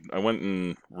I went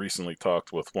and recently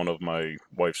talked with one of my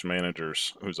wife's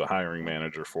managers, who's a hiring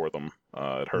manager for them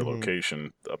at her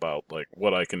location, about like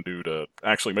what I can do to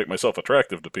actually make myself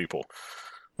attractive to people.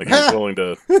 Like he's willing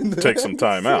to take some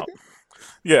time out.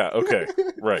 Yeah, okay,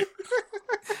 right.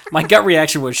 My gut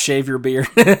reaction was shave your beard.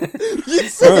 You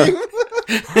same.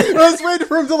 I was waiting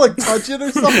for him to like touch it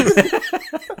or something.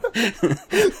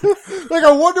 Like,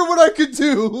 I wonder what I could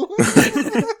do.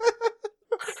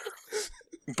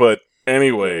 But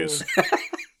anyways.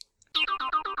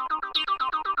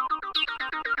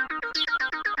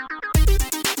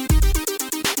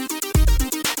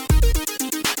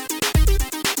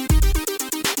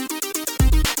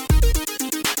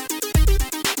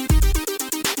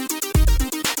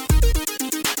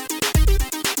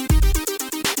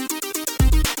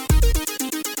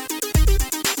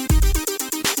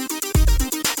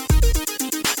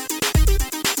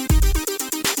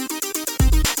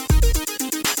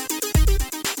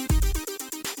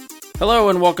 Hello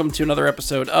and welcome to another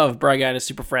episode of Brygaitis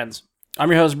Super Friends. I'm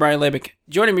your host, Brian Labick.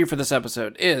 Joining me for this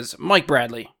episode is Mike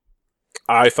Bradley.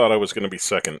 I thought I was going to be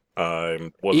second.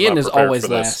 Ian is always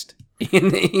last.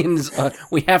 Ian's,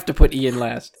 we have to put Ian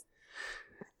last.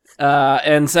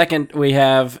 And second, we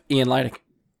have Ian Leidick.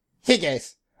 Hey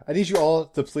guys, I need you all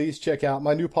to please check out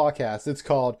my new podcast. It's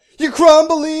called You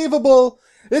Crumbelievable.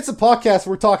 It's a podcast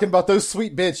where we're talking about those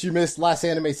sweet bits you missed last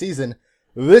anime season.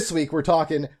 This week we're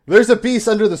talking There's a Beast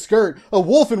Under the Skirt, a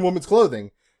wolf in woman's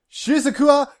clothing.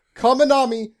 Shizukuha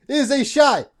Kaminami is a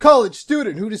shy college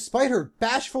student who, despite her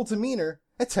bashful demeanor,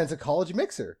 attends a college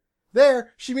mixer.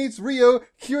 There, she meets Ryo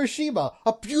Kirishima,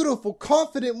 a beautiful,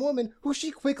 confident woman who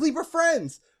she quickly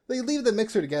befriends. They leave the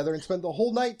mixer together and spend the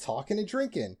whole night talking and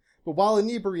drinking. But while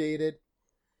inebriated,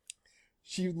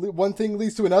 one thing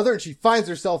leads to another, and she finds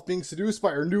herself being seduced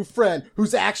by her new friend,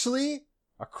 who's actually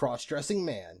a cross-dressing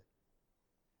man.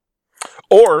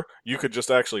 Or you could just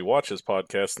actually watch his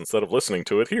podcast instead of listening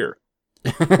to it here.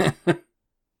 Is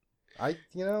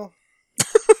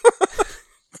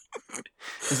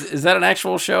that an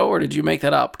actual show, or did you make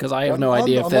that up? Because I have no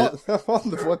idea if that... I'm on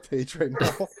the webpage right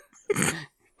now.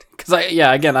 Because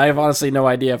I have honestly no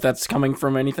idea if that's coming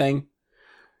from anything.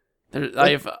 I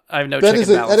have no chicken balance.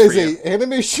 That is an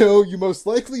anime show you most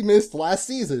likely missed last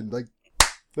season. Like,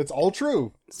 that's all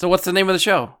true. So what's the name of the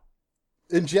show?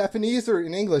 In Japanese or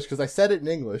in English? Because I said it in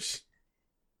English.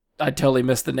 I totally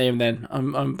missed the name then.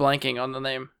 I'm blanking on the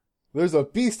name. There's a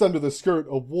beast under the skirt,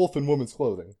 a wolf in woman's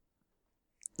clothing.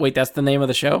 Wait, that's the name of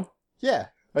the show? Yeah.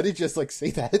 I didn't just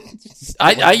say that.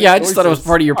 I just thought it was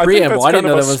part of your preamble. I didn't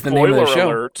know that was the name of the show.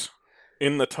 Alert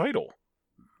in the title.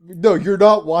 No, you're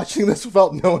not watching this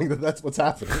without knowing that that's what's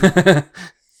happening.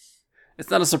 It's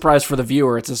not a surprise for the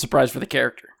viewer, it's a surprise for the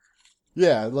character.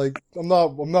 Yeah, like, I'm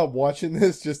not watching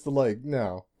this just to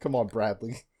no. Come on,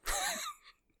 Bradley.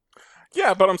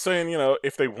 Yeah, but I'm saying,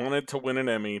 if they wanted to win an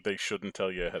Emmy, they shouldn't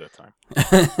tell you ahead of time.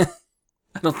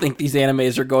 I don't think these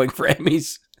animes are going for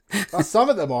Emmys. Some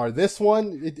of them are. This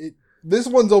one, this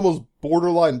one's almost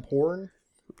borderline porn.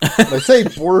 And I say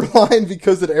borderline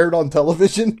because it aired on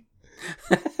television.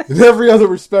 In every other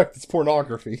respect, it's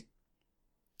pornography.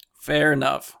 Fair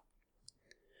enough.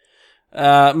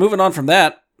 Moving on from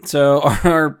that. So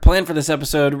our plan for this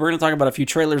episode, we're going to talk about a few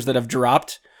trailers that have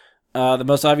dropped. The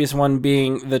most obvious one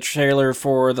being the trailer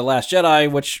for The Last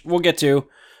Jedi, which we'll get to.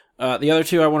 The other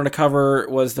two I wanted to cover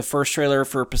was the first trailer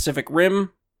for Pacific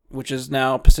Rim, which is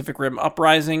now Pacific Rim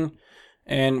Uprising.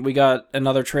 And we got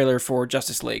another trailer for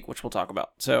Justice League, which we'll talk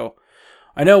about. So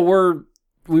I know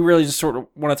we really just sort of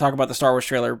want to talk about the Star Wars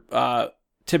trailer.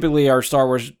 Typically our Star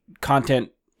Wars content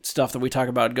stuff that we talk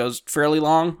about goes fairly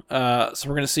long. So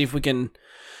we're going to see if we can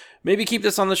maybe keep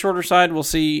this on the shorter side. We'll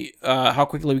see how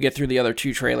quickly we get through the other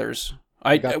two trailers.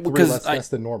 Got three less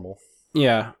than normal.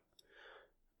 Yeah.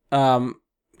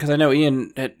 Because I know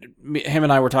Ian, him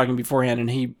and I were talking beforehand,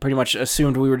 and he pretty much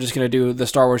assumed we were just going to do the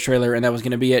Star Wars trailer, and that was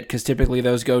going to be it. Because typically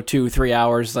those go 2-3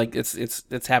 hours. Like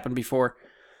it's happened before.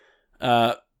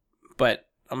 But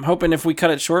I'm hoping if we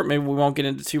cut it short, maybe we won't get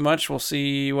into too much. We'll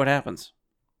see what happens.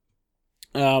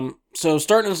 So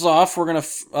starting us off, we're going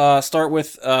to start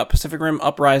with Pacific Rim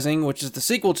Uprising, which is the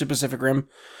sequel to Pacific Rim,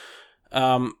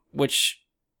 which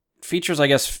features, I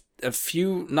guess, a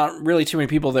few, not really too many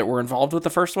people that were involved with the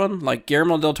first one. Like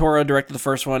Guillermo del Toro directed the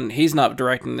first one. He's not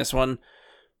directing this one.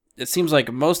 It seems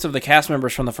like most of the cast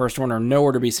members from the first one are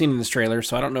nowhere to be seen in this trailer,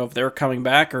 so I don't know if they're coming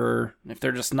back or if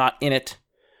they're just not in it.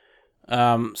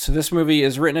 So this movie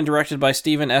is written and directed by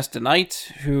Steven S.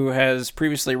 DeKnight, who has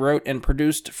previously wrote and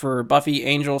produced for Buffy,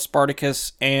 Angel,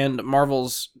 Spartacus, and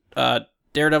Marvel's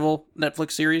Daredevil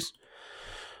Netflix series.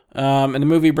 And the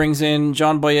movie brings in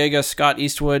John Boyega, Scott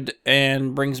Eastwood,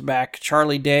 and brings back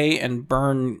Charlie Day and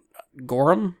Burn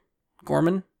Gorman.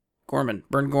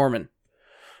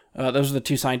 Those are the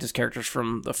two scientist characters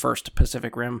from the first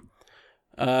Pacific Rim.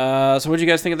 So what did you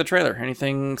guys think of the trailer?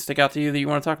 Anything stick out to you that you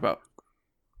want to talk about?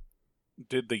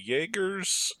 Did the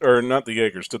Jaegers, or not the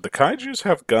Jaegers, did the Kaijus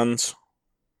have guns?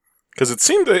 Because it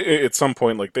seemed at some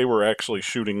point like they were actually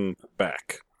shooting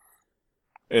back.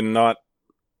 And not...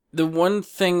 The one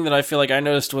thing that I feel like I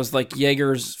noticed was like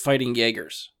Jaegers fighting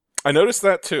Jaegers. I noticed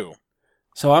that too.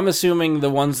 So I'm assuming the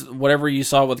ones, whatever you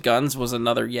saw with guns was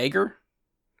another Jaeger?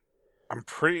 I'm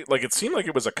pretty... Like, it seemed like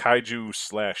it was a Kaiju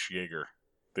 / Jaeger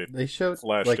that They showed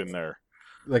flashed in there.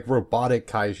 like robotic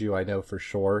kaiju, I know for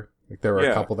sure. Like there were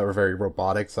a couple that were very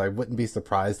robotic, so I wouldn't be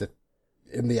surprised if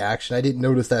in the action, I didn't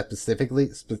notice that specifically.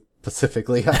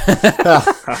 I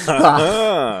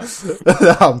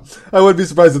wouldn't be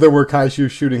surprised if there were kaiju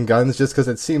shooting guns, just because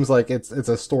it seems like it's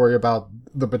a story about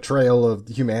the betrayal of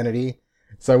humanity.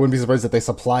 So I wouldn't be surprised if they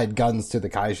supplied guns to the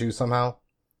kaiju somehow.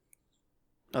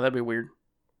 Oh, that'd be weird.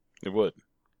 It would.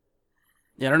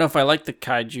 Yeah, I don't know if I like the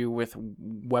kaiju with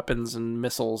weapons and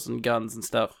missiles and guns and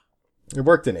stuff. It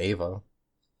worked in Ava.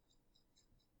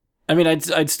 I mean,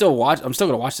 I'd still watch. I'm still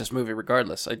gonna watch this movie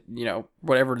regardless.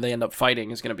 Whatever they end up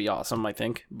fighting is gonna be awesome, I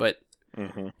think. But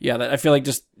yeah, I feel like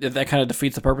just that kind of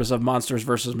defeats the purpose of monsters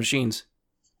versus machines.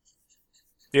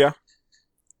 Yeah,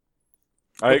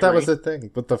 But that was the thing.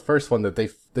 But the first one that they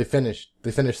finished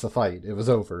the fight. It was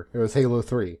over. It was Halo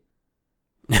 3.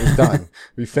 It was done.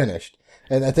 We finished.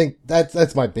 And I think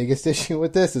that's my biggest issue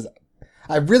with this is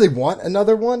I really want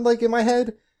another one like in my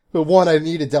head. But one, I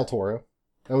needed Del Toro.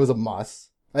 That was a must.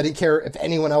 I didn't care if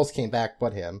anyone else came back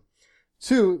but him.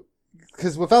 Two,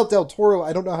 because without Del Toro,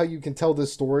 I don't know how you can tell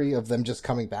this story of them just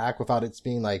coming back without it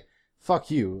being like,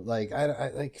 fuck you.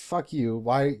 Like, fuck you.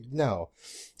 Why? No.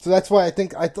 So that's why I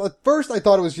think, at first I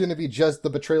thought it was going to be just the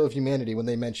betrayal of humanity when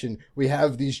they mentioned we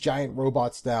have these giant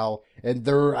robots now and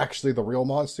they're actually the real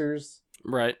monsters.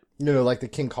 Right. Like the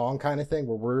King Kong kind of thing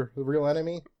where we're the real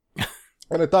enemy.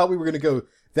 And I thought we were going to go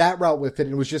that route with it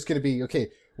and it was just going to be, okay,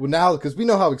 well now, because we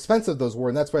know how expensive those were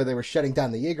and that's why they were shutting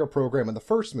down the Jaeger program in the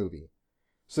first movie.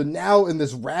 So now in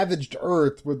this ravaged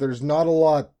Earth where there's not a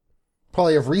lot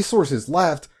probably of resources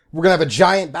left, we're going to have a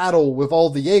giant battle with all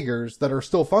the Jaegers that are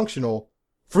still functional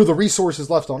for the resources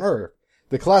left on Earth.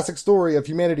 The classic story of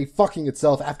humanity fucking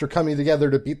itself after coming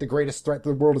together to beat the greatest threat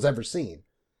the world has ever seen.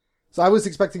 So I was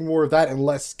expecting more of that and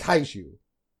less kaiju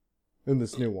in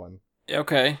this new one.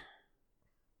 Okay.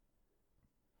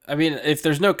 I mean, if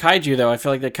there's no kaiju, though, I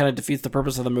feel like that kind of defeats the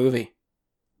purpose of the movie.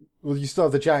 Well, you still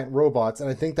have the giant robots, and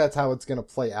I think that's how it's going to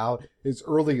play out, is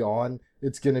early on,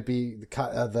 it's going to be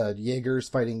the Jaegers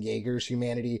fighting Jaegers,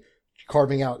 humanity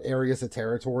carving out areas of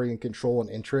territory and control and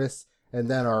interests, and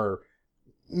then our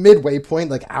midway point,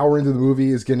 like hour into the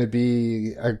movie, is going to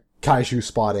be a kaiju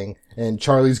spotting, and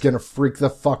Charlie's going to freak the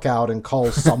fuck out and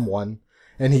call someone,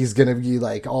 and he's going to be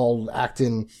like all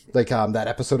acting like that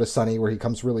episode of Sunny where he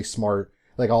comes really smart,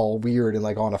 like all weird and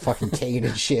like on a fucking cane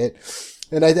and shit.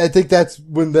 And I think that's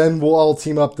when then we'll all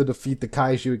team up to defeat the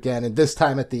kaiju again. And this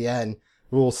time at the end,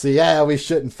 we'll see, we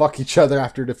shouldn't fuck each other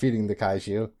after defeating the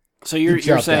kaiju. So you're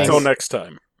saying... Until next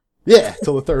time. Yeah,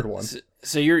 till the third one.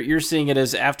 So you're seeing it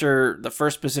as after the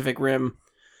first Pacific Rim,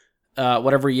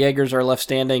 whatever Jaegers are left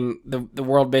standing, the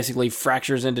world basically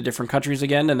fractures into different countries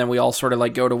again, and then we all sort of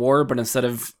like go to war, but instead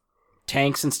of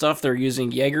tanks and stuff, they're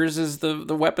using Jaegers as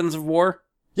the weapons of war?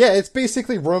 Yeah, it's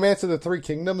basically Romance of the Three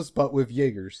Kingdoms, but with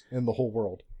Jaegers in the whole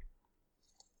world.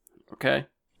 Okay.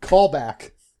 Call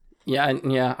back.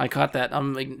 Yeah, I caught that.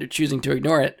 I'm choosing to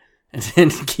ignore it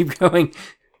and keep going.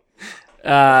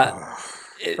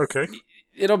 Okay.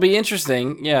 It'll be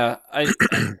interesting. Yeah, I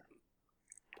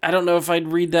don't know if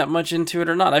I'd read that much into it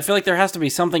or not. I feel like there has to be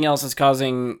something else that's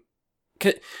causing...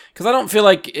 Because I don't feel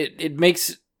like it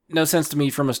makes... no sense to me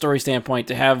from a story standpoint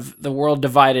to have the world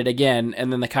divided again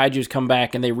and then the kaijus come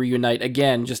back and they reunite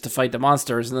again just to fight the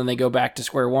monsters and then they go back to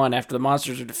square one after the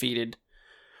monsters are defeated.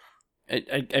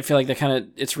 I feel like that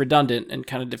it's redundant and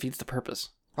kind of defeats the purpose.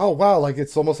 Oh wow, like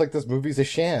it's almost like this movie's a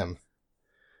sham.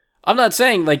 I'm not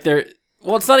saying like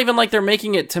it's not even like they're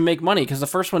making it to make money because the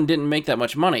first one didn't make that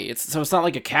much money. It's not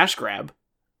like a cash grab.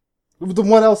 Then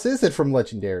what else is it from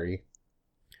Legendary?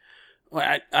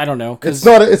 Well, I don't know. It's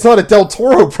not a Del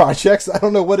Toro project. So I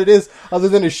don't know what it is other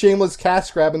than a shameless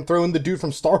cash grab and throwing the dude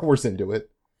from Star Wars into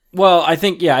it. Well, I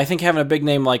think having a big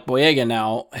name like Boyega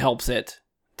now helps it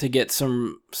to get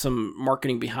some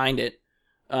marketing behind it.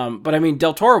 But I mean,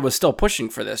 Del Toro was still pushing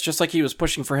for this, just like he was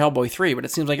pushing for Hellboy 3, but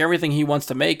it seems like everything he wants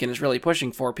to make and is really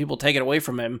pushing for, people take it away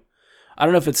from him I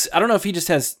don't know if he just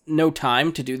has no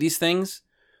time to do these things.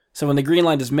 So when the green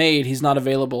light is made, he's not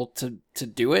available to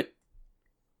do it.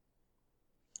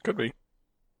 Could be.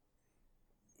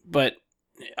 But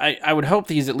I would hope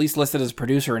that he's at least listed as a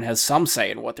producer and has some say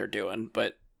in what they're doing,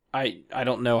 but I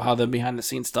don't know how the behind the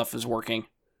scenes stuff is working.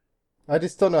 I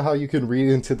just don't know how you can read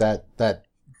into that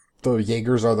the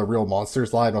Jaegers are the real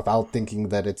monsters line without thinking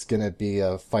that it's gonna be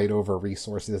a fight over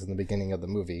resources in the beginning of the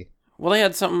movie. Well, they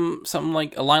had something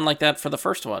like a line like that for the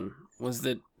first one, was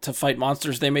that to fight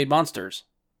monsters, they made monsters.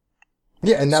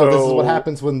 Yeah, and now this is what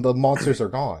happens when the monsters are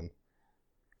gone.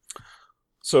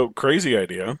 So, crazy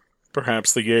idea.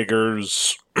 Perhaps the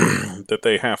Jaegers that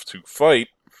they have to fight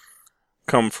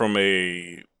come from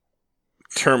a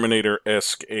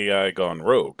Terminator-esque AI gone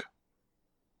rogue.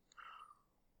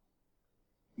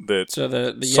 That so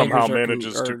the somehow Jaegers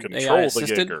manages to are control AI the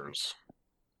assisted? Jaegers.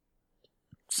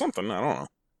 Something, I don't know.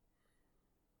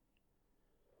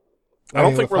 I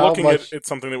don't think we're looking at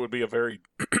something that would be a very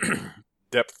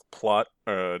deep plot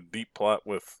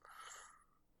with,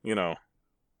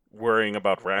 worrying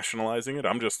about rationalizing it.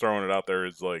 I'm just throwing it out there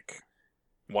as like,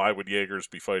 why would Jaegers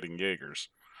be fighting Jaegers?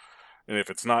 And if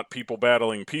it's not people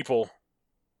battling people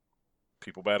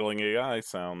battling AI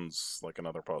sounds like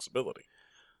another possibility.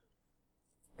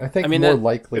 I think more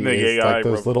likely is like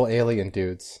those little alien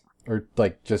dudes, or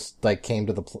like just like came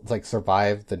to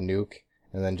survived the nuke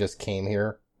and then just came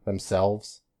here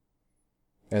themselves,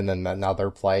 and then now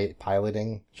they're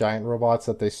piloting giant robots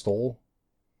that they stole.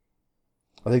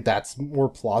 I think that's more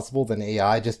plausible than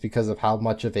AI, just because of how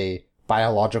much of a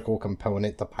biological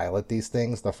component to pilot these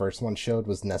things the first one showed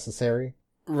was necessary.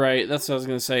 Right, that's what I was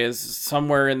going to say, is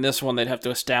somewhere in this one they'd have to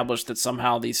establish that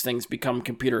somehow these things become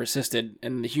computer-assisted,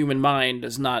 and the human mind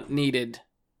is not needed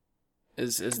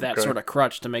as that sort of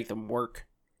crutch to make them work.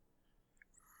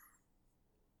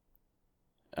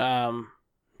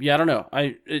 Yeah, I don't know.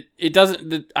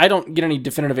 I don't get any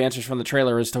definitive answers from the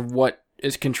trailer as to what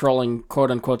is controlling,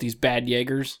 quote-unquote, these bad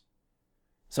Jaegers.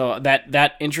 So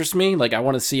that interests me. Like, I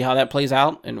want to see how that plays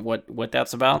out and what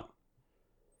that's about.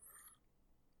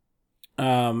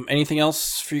 Anything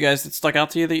else for you guys that stuck out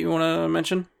to you that you want to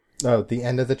mention? Oh, the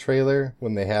end of the trailer,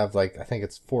 when they have, like, I think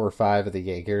it's 4 or 5 of the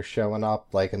Jaegers showing up,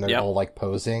 like, and they're all, like,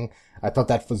 posing. I thought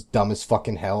that was dumb as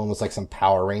fucking hell and was, like, some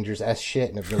Power Rangers-esque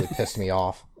shit, and it really pissed me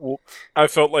off. Well, I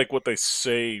felt like what they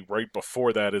say right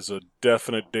before that is a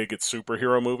definite dig at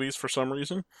superhero movies for some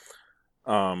reason.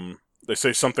 They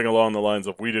say something along the lines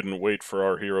of, we didn't wait for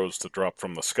our heroes to drop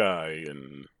from the sky,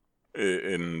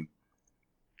 and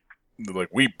like,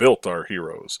 we built our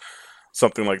heroes.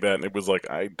 Something like that, and it was like,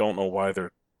 I don't know why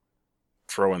they're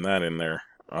throwing that in there.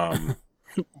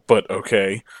 But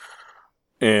okay.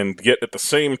 And yet at the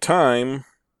same time,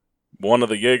 one of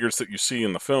the Jaegers that you see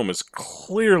in the film is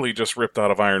clearly just ripped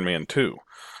out of Iron Man 2.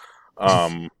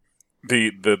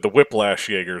 The Whiplash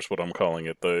Jaeger is what I'm calling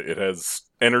it. It has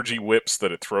energy whips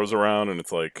that it throws around, and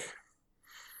it's like,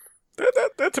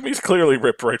 that to me is clearly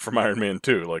ripped right from Iron Man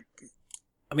 2. Like,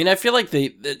 I mean, I feel like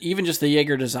even just the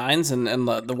Jaeger designs and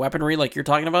the weaponry, like you're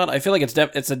talking about, I feel like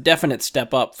it's a definite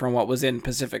step up from what was in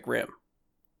Pacific Rim.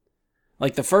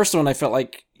 Like, the first one, I felt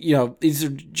like, these are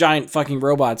giant fucking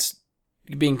robots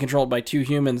being controlled by 2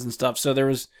 humans and stuff, so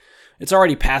it's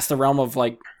already past the realm of,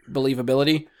 like,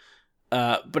 believability,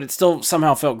 but it still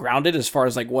somehow felt grounded as far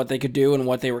as, like, what they could do and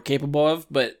what they were capable of.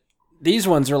 But these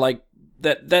ones are, like,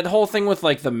 that whole thing with,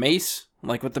 like, the mace,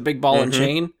 like, with the big ball and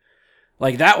chain,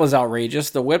 like, that was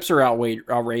outrageous. The whips are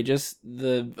outrageous.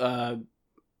 I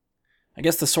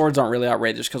guess the swords aren't really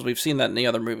outrageous because we've seen that in the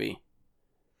other movie.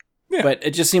 Yeah. But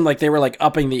it just seemed like they were, like,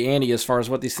 upping the ante as far as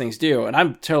what these things do, and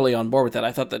I'm totally on board with that.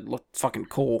 I thought that looked fucking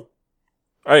cool.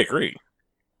 I agree.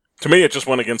 To me, it just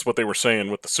went against what they were saying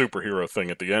with the superhero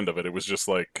thing at the end of it. It was just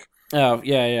like... Oh,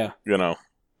 yeah.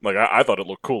 Like, I thought it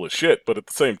looked cool as shit, but at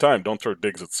the same time, don't throw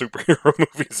digs at superhero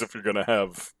movies if you're going to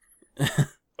have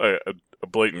a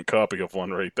blatant copy of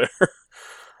one right there.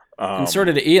 And sort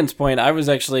of to Ian's point, I was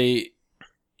actually...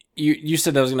 You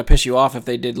said that was going to piss you off if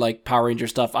they did, like, Power Ranger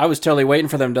stuff. I was totally waiting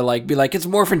for them to, like, be like, it's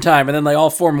morphin' time, and then they all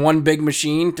form one big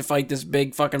machine to fight this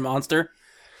big fucking monster.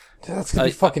 Dude, that's going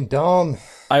to be fucking dumb.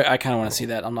 I kind of want to see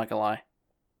that, I'm not going to lie.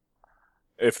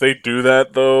 If they do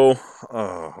that, though...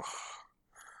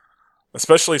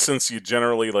 Especially since you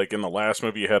generally, like, in the last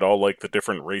movie, you had all, like, the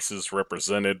different races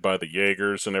represented by the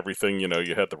Jaegers and everything. You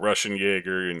had the Russian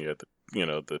Jaeger, and you had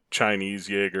the Chinese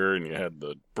Jaeger, and you had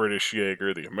the British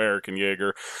Jaeger, the American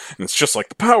Jaeger, and it's just like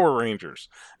the Power Rangers.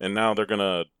 And now they're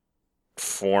gonna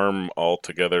form all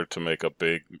together to make a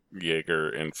big Jaeger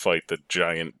and fight the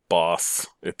giant boss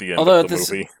at the end of the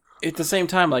movie. at the same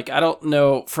time, like, I don't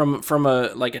know from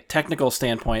a like a technical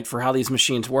standpoint for how these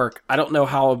machines work. I don't know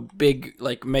how a big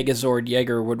like Megazord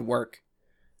Jaeger would work.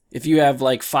 If you have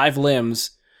like 5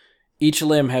 limbs, each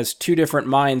limb has 2 different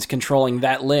minds controlling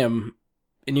that limb,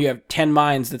 and you have 10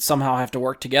 minds that somehow have to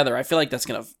work together. I feel like that's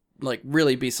gonna like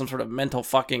really be some sort of mental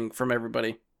fucking from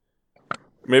everybody.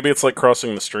 Maybe it's like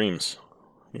crossing the streams.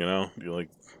 You know, you're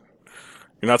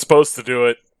not supposed to do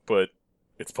it, but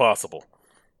it's possible.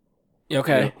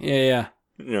 Okay, yeah.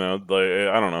 You know,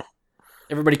 like, I don't know.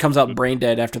 Everybody comes out brain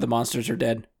dead after the monsters are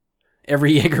dead.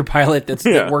 Every Jaeger pilot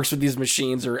that works with these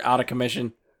machines are out of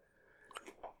commission.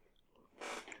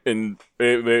 And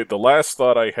the last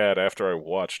thought I had after I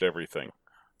watched everything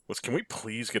was, can we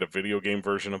please get a video game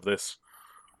version of this?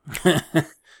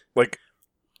 Like,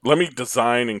 let me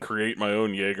design and create my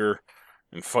own Jaeger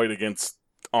and fight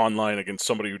online against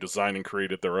somebody who designed and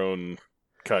created their own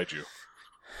kaiju.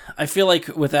 I feel like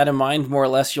with that in mind, more or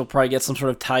less, you'll probably get some sort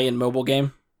of tie-in mobile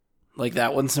game. Like,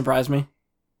 that wouldn't surprise me.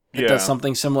 It does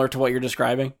something similar to what you're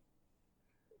describing.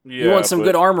 Yeah, you want some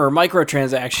good armor,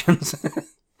 microtransactions.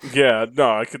 Yeah,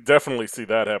 no, I could definitely see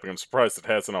that happening. I'm surprised it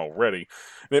hasn't already.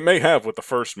 And it may have with the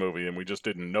first movie, and we just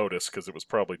didn't notice because it was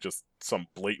probably just some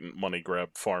blatant money grab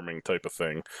farming type of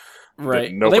thing.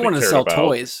 Right. Well, they wanted to sell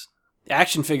toys.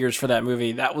 Action figures for that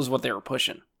movie, that was what they were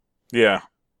pushing. Yeah.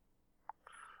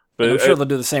 But I'm sure they'll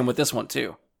do the same with this one,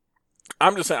 too.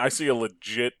 I'm just saying, I see a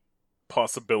legit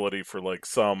possibility for, like,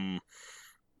 some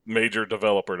major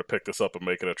developer to pick this up and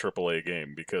make it a AAA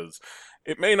game, because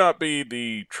it may not be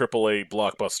the AAA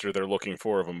blockbuster they're looking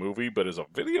for of a movie, but as a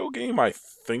video game, I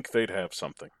think they'd have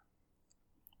something.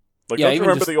 Like, don't you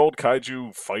remember the old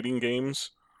kaiju fighting games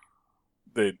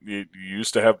that you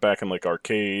used to have back in, like,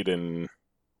 arcade and,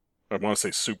 I want to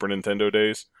say, Super Nintendo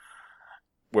days?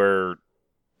 Where,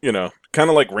 you know, kind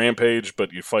of like Rampage,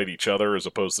 but you fight each other as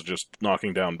opposed to just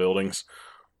knocking down buildings.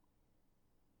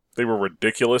 They were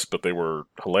ridiculous, but they were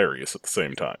hilarious at the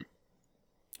same time.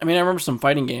 I mean, I remember some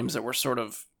fighting games that were sort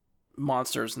of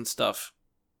monsters and stuff.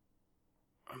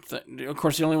 Of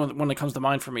course, the only one that comes to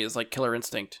mind for me is, like, Killer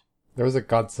Instinct. There was a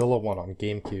Godzilla one on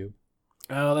GameCube.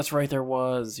 Oh, that's right, there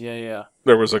was. Yeah.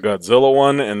 There was a Godzilla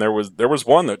one, and there was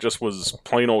one that just was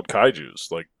plain old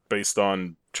kaijus, like, based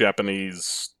on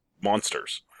Japanese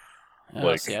monsters. Oh,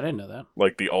 like, see, I didn't know that.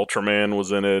 Like, the Ultraman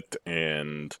was in it,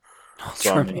 and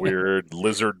some weird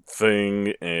lizard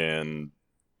thing, and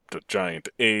a giant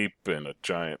ape, and a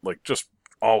giant, like, just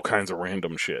all kinds of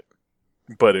random shit.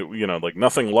 But, it, you know, like,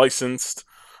 nothing licensed,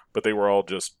 but they were all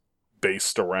just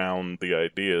based around the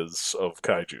ideas of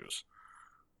kaijus.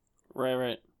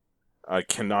 Right. I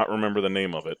cannot remember the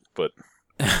name of it, but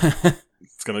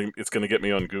it's gonna get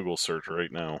me on Google search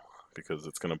right now, because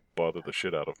it's gonna bother the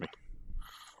shit out of me.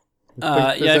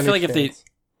 I feel like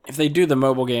if they do the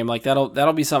mobile game, like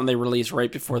that'll be something they release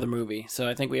right before the movie. So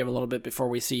I think we have a little bit before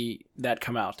we see that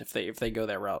come out if they go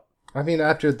that route. I mean,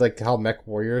 after like how Mech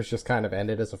Warriors just kind of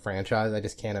ended as a franchise, I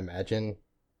just can't imagine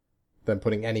them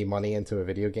putting any money into a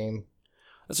video game.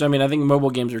 So I mean, I think mobile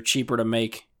games are cheaper to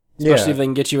make, especially if they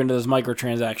can get you into those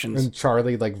microtransactions. And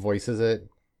Charlie like voices it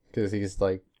because he's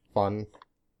like fun.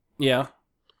 Yeah.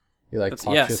 He like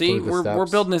see, we're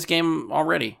building this game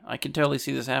already. I can totally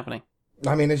see this happening.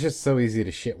 I mean, it's just so easy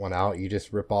to shit one out. You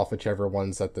just rip off whichever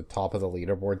one's at the top of the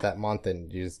leaderboard that month,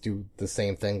 and you just do the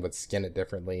same thing but skin it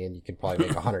differently, and you can probably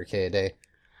make $100K a day.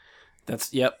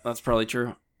 That's probably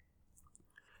true.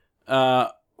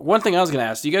 One thing I was going to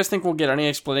ask, do you guys think we'll get any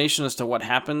explanation as to what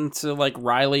happened to like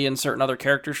Riley and certain other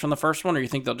characters from the first one, or you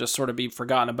think they'll just sort of be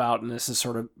forgotten about and this is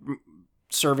sort of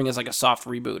serving as like a soft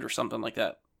reboot or something like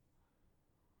that?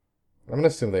 I'm gonna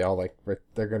assume they all like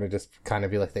they're gonna just kind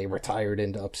of be like they retired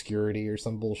into obscurity or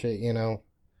some bullshit, you know.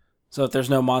 So if there's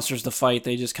no monsters to fight,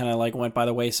 they just kind of like went by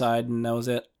the wayside and that was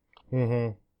it.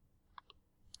 Mm-hmm.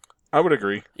 I would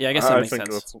agree. Yeah, I guess that makes sense.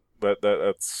 I think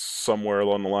that's somewhere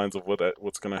along the lines of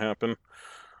what's going to happen.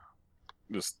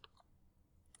 Just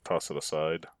toss it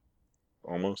aside,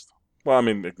 almost. Well, I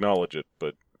mean, acknowledge it,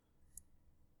 but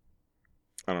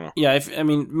I don't know. Yeah,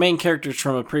 main characters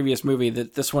from a previous movie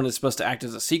that this one is supposed to act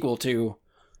as a sequel to,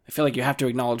 I feel like you have to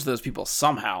acknowledge those people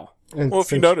somehow. And well,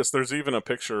 if you notice, there's even a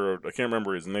picture, I can't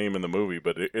remember his name in the movie,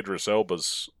 but Idris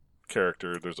Elba's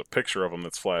character, there's a picture of him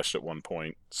that's flashed at one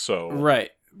point. So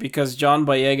right, because John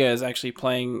Boyega is actually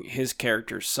playing his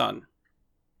character's son.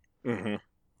 Mm-hmm.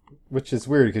 Which is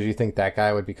weird, because you think that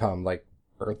guy would become, like,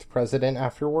 Earth president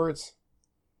afterwards?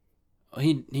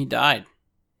 He died.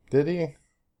 Did he?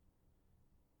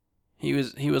 He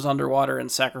was underwater and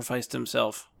sacrificed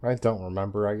himself. I don't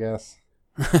remember, I guess.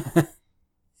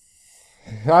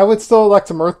 I would still elect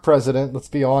him Earth president, let's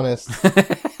be honest.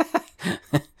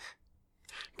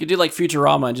 could do like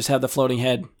Futurama and just have the floating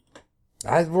head.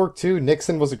 I'd work too.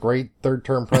 Nixon was a great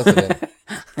third-term president.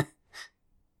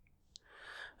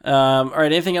 All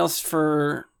right, anything else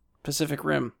for Pacific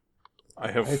Rim?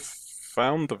 I have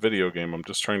found the video game. I'm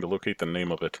just trying to locate the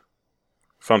name of it.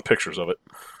 Found pictures of it.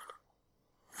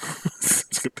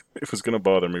 It was going to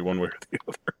bother me one way or the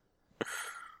other.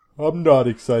 I'm not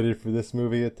excited for this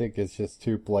movie. I think it's just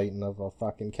too blatant of a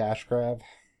fucking cash grab.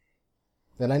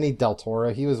 And I need Del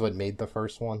Toro. He was what made the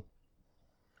first one.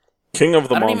 King of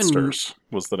the Monsters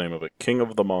was the name of it. King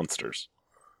of the Monsters.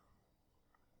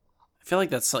 I feel like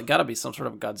that's got to be some sort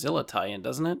of Godzilla tie-in,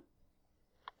 doesn't it?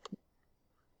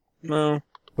 No.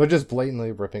 They're just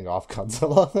blatantly ripping off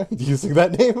Godzilla using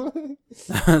that name.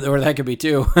 Or that could be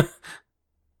too.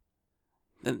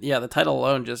 Yeah, the title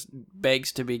alone just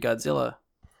begs to be Godzilla.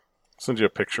 Send you a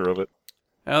picture of it.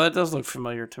 Oh, that does look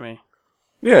familiar to me.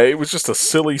 Yeah, it was just a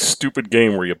silly, stupid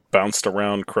game where you bounced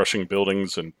around crushing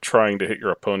buildings and trying to hit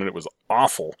your opponent. It was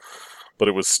awful, but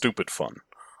it was stupid fun.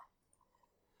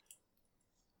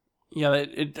 Yeah,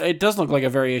 it does look like a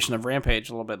variation of Rampage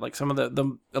a little bit. Like some of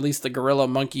the at least the gorilla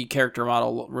monkey character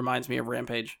model reminds me of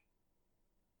Rampage.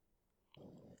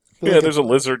 Yeah, there's a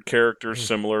lizard character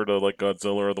similar to like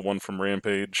Godzilla or the one from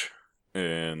Rampage,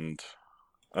 and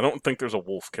I don't think there's a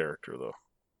wolf character though.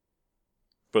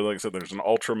 But like I said, there's an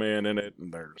Ultraman in it,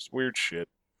 and there's weird shit.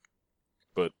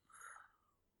 But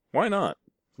why not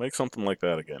make something like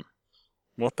that again?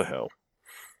 What the hell?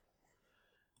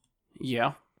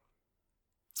 Yeah.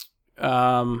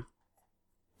 Yeah.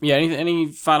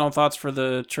 Any final thoughts for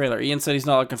the trailer? Ian said he's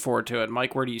not looking forward to it.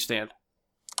 Mike, where do you stand?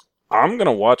 I'm going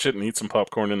to watch it and eat some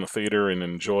popcorn in the theater and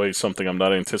enjoy something I'm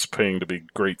not anticipating to be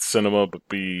great cinema, but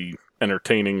be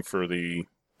entertaining for the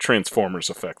Transformers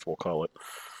effect, we'll call it.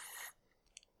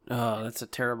 Oh, that's a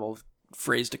terrible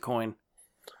phrase to coin.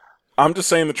 I'm just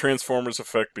saying the Transformers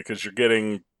effect because you're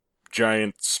getting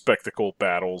giant spectacle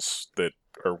battles that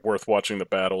are worth watching the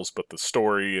battles, but the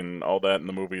story and all that in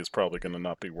the movie is probably going to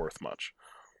not be worth much.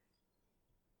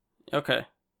 Okay.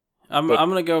 I'm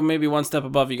gonna go maybe one step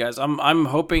above you guys. I'm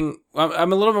hoping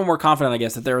I'm a little bit more confident, I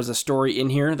guess, that there is a story in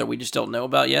here that we just don't know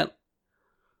about yet.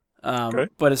 Okay.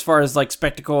 But as far as like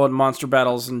spectacle and monster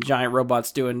battles and giant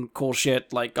robots doing cool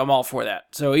shit, like I'm all for that.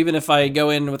 So even if I go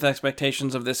in with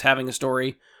expectations of this having a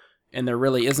story, and there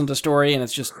really isn't a story, and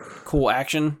it's just cool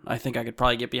action, I think I could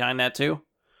probably get behind that too.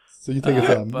 So you think it's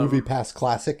a Movie Pass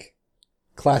classic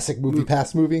Movie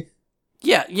Pass movie?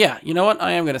 Yeah. You know what?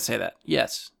 I am gonna say that.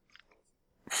 Yes.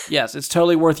 Yes, it's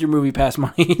totally worth your Movie Pass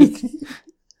money.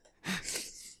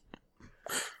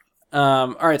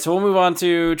 All right, so we'll move on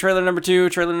to trailer number 2.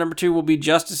 Trailer number 2 will be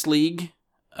Justice League.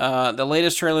 The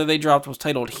latest trailer they dropped was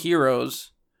titled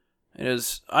Heroes.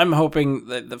 I'm hoping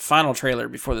that the final trailer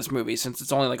before this movie, since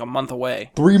it's only like a month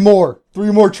away. 3 more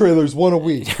trailers, one a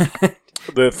week.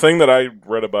 The thing that I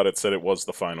read about it said it was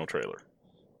the final trailer.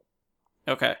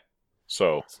 Okay.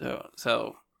 So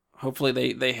hopefully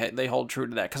they hold true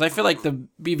to that, because I feel like the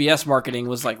BVS marketing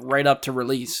was like right up to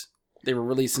release. They were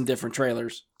releasing different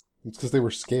trailers. It's because they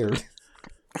were scared.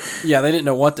 Yeah, they didn't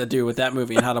know what to do with that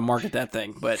movie and how to market that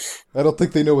thing, but I don't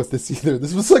think they know with this either.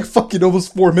 This was like fucking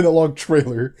almost 4-minute long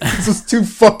trailer. This was too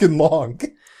fucking long.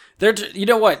 you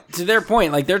know what? To their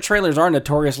point, like their trailers are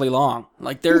notoriously long.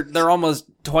 Like they're almost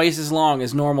twice as long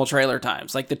as normal trailer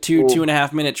times. Like the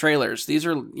 2.5 minute trailers. These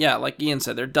are, yeah, like Ian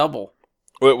said, they're double.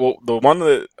 Well, the one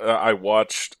that I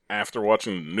watched after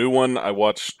watching the new one,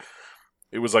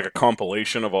 it was like a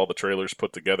compilation of all the trailers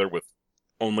put together with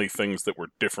only things that were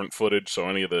different footage, so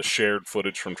any of the shared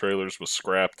footage from trailers was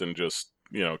scrapped and just,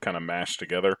 kind of mashed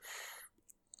together.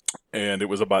 And it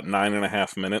was about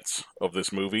 9.5 minutes of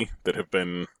this movie that have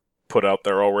been put out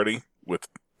there already with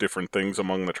different things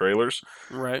among the trailers.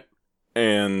 Right.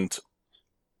 And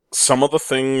some of the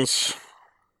things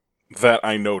that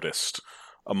I noticed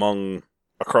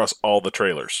across all the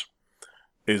trailers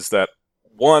is that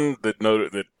one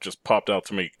that just popped out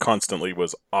to me constantly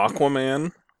was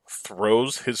Aquaman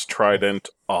throws his trident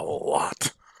a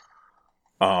lot.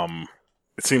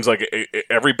 It seems like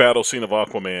every battle scene of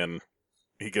Aquaman,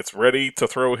 he gets ready to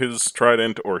throw his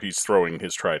trident or he's throwing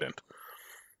his trident.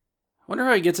 Wonder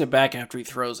how he gets it back after he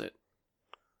throws it.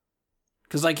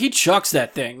 Because, like, he chucks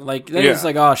that thing. Like, then it's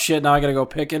like, oh shit, now I gotta go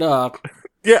pick it up.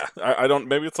 Yeah, I don't,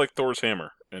 maybe it's like Thor's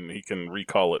hammer and he can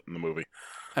recall it in the movie.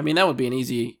 I mean, that would be an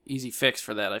easy fix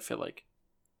for that, I feel like.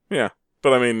 Yeah.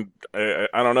 But I mean, I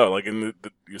don't know. Like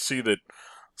you see that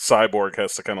Cyborg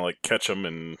has to kind of like catch him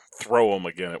and throw him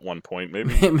again at one point.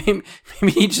 Maybe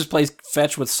he just plays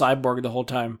fetch with Cyborg the whole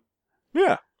time.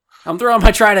 Yeah, I'm throwing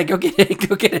my trident. Go get it.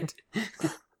 Go get it.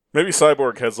 Maybe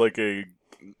Cyborg has like a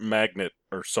magnet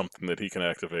or something that he can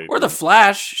activate. Or the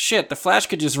Flash. Shit, the Flash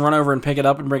could just run over and pick it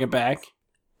up and bring it back.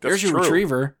 There's your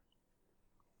retriever.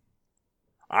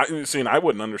 I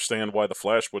wouldn't understand why the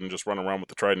Flash wouldn't just run around with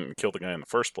the trident and kill the guy in the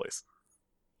first place.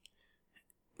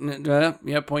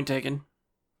 Yeah, point taken.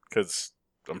 Because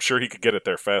I'm sure he could get it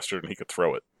there faster than he could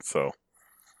throw it, so...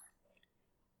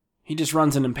 He just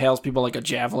runs and impales people like a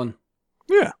javelin.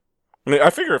 Yeah.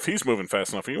 I figure if he's moving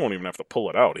fast enough, he won't even have to pull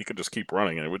it out. He could just keep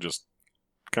running, and it would just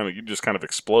kind of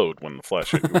explode when the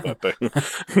Flash hit you with that thing.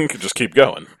 He could just keep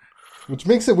going. Which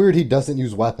makes it weird he doesn't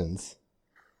use weapons.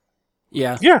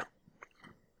 Yeah. Yeah.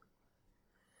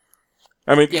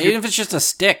 I mean, even if it's just a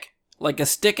stick, like a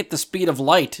stick at the speed of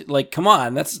light, like come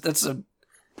on, that's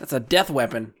a death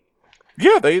weapon.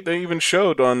 Yeah, they even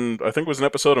showed on, I think it was an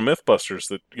episode of Mythbusters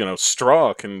that,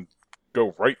 straw can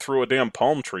go right through a damn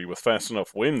palm tree with fast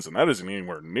enough winds, and that isn't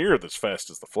anywhere near as fast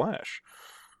as the Flash.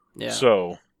 Yeah.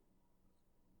 So,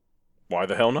 why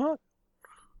the hell not?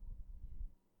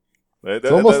 It's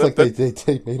almost like they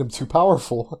made him too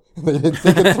powerful. They didn't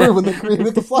think it through when they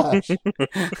created the Flash.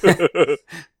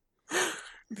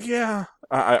 Yeah,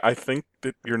 I think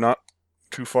that you're not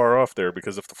too far off there,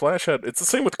 because if the Flash had... It's the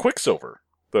same with Quicksilver.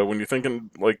 Though when you're thinking,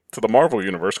 like, to the Marvel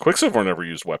Universe, Quicksilver never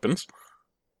used weapons.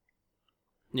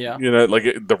 Yeah.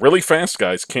 The really fast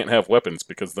guys can't have weapons,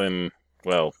 because then,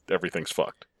 well, everything's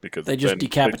fucked. Because they just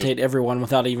decapitate everyone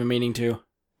without even meaning to.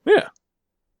 Yeah.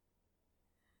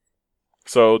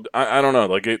 So, I don't know.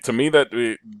 Like, to me,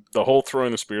 the whole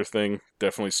throwing the spear thing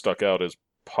definitely stuck out as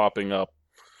popping up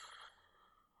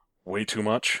way too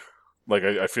much. Like,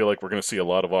 I feel like we're going to see a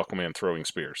lot of Aquaman throwing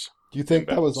spears. Do you think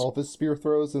that was all of his spear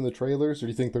throws in the trailers, or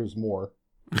do you think there's more?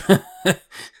 Part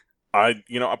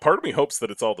of me hopes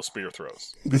that it's all the spear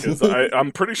throws. Because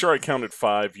I'm pretty sure I counted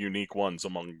 5 unique ones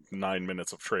among 9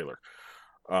 minutes of trailer.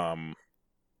 At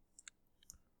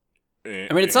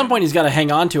some point he's got to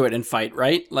hang on to it and fight,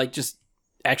 right? Like, just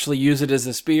actually use it as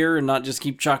a spear and not just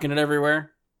keep chucking it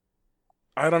everywhere?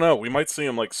 I don't know. We might see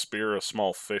him, like, spear a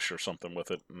small fish or something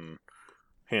with it and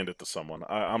hand it to someone.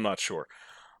 I'm not sure.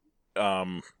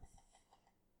 I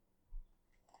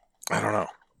don't know.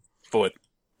 But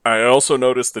I also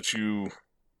noticed that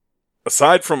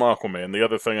aside from Aquaman, the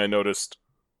other thing I noticed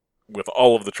with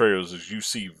all of the trailers is you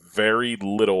see very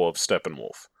little of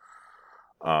Steppenwolf.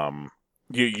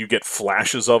 You get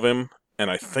flashes of him,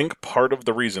 and I think part of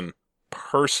the reason,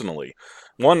 personally,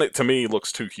 one, to me,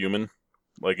 looks too human.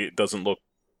 Like, it doesn't look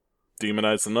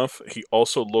demonized enough. He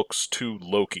also looks too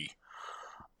Loki,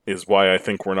 is why I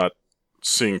think we're not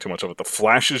seeing too much of it. The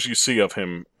flashes you see of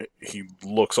him, he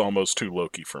looks almost too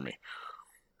Loki for me.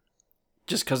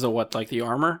 Just because of what, like the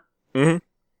armor? Mm-hmm.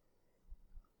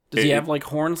 Does he have, like,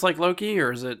 horns like Loki,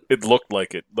 or is it... It looked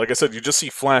like it. Like I said, you just see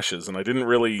flashes, and I didn't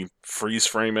really freeze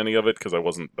frame any of it because I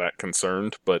wasn't that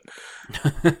concerned, but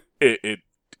it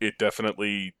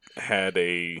definitely had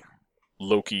a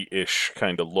Loki-ish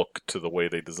kind of look to the way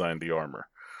they designed the armor.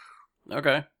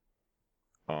 Okay.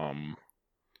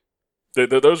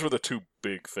 Those were the 2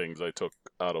 big things I took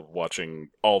out of watching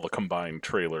all the combined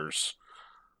trailers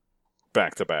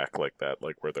back to back like that,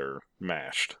 like where they're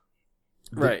mashed.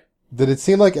 Right. Did it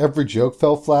seem like every joke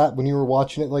fell flat when you were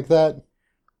watching it like that?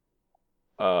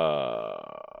 Yeah.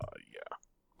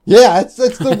 Yeah, that's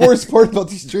the worst part about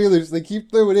these trailers. They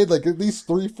keep throwing in like at least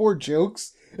 3-4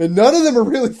 jokes, and none of them are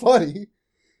really funny.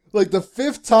 Like the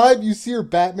 5th time you see her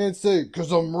Batman say,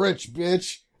 "'Cause I'm rich,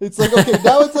 bitch." It's like, okay,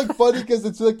 now it's like funny because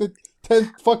it's like the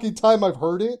 10th fucking time I've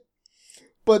heard it.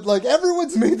 But like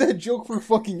everyone's made that joke for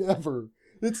fucking ever.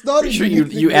 It's not. Pretty sure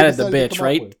you added the bitch,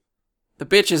 right? The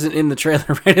bitch isn't in the trailer,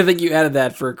 right? I think you added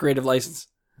that for a creative license.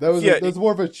 That was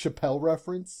more of a Chappelle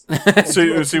reference.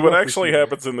 See, what actually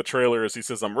happens in the trailer is he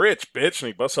says, "I'm rich, bitch," and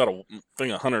he busts out a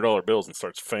thing of $100 bills and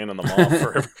starts fanning them off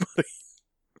for everybody.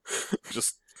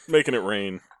 Just making it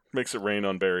rain. Makes it rain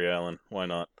on Barry Allen. Why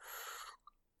not?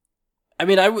 I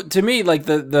mean, to me, like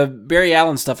the Barry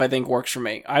Allen stuff, I think works for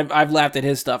me. I've laughed at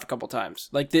his stuff a couple times.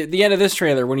 Like the end of this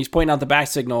trailer when he's pointing out the back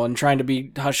signal and trying to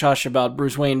be hush hush about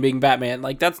Bruce Wayne being Batman.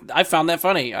 Like I found that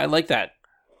funny. I like that.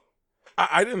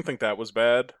 I didn't think that was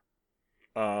bad.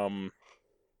 I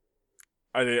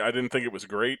didn't think it was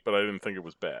great, but I didn't think it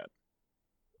was bad.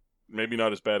 Maybe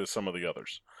not as bad as some of the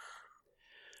others.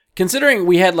 Considering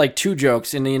we had like 2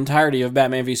 jokes in the entirety of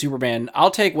Batman v Superman,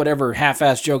 I'll take whatever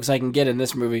half-assed jokes I can get in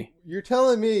this movie. You're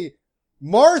telling me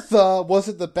Martha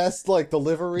wasn't the best like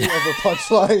delivery of a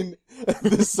punchline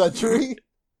this century?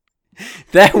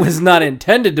 That was not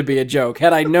intended to be a joke.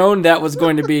 Had I known that was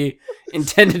going to be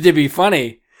intended to be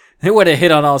funny, it would have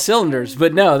hit on all cylinders.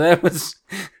 But no, that was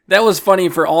funny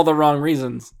for all the wrong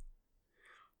reasons.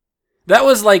 That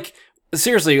was like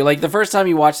seriously, like the first time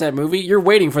you watch that movie, you're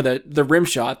waiting for the rim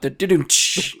shot, the doo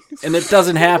and it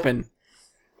doesn't happen.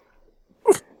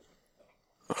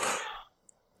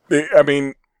 I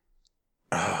mean,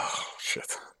 oh,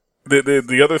 shit.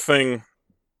 The other thing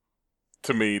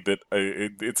to me that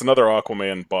it's another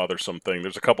Aquaman bothersome thing.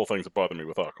 There's a couple things that bother me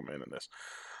with Aquaman in this.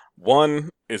 One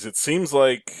is it seems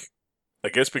like, I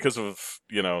guess because of,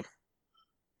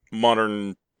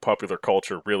 modern popular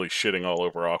culture really shitting all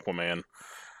over Aquaman,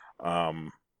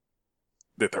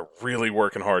 that they're really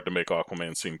working hard to make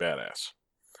Aquaman seem badass.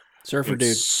 Surfer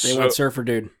dude. They went surfer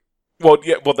dude. Well,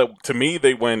 yeah, to me,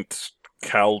 they went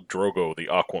Khal Drogo, the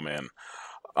Aquaman.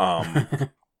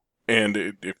 And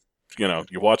if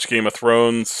you watch Game of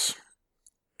Thrones,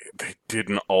 they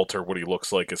didn't alter what he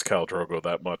looks like as Khal Drogo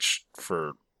that much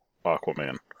for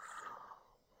Aquaman.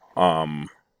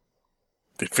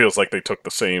 It feels like they took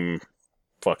the same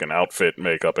fucking outfit,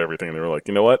 makeup, everything, and they were like,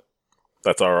 you know what?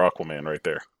 That's our Aquaman right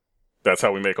there. That's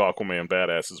how we make Aquaman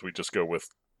badass, is we just go with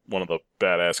one of the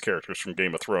badass characters from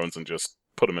Game of Thrones and just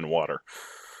put him in water.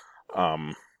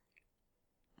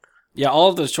 Yeah, all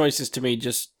of those choices to me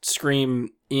just scream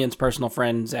Ian's personal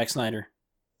friend, Zack Snyder.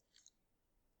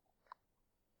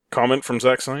 Comment from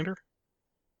Zack Snyder?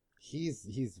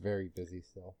 He's very busy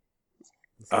still.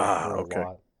 Okay.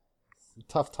 It's a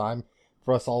tough time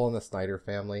for us all in the Snyder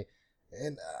family.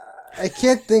 And I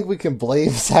can't think we can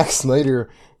blame Zack Snyder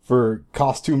for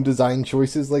costume design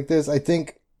choices like this. I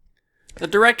think the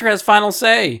director has final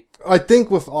say. I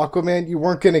think with Aquaman, you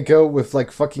weren't going to go with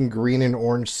like fucking green and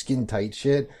orange skin tight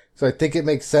shit. So I think it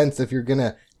makes sense if you're going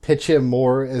to pitch him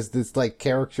more as this like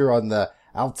character on the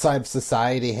outside of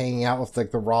society hanging out with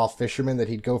like the raw fishermen, that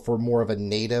he'd go for more of a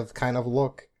native kind of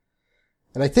look.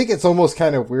 And I think it's almost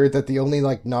kind of weird that the only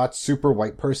like not super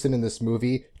white person in this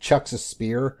movie chucks a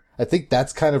spear. I think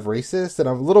that's kind of racist, and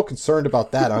I'm a little concerned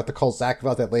about that. I'll have to call Zach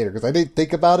about that later, because I didn't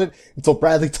think about it until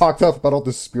Bradley talked about all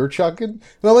this spear chucking. And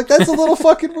I'm like, that's a little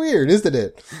fucking weird, isn't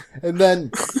it? And then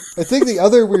I think the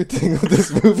other weird thing with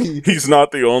this movie... He's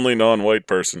not the only non-white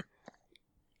person.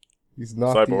 He's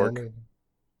not Cyborg. the only...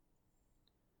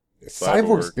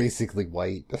 Cyborg's basically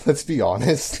white, let's be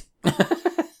honest.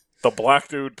 The black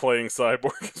dude playing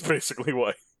Cyborg is basically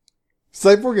white.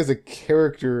 Cyborg as a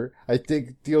character, I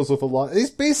think, deals with a lot. He's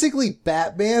basically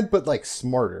Batman, but like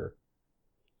smarter.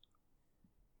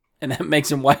 And that makes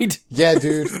him white? Yeah,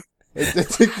 dude. I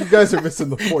think you guys are missing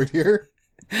the point here.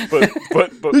 But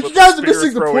you guys are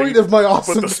missing the point of my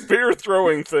awesome. But the spear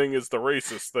throwing thing is the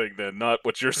racist thing, then, not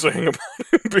what you're saying about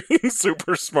him being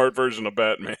super smart version of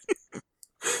Batman.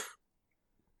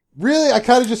 Really? I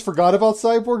kind of just forgot about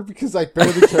Cyborg because I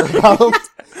barely care about him.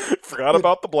 Forgot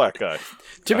about the black guy.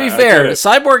 To be fair,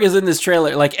 Cyborg is in this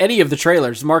trailer, like any of the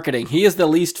trailers, marketing. He is the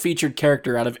least featured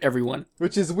character out of everyone.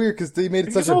 Which is weird because they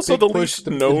made such He's a big the push to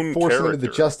known enforce him into the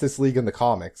Justice League in the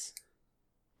comics.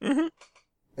 Mm-hmm.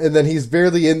 And then he's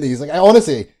barely in these. Like,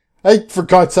 I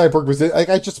forgot Cyborg was in. Like,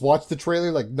 I just watched the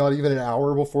trailer like not even an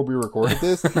hour before we recorded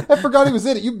this. I forgot he was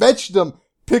in it. You mentioned him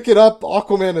picking up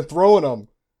Aquaman and throwing him.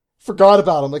 Forgot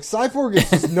about him. Like, Cyborg is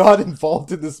just not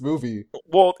involved in this movie.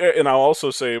 Well, and I'll also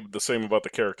say the same about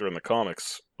the character in the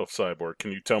comics of Cyborg.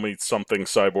 Can you tell me something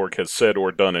Cyborg has said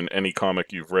or done in any comic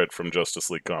you've read from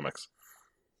Justice League Comics?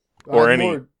 Or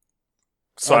any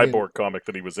Cyborg comic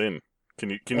that he was in? Can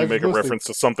you make a reference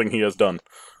to something he has done?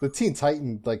 The Teen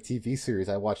Titan like TV series,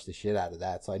 I watched the shit out of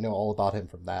that, so I know all about him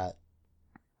from that.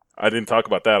 I didn't talk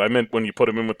about that. I meant when you put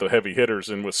him in with the heavy hitters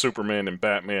and with Superman and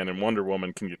Batman and Wonder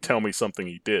Woman, can you tell me something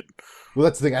he did? Well,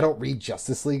 that's the thing. I don't read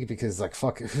Justice League because, like,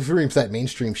 fuck, who reads that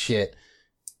mainstream shit?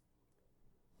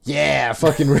 Yeah,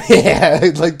 fucking,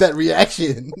 yeah, like that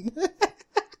reaction.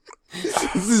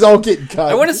 This is all getting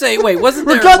cut. I want to say, wait, wasn't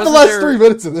there... We got the last 3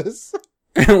 minutes of this.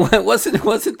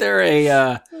 wasn't there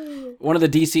a one of the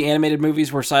DC animated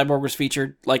movies where Cyborg was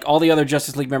featured? Like, all the other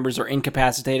Justice League members are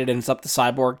incapacitated and it's up to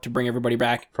Cyborg to bring everybody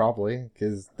back? Probably,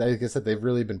 because like I said, they've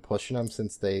really been pushing him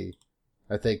since I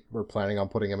think, were planning on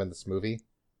putting him in this movie.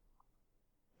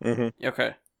 Mm-hmm.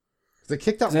 Okay. They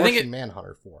kicked out Martian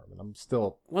Manhunter for him, and I'm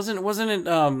still... Wasn't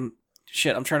it,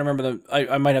 shit, I'm trying to remember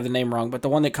I might have the name wrong, but the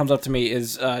one that comes up to me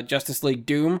is Justice League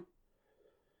Doom.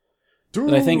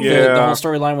 But I think the whole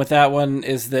storyline with that one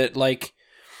is that, like,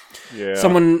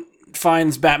 someone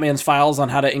finds Batman's files on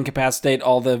how to incapacitate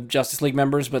all the Justice League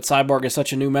members, but Cyborg is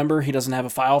such a new member, he doesn't have a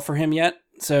file for him yet,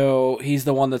 so he's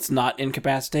the one that's not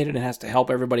incapacitated and has to help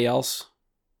everybody else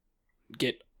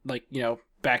get, like,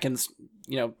 back in,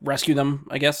 rescue them,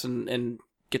 I guess, and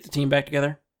get the team back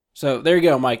together. So there you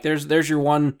go, Mike. There's your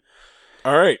one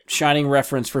all right shining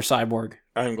reference for Cyborg.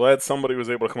 I'm glad somebody was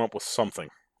able to come up with something.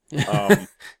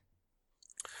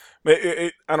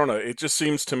 I don't know. It just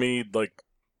seems to me like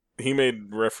he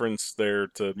made reference there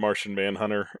to Martian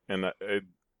Manhunter, and it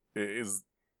is.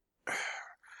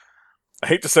 I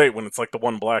hate to say it when it's like the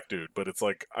one black dude, but it's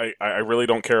like I really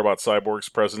don't care about Cyborg's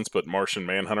presence, but Martian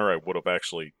Manhunter, I would have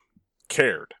actually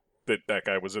cared that that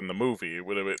guy was in the movie. It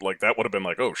would have like that would have been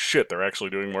like, oh shit, they're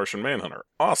actually doing Martian Manhunter,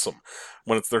 awesome.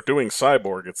 When it's they're doing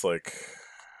Cyborg, it's like,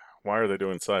 why are they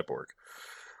doing Cyborg?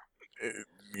 It,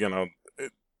 you know,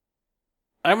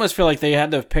 I almost feel like they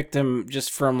had to have picked him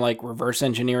just from like reverse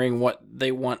engineering what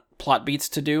they want plot beats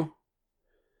to do.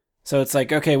 So it's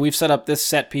like, okay, we've set up this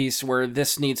set piece where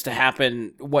this needs to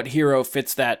happen. What hero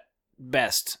fits that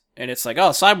best? And it's like, oh,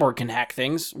 Cyborg can hack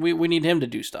things. We need him to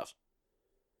do stuff.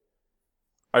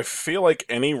 I feel like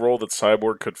any role that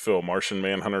Cyborg could fill, Martian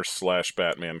Manhunter /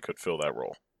 Batman could fill that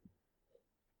role.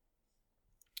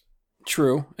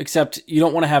 True, except you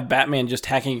don't want to have Batman just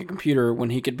hacking a computer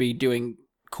when he could be doing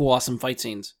cool, awesome fight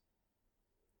scenes.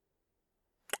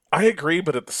 I agree,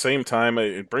 but at the same time,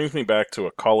 it brings me back to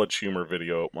a College Humor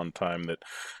video at one time that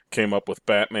came up with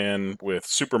Batman, with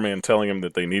Superman telling him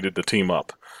that they needed to team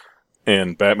up.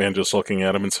 And Batman just looking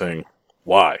at him and saying,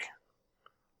 why?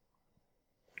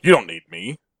 You don't need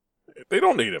me. They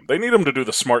don't need him. They need him to do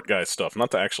the smart guy stuff,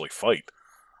 not to actually fight.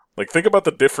 Like, think about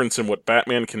the difference in what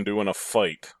Batman can do in a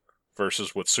fight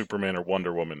versus what Superman or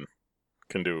Wonder Woman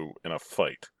can do in a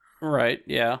fight. Right,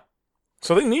 yeah.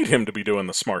 So they need him to be doing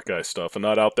the smart guy stuff and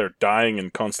not out there dying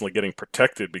and constantly getting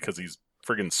protected because he's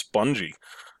friggin' spongy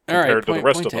compared to the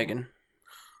rest of them.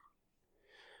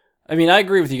 I mean, I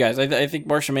agree with you guys. I think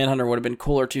Martian Manhunter would have been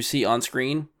cooler to see on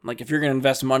screen. Like, if you're going to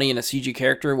invest money in a CG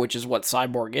character, which is what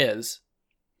Cyborg is,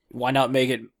 why not make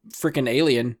it freaking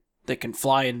alien that can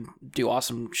fly and do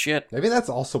awesome shit? Maybe that's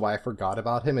also why I forgot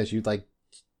about him, is you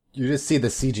just see the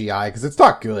CGI, because it's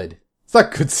not good. It's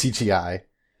not good CGI.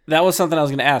 That was something I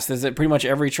was going to ask. Is that pretty much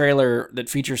every trailer that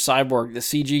features Cyborg, the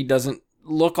CG doesn't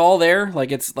look all there,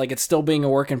 like it's still being a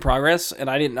work in progress. And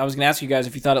I was going to ask you guys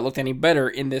if you thought it looked any better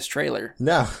in this trailer.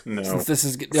 No. Since this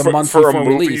is a month before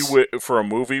release. For a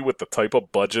movie with the type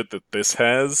of budget that this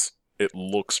has, it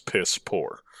looks piss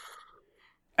poor.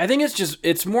 I think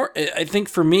it's more. I think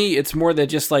for me, it's more that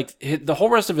just like the whole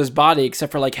rest of his body,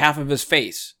 except for like half of his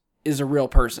face, is a real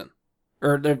person,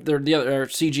 or they're the other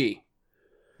CG.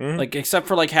 Like, except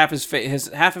for like half his face,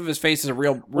 half of his face is a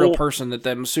real person that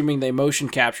I'm assuming they motion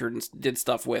captured and did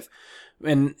stuff with,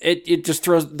 and it just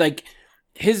throws like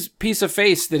his piece of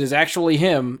face that is actually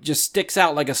him just sticks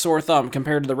out like a sore thumb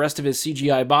compared to the rest of his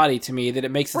CGI body to me, that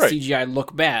it makes the CGI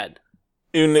look bad.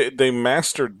 And they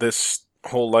mastered this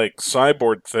whole like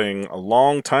cyborg thing a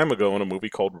long time ago in a movie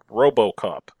called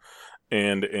RoboCop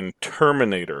and in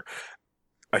Terminator.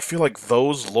 I feel like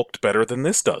those looked better than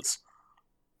this does.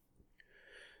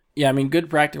 Yeah, I mean, good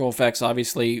practical effects,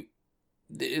 obviously.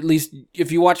 At least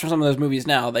if you watch some of those movies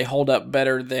now, they hold up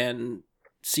better than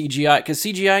CGI. Because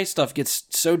CGI stuff gets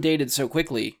so dated so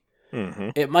quickly.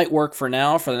 Mm-hmm. It might work for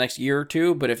now, for the next year or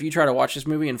two, but if you try to watch this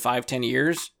movie in 5-10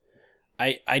 years,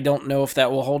 I don't know if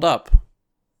that will hold up.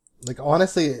 Like,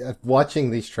 honestly,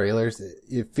 watching these trailers,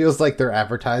 it feels like they're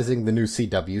advertising the new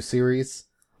CW series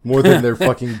more than their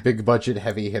fucking big budget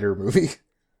heavy hitter movie.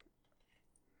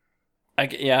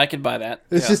 I could buy that.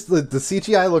 It's just the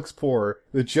CGI looks poor.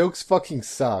 The jokes fucking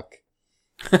suck.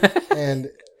 and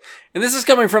this is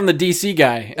coming from the DC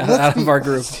guy out of our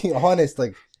group. Let's be honest,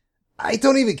 like, I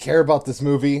don't even care about this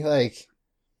movie. Like,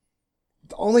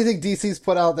 the only thing DC's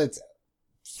put out that's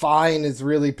fine has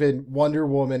really been Wonder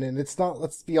Woman, and it's not,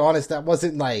 let's be honest, that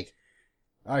wasn't like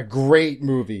a great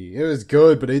movie. It was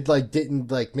good, but it like didn't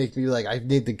like make me like, I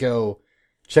need to go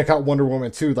check out Wonder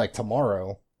Woman 2 like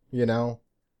tomorrow, you know?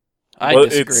 I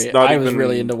disagree. I was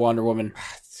really into Wonder Woman.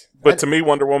 But to me,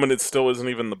 Wonder Woman, it still isn't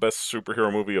even the best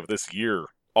superhero movie of this year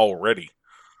already.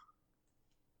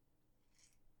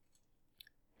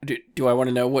 Do I want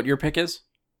to know what your pick is?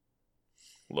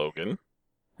 Logan.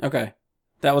 Okay.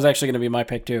 That was actually going to be my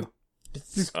pick, too.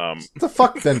 What the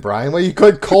fuck then, Brian? Well, you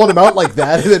could call him out like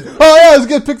that, and then, oh yeah, I was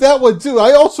going to pick that one, too.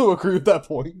 I also agree with that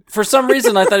point. For some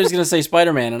reason, I thought he was going to say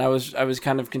Spider-Man, and I was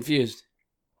kind of confused.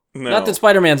 No. Not that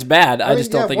Spider-Man's bad. I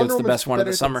just don't think Wonder it's the best one of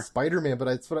the summer. Spider-Man, but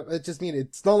I just mean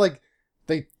it's not like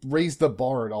they raised the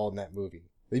bar at all in that movie.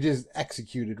 They just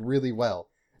executed really well,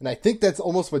 and I think that's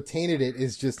almost what tainted it.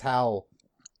 Is just how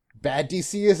bad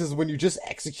DC is when you just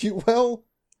execute well.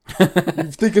 You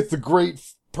think it's the great,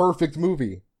 perfect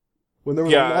movie when there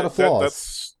was a lot of flaws.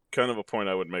 That's kind of a point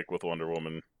I would make with Wonder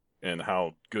Woman and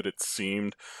how good it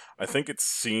seemed. I think it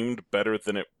seemed better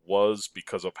than it was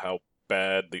because of how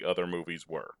bad the other movies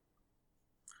were.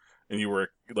 and you were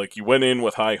like, you went in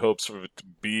with high hopes of it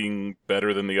being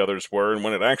better than the others were, and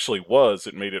when it actually was,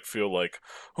 it made it feel like,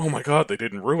 oh my god, they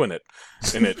didn't ruin it.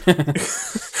 And it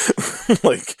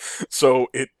like, so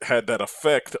it had that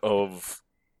effect of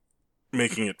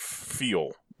making it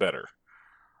feel better.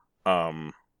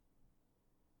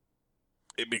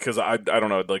 Because I don't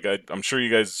know, like I'm sure you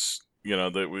guys,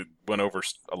 that we went over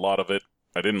a lot of it.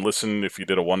 I didn't listen. If you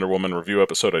did a Wonder Woman review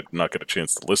episode, I did not get a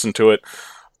chance to listen to it.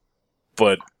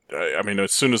 But I mean,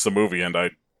 as soon as the movie ended, I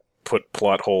put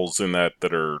plot holes in that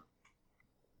are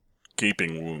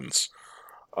gaping wounds,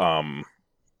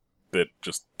 that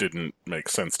just didn't make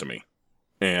sense to me,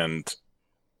 and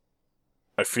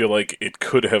I feel like it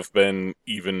could have been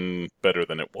even better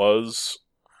than it was,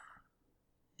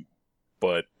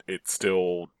 but it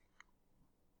still,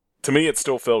 to me, it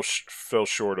still fell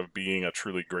short of being a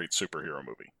truly great superhero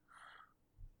movie.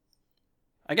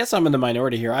 I guess I'm in the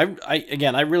minority here.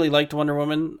 I really liked Wonder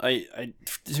Woman.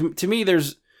 To me,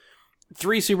 there's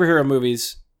 3 superhero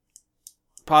movies,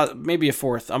 maybe a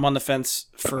 4th. I'm on the fence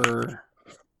for.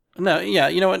 No, yeah,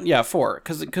 you know what? Yeah, 4,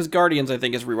 because Guardians I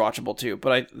think is rewatchable too.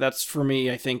 But that's for me,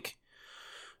 I think,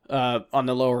 on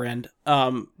the lower end.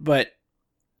 But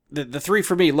the 3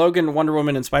 for me, Logan, Wonder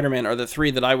Woman, and Spider-Man, are the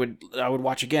 3 that I would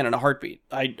watch again in a heartbeat.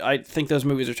 I think those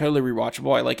movies are totally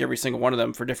rewatchable. I like every single one of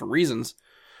them for different reasons.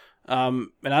 And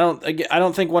I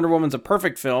don't think Wonder Woman's a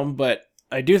perfect film, but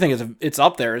I do think it's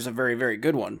up there as a very, very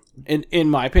good one in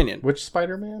my opinion. Which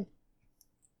Spider-Man?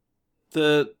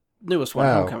 The newest one,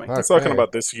 Homecoming. Okay. He's talking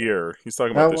about this year. He's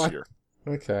talking about this year.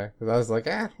 Okay, because I was like,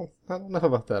 I don't know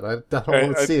about that. I don't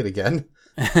want to see it again.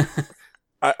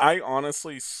 I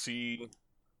honestly see,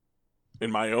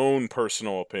 in my own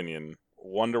personal opinion,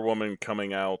 Wonder Woman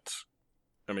coming out.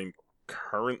 I mean,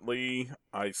 currently,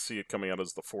 I see it coming out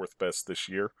as the 4th best this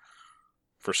year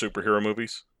for superhero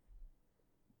movies.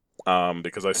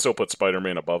 Because I still put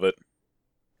Spider-Man above it,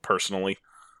 personally.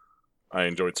 I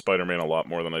enjoyed Spider-Man a lot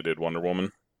more than I did Wonder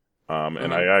Woman.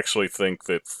 And I actually think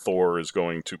that Thor is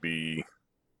going to be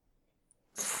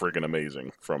friggin'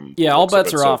 amazing. All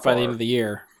bets are off by the end of the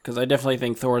year, because I definitely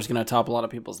think Thor is going to top a lot of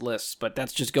people's lists, but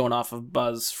that's just going off of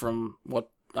buzz from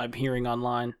what I'm hearing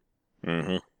online.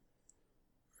 Mm-hmm.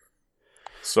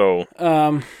 So,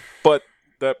 but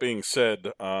that being said,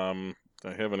 do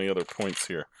I have any other points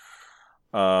here?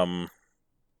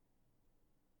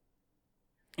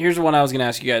 Here's one I was going to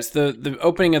ask you guys. The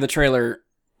opening of the trailer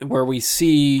where we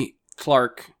see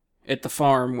Clark at the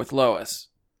farm with Lois.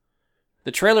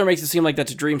 The trailer makes it seem like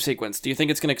that's a dream sequence. Do you think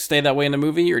it's going to stay that way in the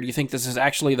movie, or do you think this is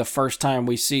actually the first time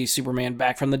we see Superman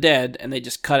back from the dead and they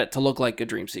just cut it to look like a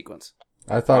dream sequence?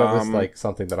 I thought it was like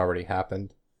something that already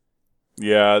happened.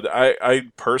 Yeah,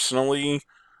 I personally,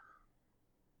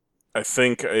 I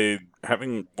think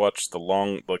having watched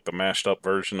the mashed up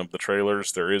version of the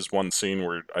trailers, there is one scene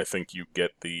where I think you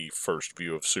get the first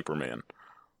view of Superman.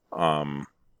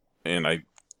 And I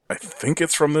think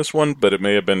it's from this one, but it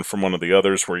may have been from one of the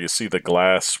others where you see the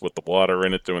glass with the water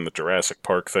in it doing the Jurassic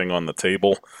Park thing on the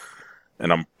table.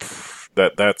 And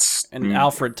that's... And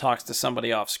Alfred talks to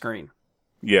somebody off screen.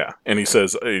 Yeah, and he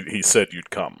said you'd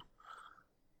come.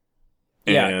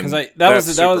 Yeah, because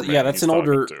that's an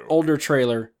older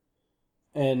trailer.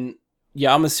 And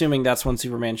yeah, I'm assuming that's when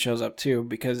Superman shows up too,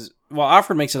 because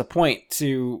Alfred makes it a point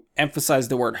to emphasize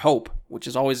the word hope, which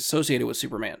is always associated with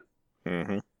Superman.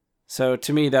 Mm-hmm. So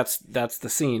to me, that's the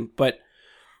scene. But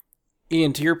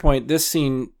Ian, to your point, this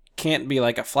scene can't be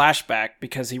like a flashback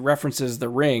because he references the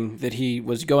ring that he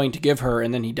was going to give her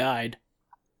and then he died.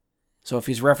 So if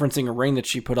he's referencing a ring that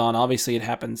she put on, obviously it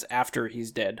happens after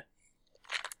he's dead.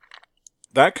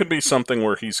 That could be something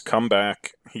where he's come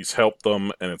back, he's helped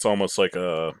them, and it's almost like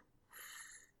a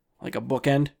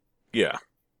bookend? Yeah.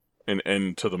 An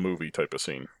end to the movie type of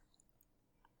scene.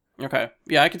 Okay.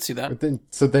 Yeah, I could see that.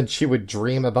 So then she would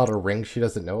dream about a ring she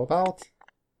doesn't know about?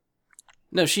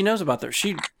 No, she knows about that.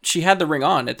 She had the ring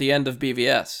on at the end of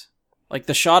BVS. Like,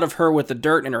 the shot of her with the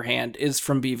dirt in her hand is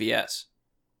from BVS.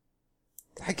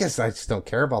 I guess I just don't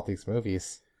care about these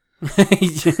movies.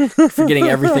 Forgetting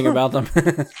everything about them.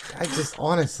 I just,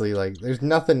 honestly, there's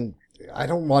nothing... I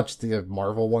don't watch the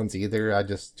Marvel ones either. I'm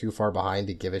just too far behind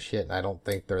to give a shit, and I don't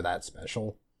think they're that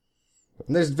special.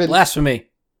 And there's been... Blasphemy.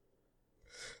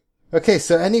 Okay,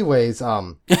 so anyways,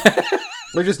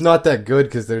 they're just not that good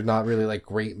because they're not really,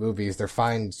 great movies. They're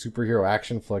fine superhero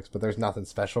action flicks, but there's nothing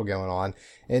special going on.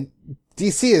 And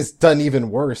DC has done even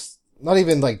worse. Not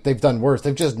even, they've done worse.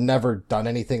 They've just never done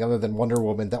anything other than Wonder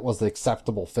Woman that was the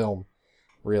acceptable film,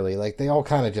 really. They all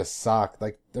kind of just suck.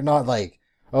 They're not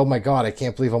oh my god, I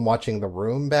can't believe I'm watching The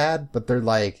Room bad, but they're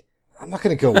I'm not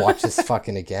gonna go watch this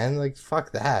fucking again.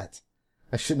 Fuck that.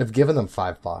 I shouldn't have given them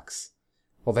 $5.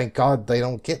 Well, thank God they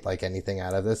don't get, like, anything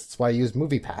out of this. That's why I use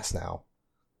MoviePass now.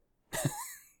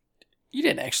 You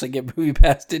didn't actually get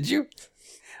MoviePass, did you?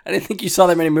 I didn't think you saw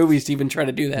that many movies to even try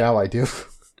to do that. Now I do.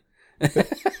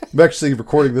 I'm actually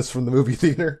recording this from the movie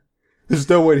theater. There's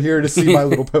no one here to see My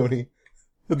Little Pony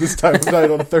at this time of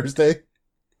night on a Thursday.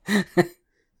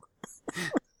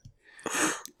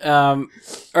 All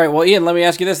right, well, Ian, let me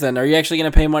ask you this then. Are you actually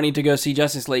going to pay money to go see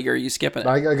Justice League, or are you skipping it?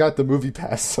 I got the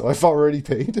MoviePass, so I've already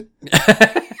paid.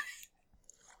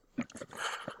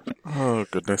 Oh,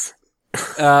 goodness.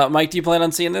 Mike, do you plan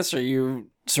on seeing this, or are you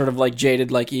sort of like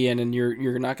jaded like Ian and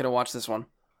you're not going to watch this one?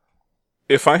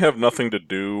 If I have nothing to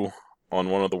do on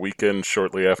one of the weekends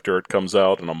shortly after it comes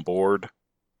out and I'm bored,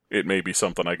 it may be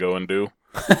something I go and do.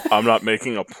 I'm not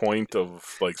making a point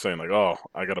of like saying like, oh,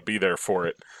 I got to be there for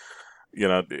it. You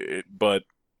know, but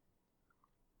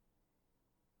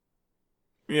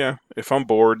yeah, if I'm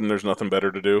bored and there's nothing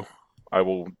better to do, I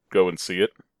will go and see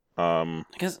it. I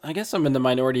guess I'm in the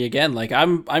minority again. Like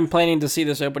I'm planning to see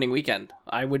this opening weekend.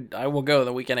 I will go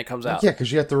the weekend it comes out. Yeah,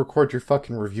 because you have to record your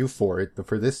fucking review for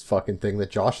this fucking thing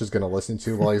that Josh is going to listen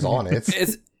to while he's on it.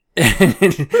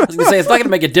 I was gonna say it's not gonna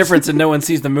make a difference if no one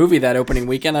sees the movie that opening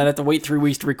weekend. I'd have to wait 3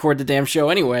 weeks to record the damn show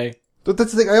anyway. But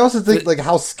that's the thing. I also think like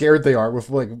how scared they are with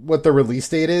like what the release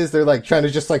date is. They're like trying to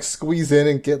just like squeeze in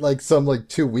and get like some like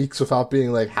 2 weeks without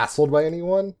being like hassled by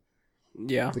anyone.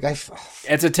 Yeah, Like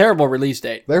it's a terrible release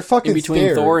date. they're fucking in between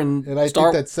scared, Thor and I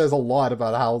Star. think that says a lot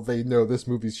about how they know this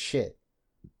movie's shit.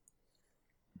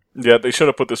 Yeah, they should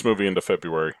have put this movie into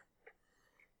February.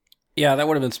 Yeah, that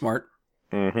would have been smart.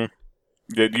 Mm-hmm.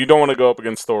 Yeah, you don't want to go up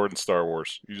against Thor and Star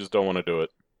Wars. You just don't want to do it.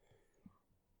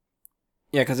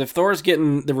 Yeah, because if Thor's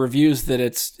getting the reviews that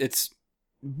it's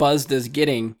buzzed as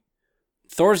getting,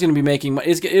 Thor's going to be making.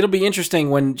 It'll be interesting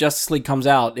when Justice League comes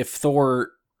out if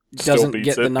Thor doesn't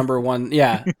get the number one.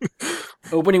 Yeah,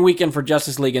 opening weekend for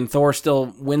Justice League and Thor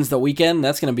still wins the weekend.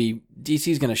 That's going to be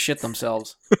DC's going to shit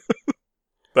themselves.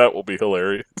 That will be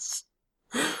hilarious.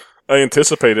 I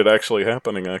anticipate it actually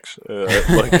happening.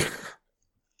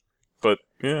 But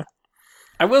yeah.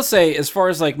 I will say, as far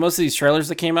as like most of these trailers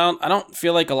that came out, I don't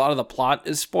feel like a lot of the plot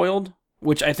is spoiled,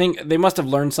 which I think they must have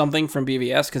learned something from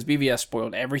BVS because BVS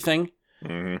spoiled everything.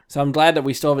 Mm-hmm. So I'm glad that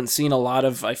we still haven't seen a lot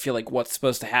of, I feel like, what's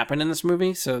supposed to happen in this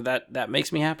movie. So that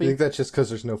makes me happy. I think that's just because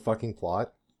there's no fucking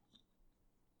plot.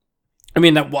 I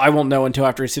mean, I won't know until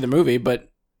after I see the movie,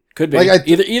 but could be. Like,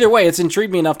 either way, it's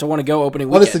intrigued me enough to want to go opening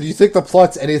weekend. Honestly, do you think the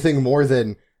plot's anything more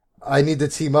than I need to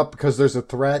team up because there's a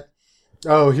threat?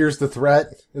 Oh, here's the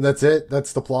threat, and that's it.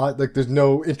 That's the plot. Like, there's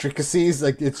no intricacies.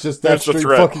 Like, it's just that There's the straight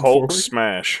threat. fucking Hulk forward.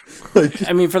 smash. Like,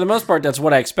 I mean, for the most part, that's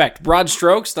what I expect. Broad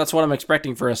strokes, that's what I'm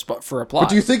expecting for a plot. but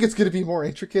do you think it's going to be more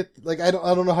intricate? Like, I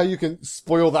don't know how you can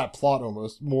spoil that plot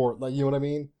almost more. Like, you know what I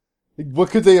mean? Like,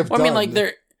 what could they have done? I mean,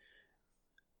 like,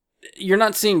 you're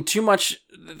not seeing too much.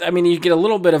 I mean, you get a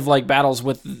little bit of like battles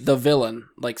with the villain,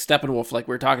 like Steppenwolf, like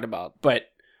we were talking about. But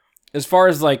as far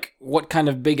as like what kind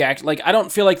of big act, like I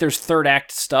don't feel like there's third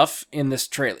act stuff in this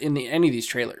any of these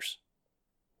trailers.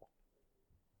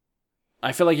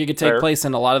 I feel like it could take place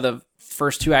in a lot of the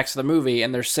first 2 acts of the movie,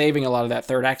 and they're saving a lot of that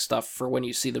third act stuff for when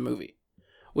you see the movie,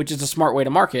 which is a smart way to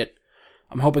market.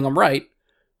 I'm hoping I'm right,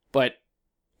 but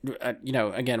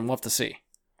again, we'll have to see.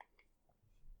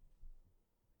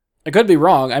 I could be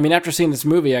wrong. I mean, after seeing this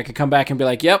movie, I could come back and be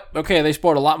like, yep, okay, they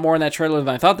spoiled a lot more in that trailer than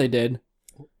I thought they did,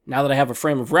 now that I have a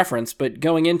frame of reference. But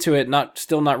going into it,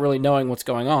 still not really knowing what's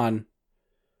going on,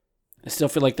 I still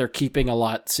feel like they're keeping a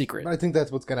lot secret. I think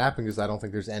that's what's going to happen because I don't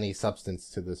think there's any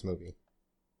substance to this movie.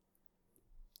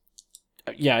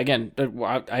 Yeah, again,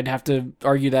 I'd have to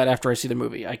argue that after I see the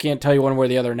movie. I can't tell you one way or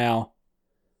the other now.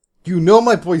 You know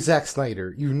my boy Zack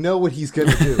Snyder. You know what he's going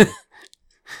to do.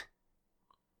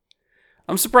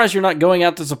 I'm surprised you're not going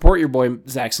out to support your boy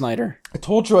Zack Snyder. I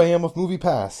told you I am with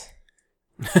MoviePass.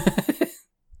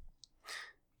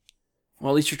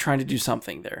 Well, at least you're trying to do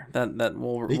something there. That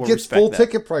we'll He we'll gets respect full that.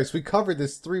 ticket price. We covered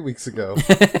this 3 weeks ago.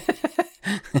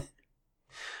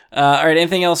 All right,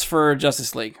 anything else for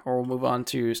Justice League? Or we'll move on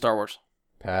to Star Wars.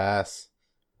 Pass.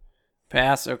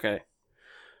 Pass? Okay.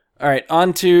 All right,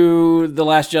 on to The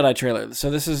Last Jedi trailer. So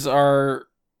this is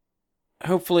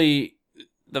hopefully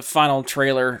the final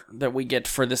trailer that we get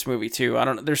for this movie too. I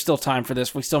don't know. There's still time for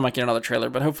this. We still might get another trailer,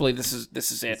 but hopefully this is it.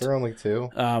 Is there only 2?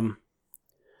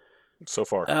 So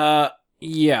far.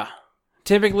 Yeah.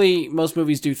 Typically, most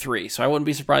movies do 3, so I wouldn't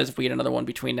be surprised if we get another one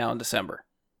between now and December.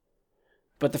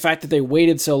 But the fact that they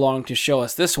waited so long to show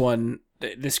us this one,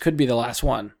 this could be the last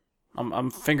one.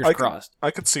 I'm fingers crossed. I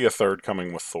could see a third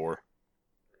coming with Thor.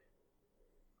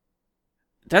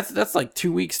 That's like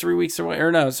 2 weeks, 3 weeks away.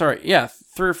 Or no, sorry. Yeah,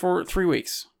 3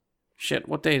 weeks. Shit,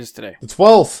 what day is today? The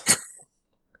 12th.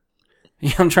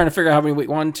 Yeah, I'm trying to figure out how many weeks.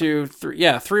 1, 2, 3.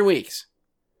 Yeah, 3 weeks.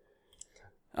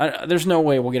 There's no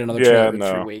way we'll get another trailer in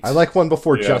 3 weeks. I like one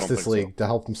before Yeah, Justice League to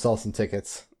help them sell some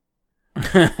tickets.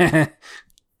 That'd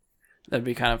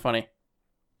be kind of funny.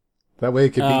 That way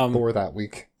it could beat Thor that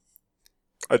week.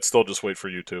 I'd still just wait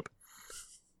for YouTube.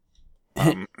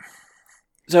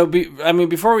 So,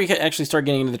 before we actually start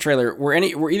getting into the trailer, were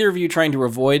either of you trying to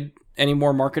avoid any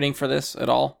more marketing for this at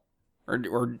all, or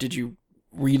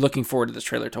were you looking forward to this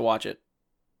trailer to watch it?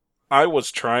 I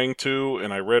was trying to,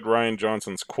 and I read Rian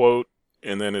Johnson's quote,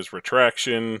 and then his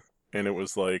retraction, and it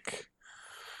was like,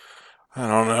 I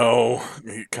don't know,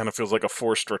 it kind of feels like a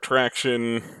forced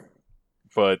retraction,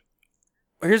 but...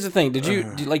 Here's the thing, do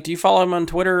you follow him on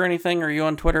Twitter or anything? Are you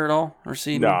on Twitter at all? Or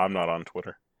see? No, I'm not on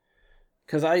Twitter.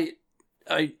 Because I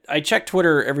check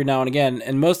Twitter every now and again,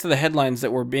 and most of the headlines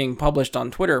that were being published on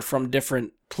Twitter from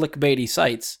different clickbaity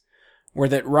sites were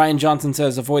that Rian Johnson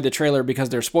says avoid the trailer because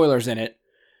there's spoilers in it.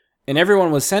 And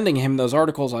everyone was sending him those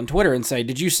articles on Twitter and say,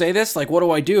 did you say this? Like, what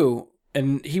do I do?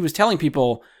 And he was telling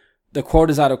people the quote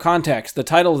is out of context. The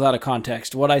title is out of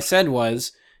context. What I said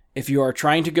was, if you are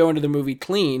trying to go into the movie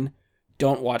clean,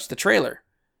 don't watch the trailer.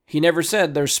 He never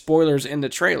said there's spoilers in the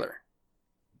trailer.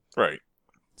 Right.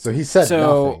 So he said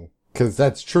nothing. Because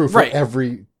that's true for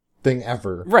everything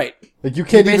ever. Right. Like, you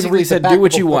can't even read said, the back do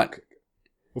what of a you book want.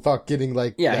 Without getting,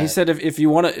 like... Yeah, that. he said if you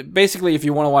want to... Basically, if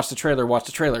you want to watch the trailer, watch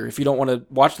the trailer. If you don't want to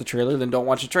watch the trailer, then don't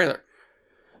watch the trailer.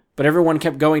 But everyone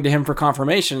kept going to him for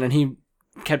confirmation, and he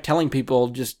kept telling people,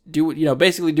 just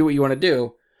basically do what you want to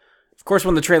do. Of course,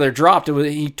 when the trailer dropped,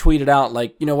 he tweeted out,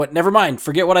 like, you know what, never mind,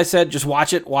 forget what I said, just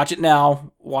watch it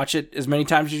now, watch it as many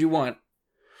times as you want.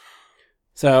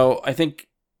 So, I think,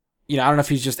 I don't know if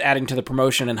he's just adding to the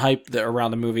promotion and hype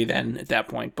around the movie then, at that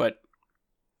point, but...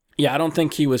 Yeah, I don't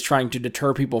think he was trying to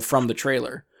deter people from the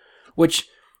trailer, which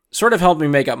sort of helped me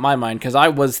make up my mind, because I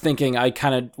was thinking I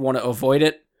kind of want to avoid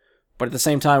it, but at the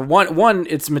same time, one,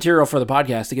 it's material for the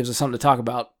podcast, it gives us something to talk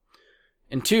about,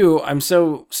 and two, I'm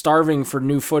so starving for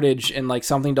new footage and like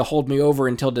something to hold me over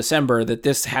until December that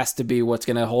this has to be what's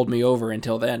going to hold me over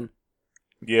until then.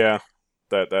 Yeah,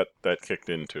 that kicked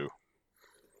in too.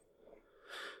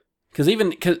 Because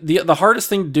the hardest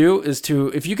thing to do is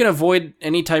if you can avoid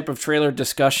any type of trailer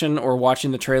discussion or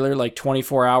watching the trailer like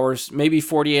 24 hours, maybe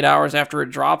 48 hours after it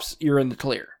drops, you're in the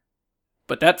clear.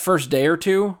 But that first day or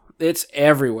two, it's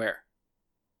everywhere.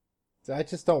 I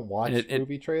just don't watch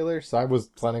movie trailers, so I was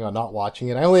planning on not watching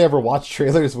it. I only ever watch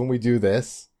trailers when we do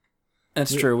this.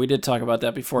 That's true. We did talk about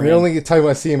that before. The only time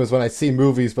I see them is when I see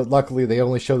movies, but luckily they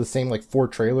only show the same like 4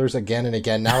 trailers again and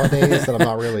again nowadays, that I'm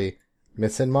not really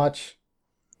missing much.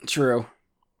 True.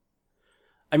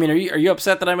 I mean, are you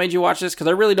upset that I made you watch this? Because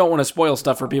I really don't want to spoil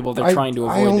stuff for people if they're trying to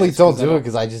avoid it. I only don't do it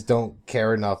because I just don't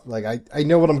care enough. Like, I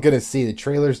know what I'm going to see. The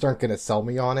trailers aren't going to sell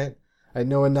me on it. I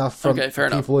know enough from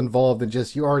people involved, and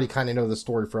just, you already kind of know the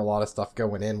story for a lot of stuff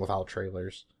going in without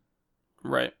trailers.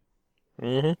 Right.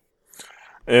 Mm-hmm.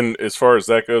 And as far as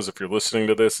that goes, if you're listening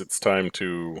to this, it's time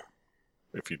to,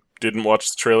 if you didn't watch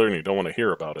the trailer and you don't want to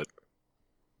hear about it,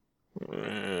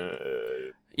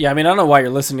 yeah, I mean, I don't know why you're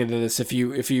listening to this if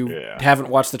you haven't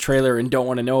watched the trailer and don't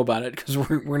want to know about it, because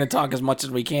we're going to talk as much as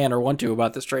we can or want to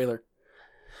about this trailer.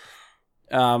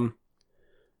 All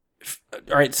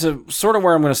right, so sort of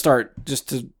where I'm going to start, just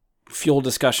to fuel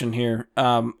discussion here.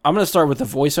 I'm going to start with the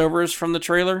voiceovers from the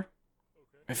trailer.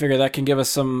 I figure that can give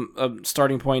us a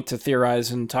starting point to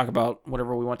theorize and talk about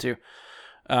whatever we want to.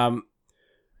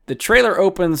 The trailer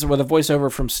opens with a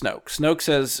voiceover from Snoke. Snoke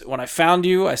says, "When I found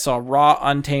you, I saw raw,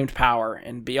 untamed power,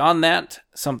 and beyond that,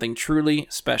 something truly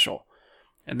special."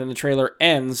 And then the trailer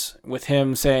ends with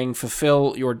him saying,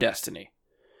 "Fulfill your destiny."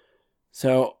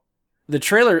 So the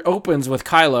trailer opens with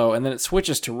Kylo, and then it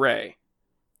switches to Rey.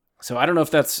 So I don't know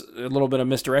if that's a little bit of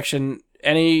misdirection.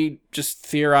 Just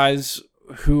theorize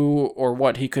who or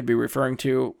what he could be referring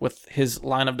to with his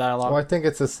line of dialogue? Well, I think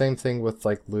it's the same thing with,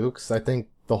 like, Luke's. I think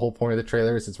the whole point of the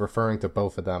trailer is it's referring to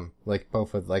both of them.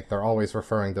 They're always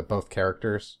referring to both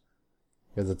characters.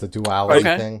 Because it's a duality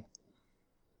thing.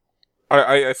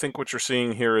 I think what you're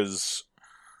seeing here is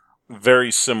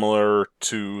very similar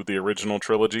to the original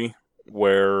trilogy,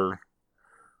 where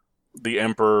the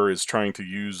Emperor is trying to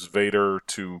use Vader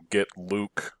to get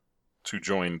Luke to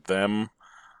join them.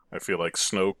 I feel like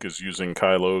Snoke is using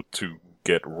Kylo to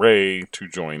get Rey to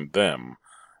join them.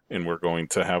 And we're going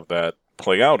to have that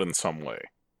play out in some way.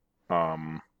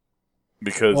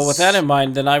 Because... Well, with that in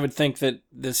mind, then I would think that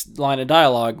this line of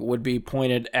dialogue would be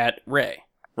pointed at Rey.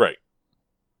 Right.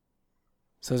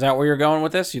 So is that where you're going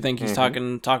with this? You think he's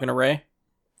talking to Rey?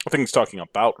 I think he's talking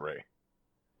about Rey.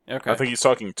 Okay. I think he's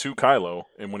talking to Kylo,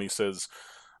 and when he says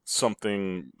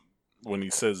something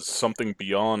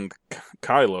beyond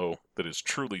Kylo that is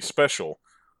truly special,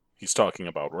 he's talking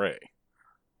about Rey.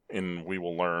 And we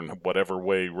will learn whatever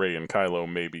way Rey and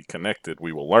Kylo may be connected,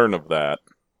 we will learn of that.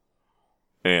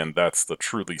 And that's the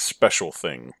truly special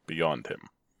thing beyond him.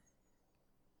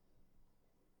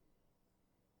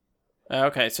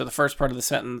 Okay, so the first part of the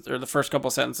sentence, or the first couple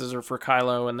sentences, are for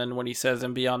Kylo, and then when he says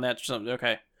 "and beyond that,"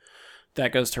 okay,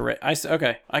 that goes to Rey.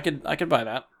 Okay, I could buy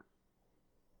that.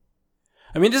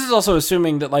 I mean, this is also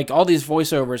assuming that like all these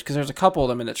voiceovers, because there's a couple of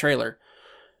them in the trailer.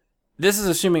 This is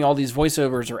assuming all these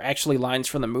voiceovers are actually lines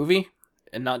from the movie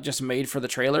and not just made for the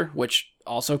trailer, which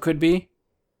also could be.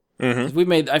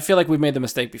 Mm-hmm. I feel like we've made the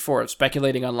mistake before of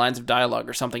speculating on lines of dialogue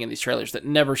or something in these trailers that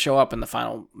never show up in the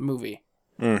final movie.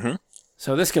 Mm-hmm.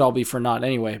 So this could all be for naught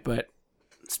anyway, but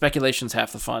speculation's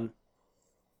half the fun.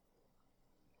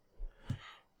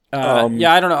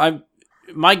 Yeah, I don't know.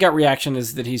 My gut reaction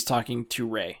is that he's talking to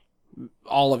Rey.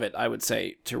 All of it, I would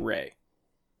say, to Rey.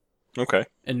 Okay.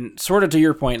 And sort of to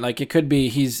your point, like it could be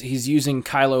he's using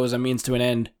Kylo as a means to an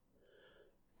end.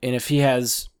 And if he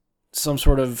has some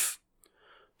sort of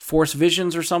force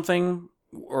visions or something,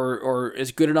 or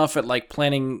is good enough at like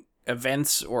planning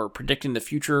events or predicting the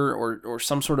future or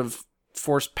some sort of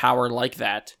force power like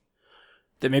that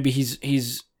maybe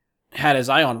he's had his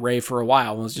eye on Rey for a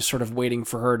while and was just sort of waiting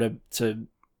for her to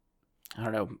I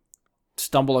don't know,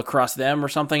 stumble across them or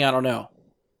something. I don't know.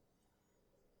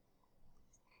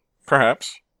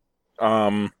 Perhaps.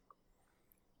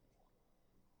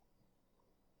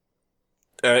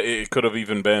 It could have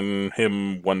even been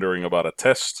him wondering about a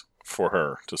test for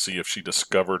her to see if she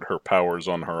discovered her powers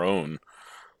on her own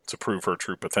to prove her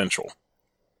true potential.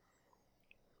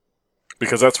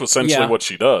 Because that's essentially what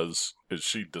she does, is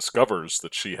she discovers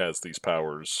that she has these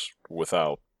powers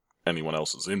without anyone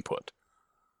else's input.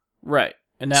 Right.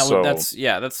 And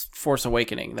that's Force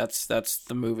Awakening. That's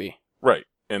the movie. Right.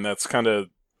 And that's kind of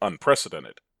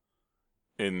unprecedented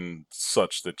in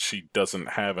such that she doesn't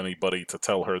have anybody to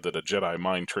tell her that a Jedi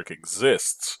mind trick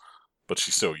exists, but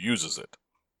she still uses it.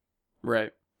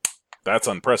 Right. That's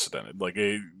unprecedented. Like,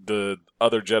 the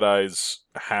other Jedis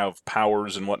have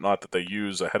powers and whatnot that they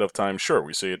use ahead of time. Sure,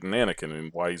 we see it in Anakin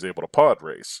and why he's able to pod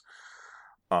race.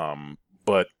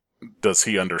 But does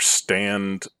he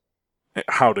understand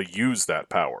how to use that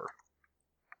power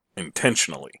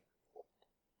intentionally?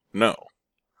 No.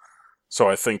 So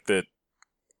I think that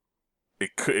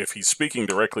if he's speaking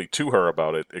directly to her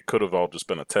about it, it could have all just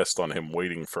been a test on him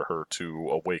waiting for her to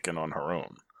awaken on her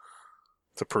own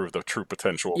to prove the true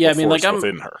potential of the Force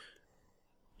within her.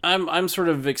 I'm sort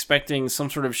of expecting some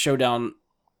sort of showdown.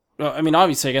 Well, I mean,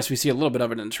 obviously, I guess we see a little bit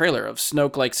of it in the trailer of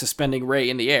Snoke like suspending Rey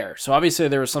in the air. So obviously,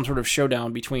 there was some sort of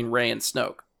showdown between Rey and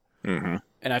Snoke. Mm-hmm.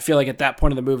 And I feel like at that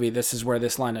point in the movie, this is where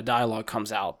this line of dialogue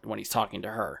comes out when he's talking to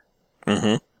her.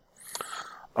 Mm-hmm.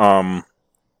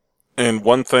 And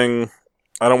one thing,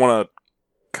 I don't want to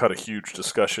cut a huge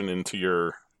discussion into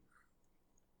your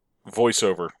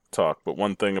voiceover talk, but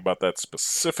one thing about that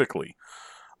specifically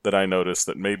that I noticed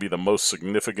that may be the most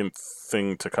significant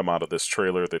thing to come out of this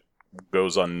trailer that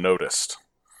goes unnoticed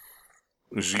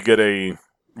is you get a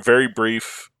very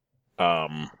brief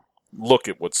look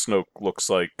at what Snoke looks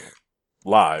like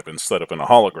live instead of in a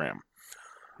hologram.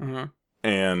 Mm-hmm.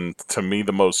 And to me,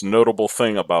 the most notable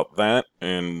thing about that,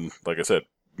 and like I said,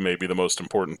 maybe the most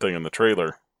important thing in the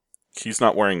trailer, he's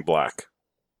not wearing black.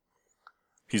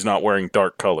 He's not wearing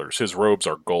dark colors. His robes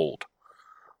are gold.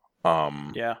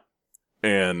 Yeah.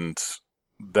 And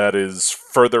that is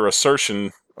further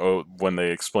assertion when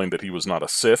they explained that he was not a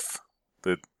Sith,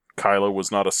 that Kylo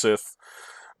was not a Sith,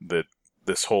 that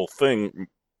this whole thing,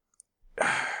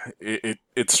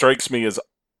 it strikes me as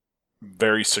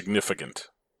very significant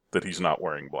that he's not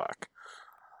wearing black.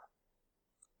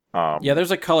 Yeah,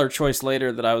 there's a color choice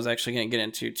later that I was actually going to get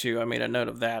into, too. I made a note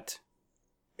of that.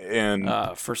 And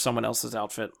for someone else's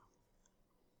outfit.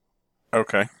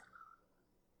 Okay.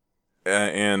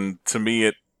 And to me,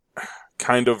 it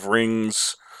kind of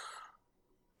rings...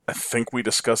 I think we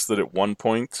discussed that at one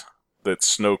point, that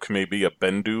Snoke may be a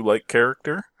Bendu-like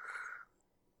character.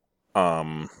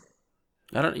 I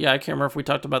can't remember if we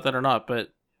talked about that or not, but...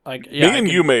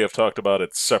 you may have talked about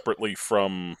it separately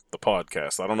from the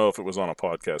podcast. I don't know if it was on a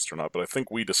podcast or not, but I think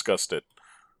we discussed it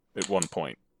at one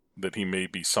point, that he may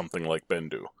be something like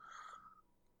Bendu.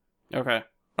 Okay.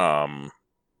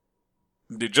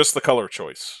 Just the color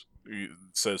choice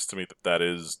says to me that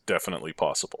is definitely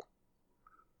possible.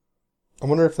 I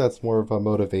wonder if that's more of a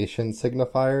motivation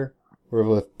signifier, where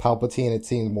with Palpatine it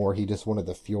seemed more he just wanted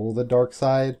to fuel the dark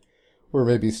side, Where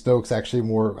maybe Snoke's actually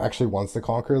wants to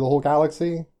conquer the whole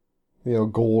galaxy.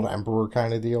 Gold Emperor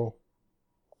kind of deal.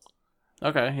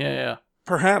 Okay, yeah.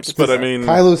 Perhaps, but I mean...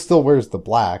 Kylo still wears the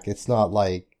black. It's not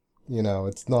like,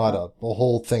 it's not a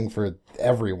whole thing for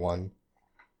everyone.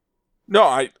 No,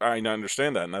 I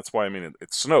understand that, and that's why, I mean,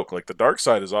 it's Snoke. Like, the dark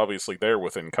side is obviously there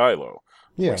within Kylo.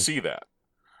 Yeah. We see that.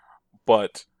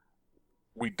 But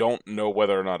we don't know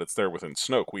whether or not it's there within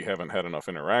Snoke. We haven't had enough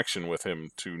interaction with him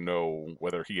to know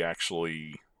whether he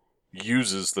actually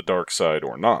uses the dark side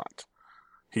or not.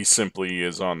 He simply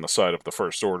is on the side of the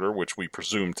First Order, which we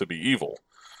presume to be evil.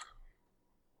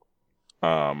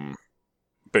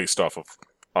 Based off of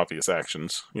obvious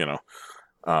actions,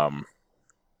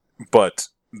 But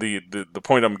the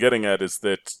point I'm getting at is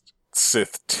that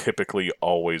Sith typically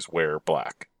always wear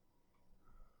black.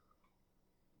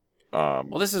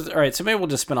 Well, this is all right. So maybe we'll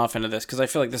just spin off into this because I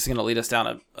feel like this is going to lead us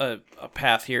down a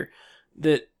path here.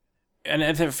 And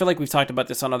I feel like we've talked about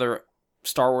this on other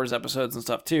Star Wars episodes and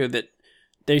stuff too. That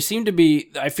they seem to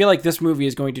be. I feel like this movie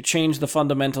is going to change the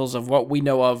fundamentals of what we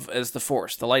know of as the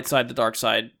Force, the light side, the dark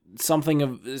side.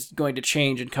 Is going to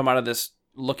change and come out of this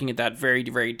looking at that very,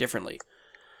 very differently.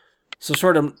 So,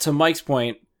 sort of to Mike's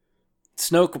point,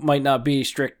 Snoke might not be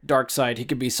strict dark side. He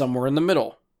could be somewhere in the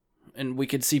middle. And we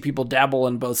could see people dabble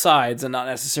in both sides and not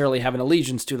necessarily have an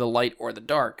allegiance to the light or the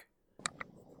dark.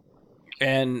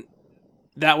 And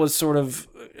that was sort of,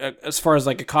 as far as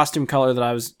like a costume color that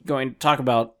I was going to talk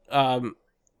about,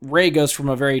 Rey goes from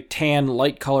a very tan,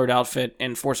 light-colored outfit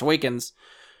in Force Awakens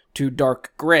to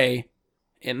dark gray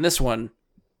in this one,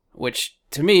 which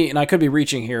to me, and I could be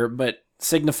reaching here, but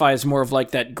signifies more of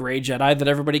like that gray Jedi that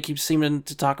everybody keeps seeming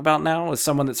to talk about now, as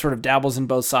someone that sort of dabbles in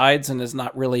both sides and is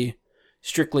not really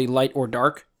strictly light or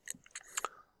dark.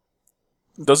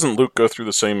 Doesn't Luke go through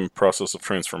the same process of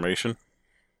transformation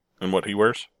in what he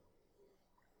wears?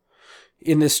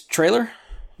 In this trailer?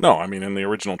 No, I mean in the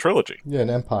original trilogy. Yeah, in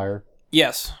Empire.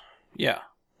 Yes. Yeah.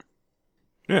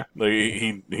 Yeah,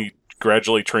 he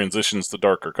gradually transitions to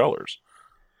darker colors.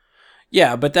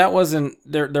 Yeah, but that wasn't...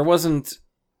 There wasn't...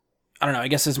 I don't know, I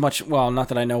guess as much... Well, not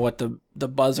that I know what the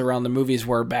buzz around the movies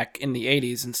were back in the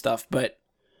 80s and stuff, but...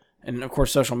 And, of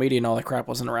course, social media and all that crap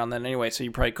wasn't around then anyway, so you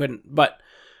probably couldn't. But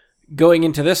going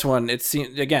into this one, it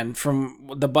seems, again, from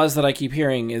the buzz that I keep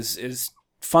hearing is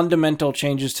fundamental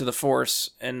changes to the Force.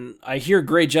 And I hear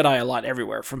Grey Jedi a lot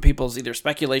everywhere from people's either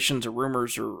speculations or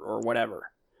rumors or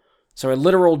whatever. So a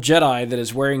literal Jedi that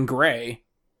is wearing gray,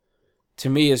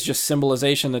 to me, is just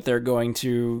symbolization that they're going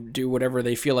to do whatever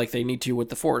they feel like they need to with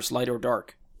the Force, light or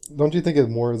dark. Don't you think it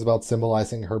more is about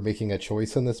symbolizing her making a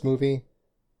choice in this movie?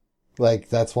 Like,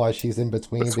 that's why she's in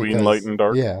between. Between light and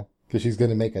dark? Yeah, because she's going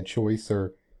to make a choice,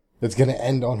 or it's going to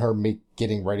end on her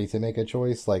getting ready to make a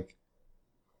choice. Like,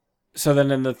 so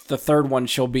then in the third one,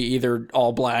 she'll be either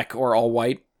all black or all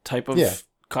white type of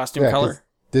costume color?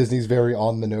 Disney's very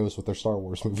on the nose with their Star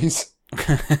Wars movies.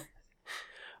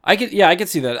 I could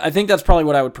see that. I think that's probably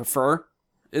what I would prefer,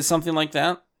 is something like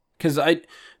that. Because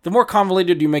the more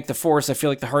convoluted you make the Force, I feel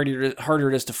like the harder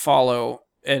it is to follow.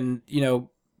 And,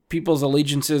 people's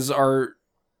allegiances are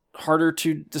harder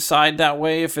to decide that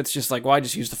way if it's just like, well, I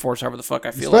just use the Force however the fuck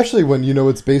I feel. Especially when,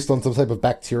 it's based on some type of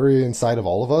bacteria inside of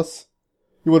all of us.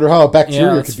 You wonder how a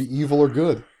bacteria could be evil or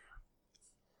good.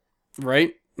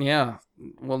 Right? Yeah.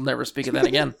 We'll never speak of that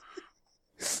again.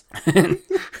 They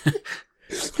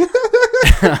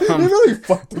really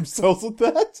fucked themselves with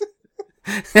that.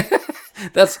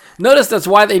 Notice that's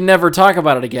why they never talk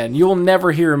about it again. You will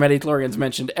never hear midichlorians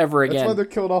mentioned ever again. That's why they're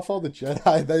killing off all the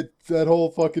Jedi. That whole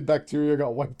fucking bacteria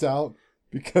got wiped out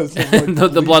because of, like,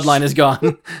 the bloodline is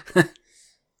gone.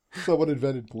 Someone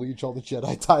invented bleach. All the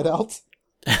Jedi died out.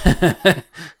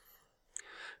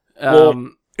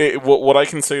 What I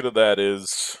can say to that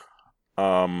is,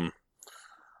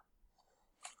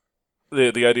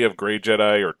 the idea of gray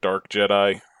Jedi or dark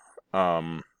Jedi,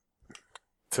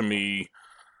 to me,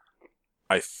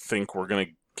 I think we're going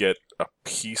to get a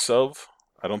piece of.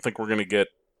 I don't think we're going to get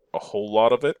a whole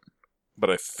lot of it, but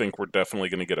I think we're definitely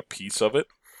going to get a piece of it.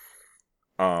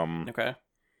 Okay.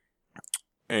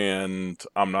 And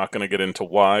I'm not going to get into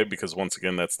why, because once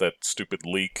again, that's that stupid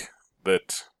leak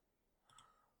that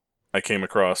I came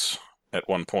across at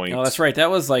one point. Oh, that's right.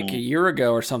 That was like a year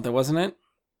ago or something, wasn't it?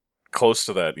 Close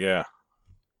to that, yeah.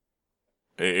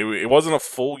 It wasn't a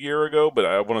full year ago, but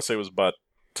I want to say it was about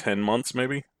 10 months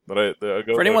maybe that I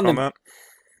go. For anyone that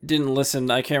didn't listen,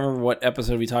 I can't remember what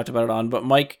episode we talked about it on, but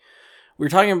Mike, we were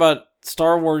talking about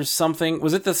Star Wars something.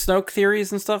 Was it the Snoke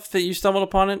theories and stuff that you stumbled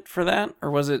upon it for that? Or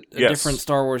was it a different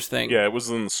Star Wars thing? Yeah, it was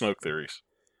in the Snoke theories.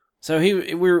 So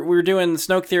we're doing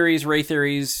Snoke theories, Rey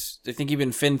theories, I think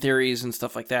even Finn theories and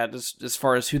stuff like that, as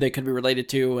far as who they could be related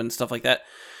to and stuff like that.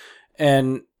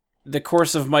 And the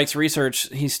course of Mike's research,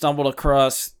 he stumbled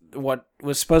across what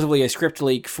was supposedly a script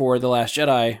leak for The Last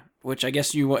Jedi, which I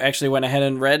guess you actually went ahead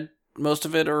and read most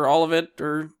of it or all of it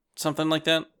or something like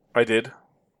that. I did.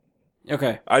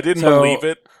 Okay. I didn't believe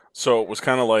it, so it was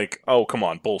kind of like, oh, come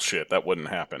on, bullshit, that wouldn't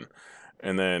happen.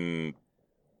 And then,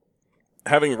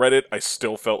 having read it, I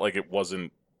still felt like it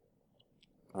wasn't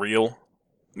real.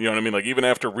 You know what I mean? Like, even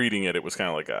after reading it, it was kind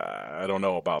of like, I don't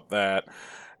know about that.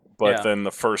 But then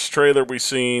the first trailer we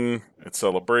seen at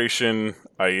Celebration,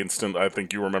 I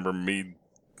think you remember me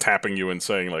tapping you and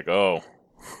saying, like, oh,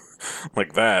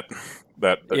 like that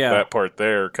part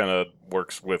there kind of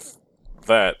works with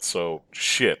that, so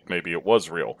shit, maybe it was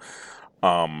real.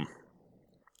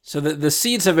 So the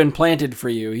seeds have been planted for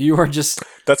you. You are just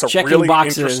that's a checking really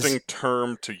boxes. Interesting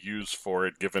term to use for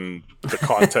it, given the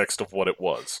context of what it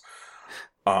was.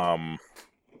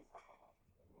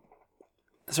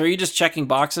 So are you just checking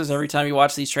boxes every time you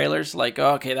watch these trailers? Like,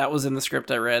 oh, okay, that was in the script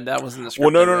I read. That was in the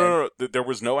script. Well, no. There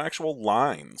was no actual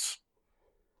lines,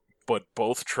 but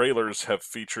both trailers have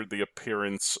featured the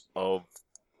appearance of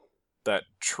that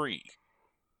tree.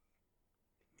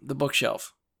 The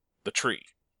bookshelf. The tree.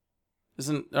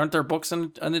 Aren't there books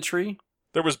on the tree?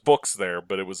 There was books there,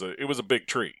 but it was a big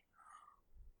tree.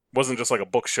 It wasn't just like a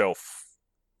bookshelf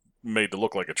made to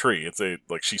look like a tree. It's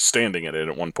like she's standing in it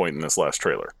at one point in this last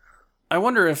trailer. I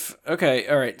wonder if okay,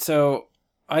 all right. So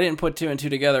I didn't put 2 and 2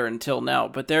 together until now,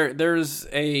 but there's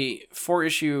a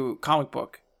 4-issue comic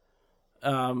book,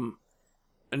 and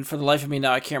for the life of me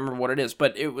now I can't remember what it is,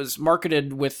 but it was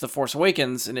marketed with The Force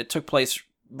Awakens, and it took place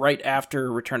right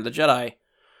after Return of the Jedi,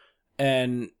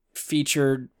 and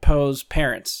featured Poe's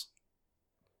parents.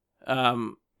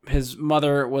 His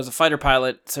mother was a fighter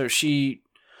pilot, so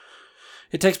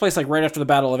it takes place like right after the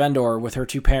Battle of Endor with her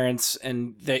 2 parents,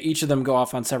 and each of them go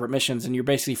off on separate missions, and you're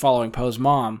basically following Poe's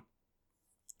mom.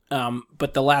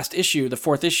 But the last issue, the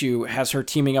 4th issue, has her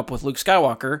teaming up with Luke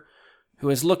Skywalker, who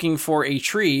is looking for a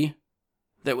tree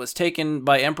that was taken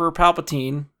by Emperor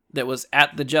Palpatine that was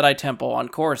at the Jedi Temple on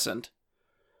Coruscant.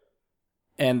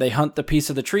 And they hunt the piece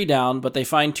of the tree down, but they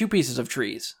find 2 pieces of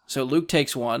trees. So Luke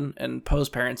takes one, and Poe's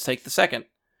parents take the second,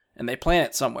 and they plant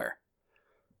it somewhere.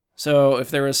 So if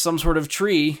there is some sort of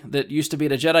tree that used to be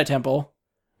at a Jedi Temple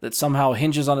that somehow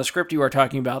hinges on the script you are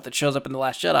talking about that shows up in The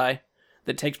Last Jedi,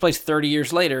 that takes place 30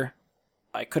 years later,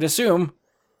 I could assume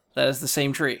that is the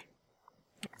same tree.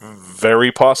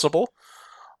 Very possible.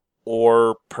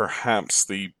 Or perhaps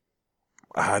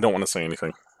I don't want to say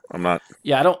anything. I'm not.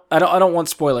 Yeah, I don't want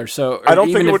spoilers. So I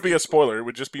don't think it would be a spoiler. It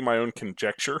would just be my own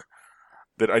conjecture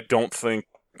that I don't think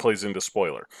plays into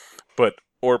spoiler.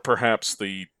 Or perhaps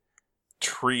the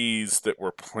trees that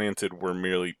were planted were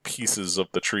merely pieces of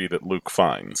the tree that Luke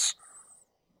finds.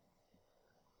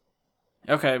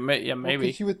 Okay, yeah, maybe.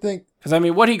 Because you would think, because I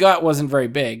mean, what he got wasn't very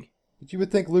big. but you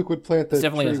would think Luke would plant the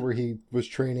Definitely tree is. where he was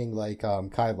training, like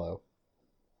Kylo.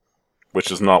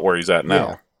 Which is not where he's at now.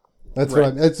 Yeah. That's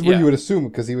Right. That's what Yeah. you would assume,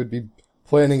 because he would be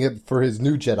planning it for his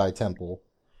new Jedi temple.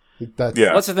 That's,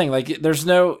 Yeah. What's the thing? Like, there's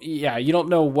no, you don't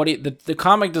know what the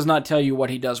comic does not tell you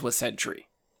what he does with said tree.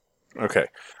 Okay.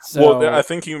 So, Well, I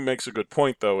think he makes a good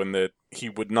point, though, in that he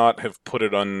would not have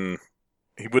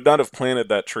he would not have planted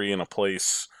that tree in a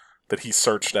place that he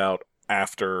searched out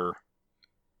after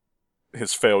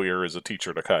his failure as a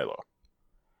teacher to Kylo.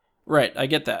 right, I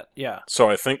get that. Yeah. So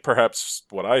I think perhaps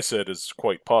what I said is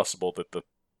quite possible, that the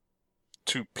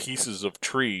 2 pieces of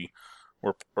tree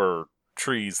or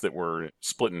trees that were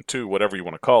split in 2, whatever you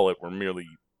want to call it, were merely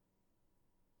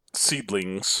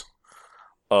seedlings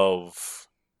of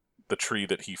the tree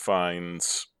that he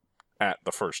finds at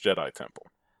the first Jedi Temple.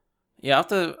 Yeah, I have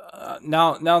to,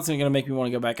 now it's going to make me want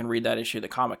to go back and read that issue of the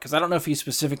comic, because I don't know if he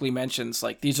specifically mentions,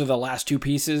 like, these are the last 2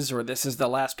 pieces, or this is the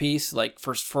last piece. Like,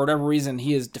 for whatever reason,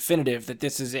 he is definitive that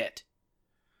this is it.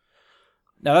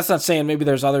 Now, that's not saying maybe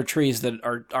there's other trees that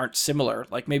aren't similar.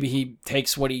 Like, maybe he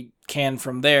takes what he can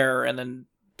from there, and then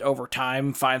over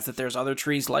time finds that there's other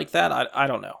trees like that. I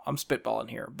don't know. I'm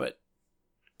spitballing here, but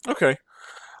Okay.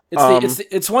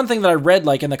 it's one thing that I read,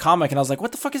 like, in the comic, and I was like,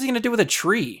 what the fuck is he going to do with a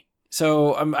tree?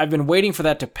 So I've been waiting for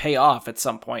that to pay off at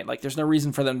some point. Like, there's no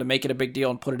reason for them to make it a big deal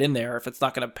and put it in there if it's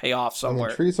not going to pay off somewhere. I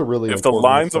mean, trees are really If the important in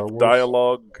lines Star of Wars.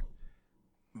 dialogue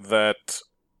that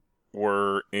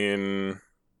were in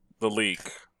the leak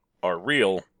are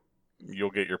real, you'll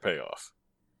get your payoff.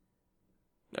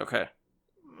 Okay.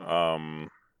 I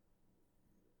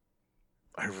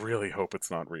really hope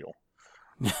it's not real.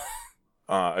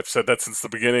 I've said that since the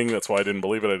beginning. That's why I didn't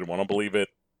believe it. I didn't want to believe it.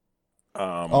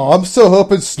 Oh, I'm so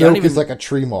hoping Snoke even- is like a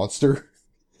tree monster.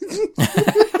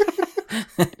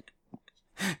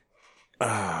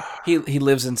 He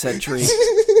lives in said tree.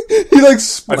 He like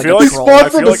Like feel a he troll. I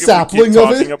spawned feel from a like if we keep sapling of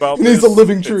talking it, about and he's a this,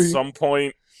 living tree. At some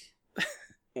point,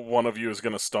 one of you is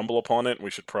going to stumble upon it, and we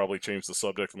should probably change the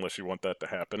subject unless you want that to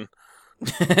happen.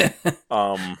 Because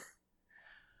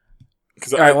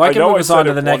All right, well, I I can know move I us on said to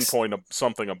at the one next- point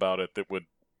something about it that would,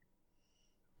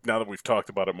 now that we've talked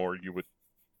about it more, you would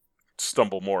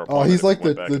stumble more upon Oh, it he's if you like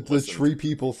went back and the listened. tree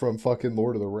people from fucking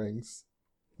Lord of the Rings.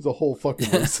 There's a whole fucking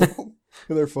race of them,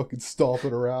 and they're fucking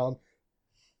stomping around.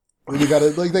 And they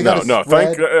gotta No,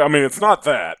 spread. I mean, it's not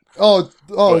that. Oh,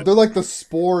 But- they're like the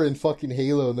spore in fucking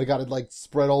Halo, and they gotta like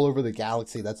spread all over the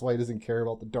galaxy. That's why he doesn't care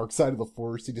about the dark side of the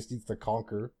Force. He just needs to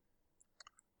conquer.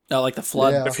 Oh, like the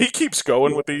flood. Yeah. If he keeps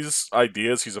going with these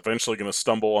ideas, he's eventually going to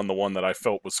stumble on the one that I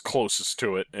felt was closest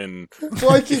to it, and So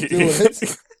I keep doing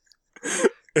it.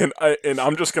 and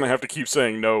I'm just going to have to keep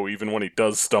saying no, even when he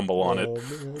does stumble on it.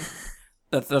 Man.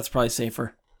 That's probably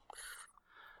safer.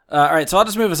 All right, so I'll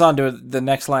just move us on to the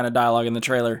next line of dialogue in the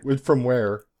trailer. From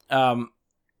where? Um,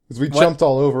 Because we What? jumped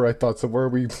all over. I thought so. Where are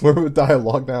we with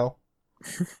dialogue now?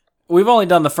 we've only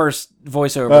done the first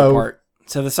voiceover Oh. part,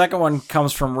 so the second one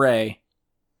comes from Rey,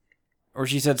 where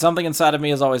she said, "Something inside of me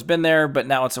has always been there, but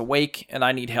now it's awake, and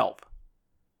I need help."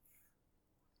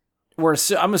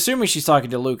 I'm assuming she's talking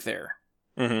to Luke there,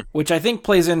 Mhm. which I think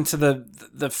plays into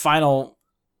the final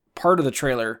part of the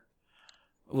trailer,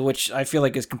 which I feel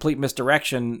like is complete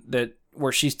misdirection, that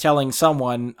where she's telling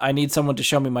someone, "I need someone to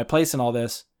show me my place in all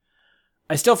this."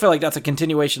 I still feel like that's a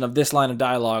continuation of this line of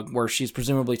dialogue where she's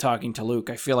presumably talking to Luke.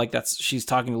 I feel like she's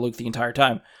talking to Luke the entire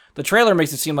time. The trailer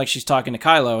makes it seem like she's talking to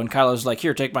Kylo, and Kylo's like,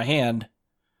 "Here, take my hand."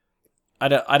 I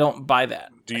don't buy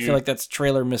that. Do I you- feel like that's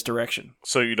trailer misdirection.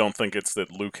 So you don't think it's that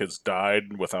Luke has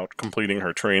died without completing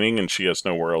her training, and she has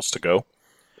nowhere else to go?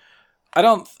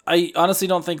 I honestly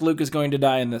don't think Luke is going to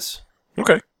die in this.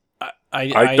 Okay,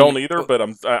 I don't either, but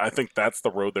I think that's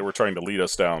the road they were trying to lead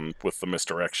us down with the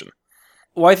misdirection.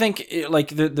 Well, I think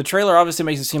the trailer obviously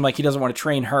makes it seem like he doesn't want to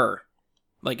train her.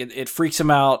 Like it freaks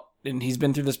him out, and he's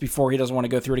been through this before. He doesn't want to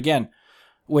go through it again,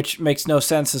 which makes no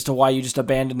sense as to why you just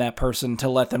abandon that person to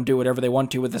let them do whatever they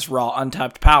want to with this raw,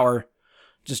 untapped power,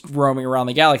 just roaming around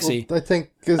the galaxy. Well, I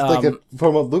think because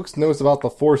from what Luke knows about the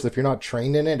Force, if you're not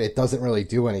trained in it, it doesn't really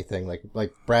do anything.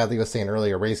 Like Bradley was saying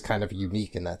earlier, Rey's kind of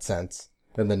unique in that sense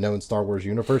in the known Star Wars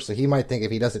universe. So he might think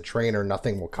if he doesn't train her,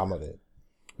 nothing will come of it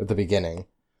at the beginning.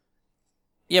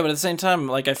 Yeah, but at the same time,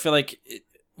 like I feel like,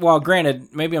 well, granted,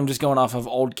 maybe I'm just going off of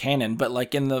old canon, but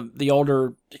like in the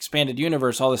older expanded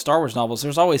universe, all the Star Wars novels,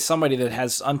 there's always somebody that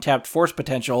has untapped Force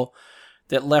potential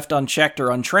that left unchecked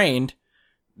or untrained,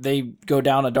 they go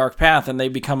down a dark path and they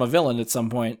become a villain at some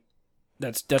point.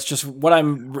 That's just what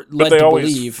I'm led to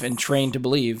believe and trained to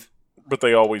believe. But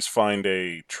they always find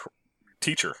a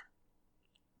teacher.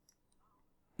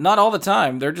 Not all the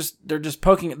time. They're just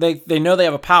poking. They know they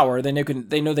have a power. They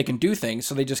know they can do things.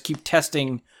 So they just keep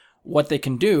testing what they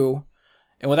can do,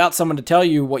 and without someone to tell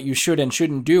you what you should and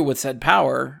shouldn't do with said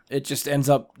power, they just end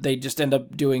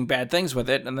up doing bad things with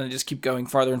it, and then they just keep going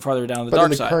farther and farther down the But dark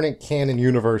in the side. current canon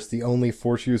universe, the only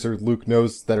Force users Luke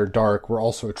knows that are dark were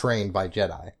also trained by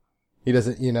Jedi. He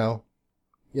doesn't,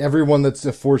 everyone that's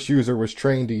a Force user was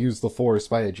trained to use the Force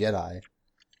by a Jedi.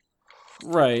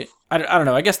 Right. I don't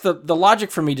know. I guess the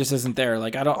logic for me just isn't there.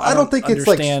 Like I don't think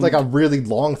understand. it's like a really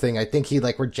long thing. I think he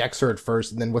rejects her at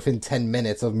first, and then within 10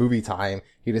 minutes of movie time,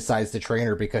 he decides to train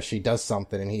her because she does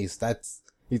something, and he's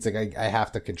like, I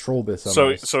have to control this.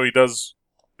 Almost. So he does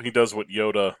what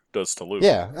Yoda does to Luke.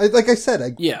 Yeah, like I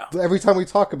said, Yeah. every time we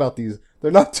talk about these, they're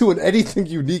not doing anything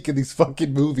unique in these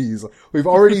fucking movies. We've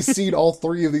already seen all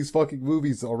three of these fucking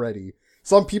movies already.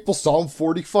 Some people saw them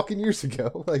 40 fucking years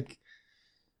ago. Like,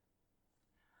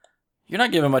 You're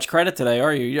not giving much credit today,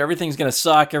 are you? Everything's gonna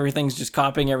suck. Everything's just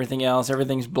copying everything else.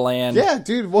 Everything's bland. yeah,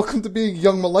 dude, welcome to being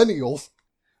young millennials.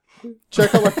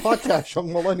 Check out my podcast, Young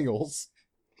Millennials.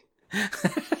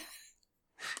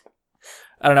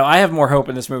 I don't know. I have more hope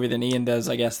in this movie than Ian does,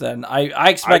 I guess, then. I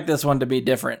expect this one to be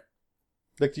different.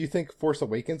 Like, do you think Force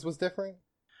Awakens was different?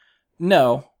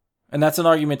 No. And that's an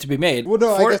argument to be made. Well,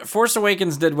 no, I guess- Force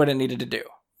Awakens did what it needed to do.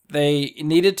 They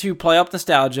needed to play up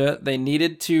nostalgia. They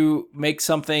needed to make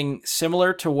something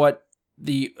similar to what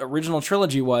the original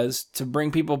trilogy was to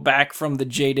bring people back from the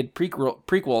jaded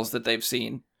prequels that they've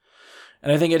seen.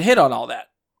 And I think it hit on all that.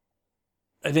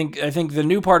 I think the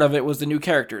new part of it was the new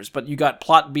characters, but you got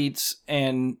plot beats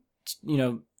and,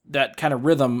 that kind of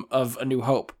rhythm of A New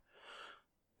Hope.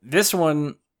 This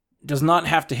one does not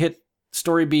have to hit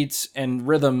story beats and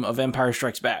rhythm of Empire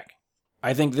Strikes Back.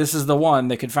 I think this is the one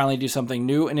that could finally do something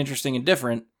new and interesting and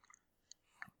different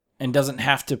and doesn't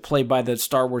have to play by the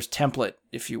Star Wars template,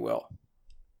 if you will.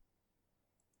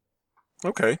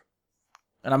 Okay.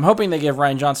 And I'm hoping they give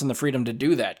Rian Johnson the freedom to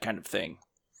do that kind of thing.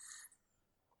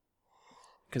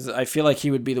 Because I feel like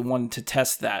he would be the one to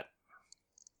test that.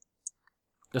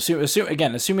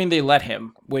 Assuming they let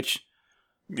him, which...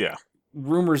 Yeah.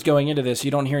 Rumors going into this,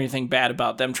 you don't hear anything bad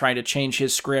about them trying to change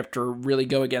his script or really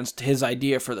go against his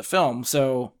idea for the film.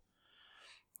 So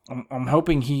I'm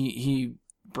hoping he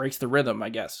breaks the rhythm, I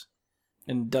guess,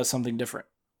 and does something different.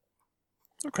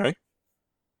 Okay.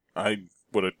 I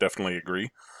would definitely agree.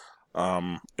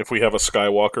 If we have a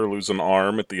Skywalker lose an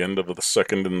arm at the end of the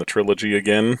second in the trilogy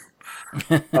again,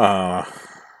 I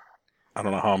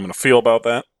don't know how I'm going to feel about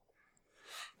that.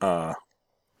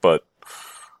 But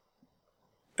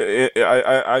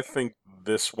I think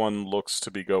this one looks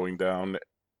to be going down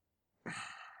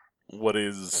what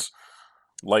is,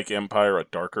 like Empire, a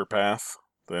darker path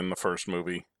than the first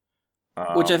movie.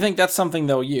 Which I think that's something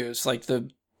they'll use. Like,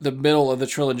 the middle of the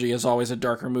trilogy is always a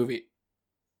darker movie.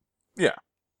 Yeah.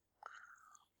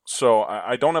 So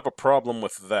I don't have a problem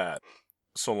with that,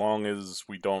 so long as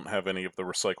we don't have any of the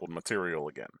recycled material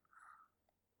again.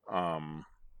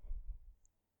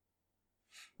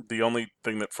 The only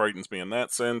thing that frightens me in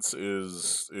that sense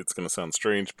is, it's going to sound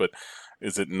strange, but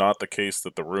is it not the case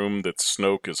that the room that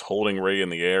Snoke is holding Rey in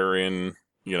the air in,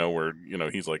 where,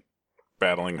 he's like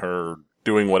battling her,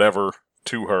 doing whatever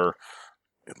to her,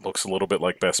 it looks a little bit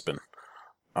like Bespin.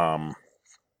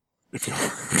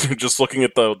 If you're just looking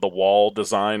at the wall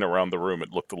design around the room,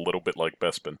 it looked a little bit like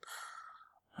Bespin.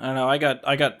 I don't know,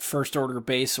 I got First Order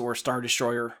base or Star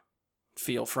Destroyer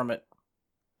feel from it.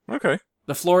 Okay.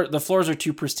 The floors are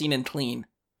too pristine and clean.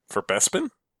 For Bespin?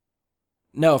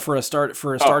 No, for a Star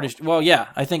Destroyer. Well, yeah,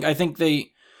 I think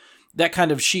that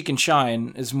kind of chic and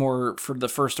shine is more for the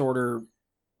First Order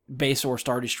base or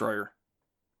Star Destroyer.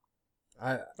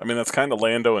 I mean, that's kind of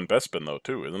Lando and Bespin, though,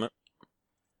 too, isn't it?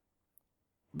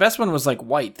 Bespin was like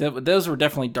white. Those were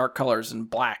definitely dark colors and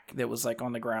black that was like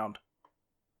on the ground.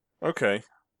 Okay.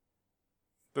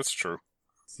 That's true.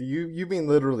 So you mean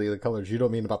literally the colors, you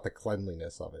don't mean about the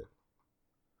cleanliness of it.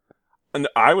 And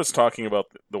I was talking about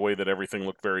the way that everything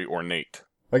looked very ornate.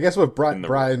 I guess what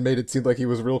Brian made it seem like he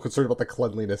was real concerned about the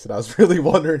cleanliness, and I was really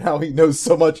wondering how he knows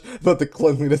so much about the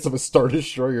cleanliness of a Star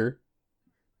Destroyer.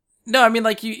 No, I mean,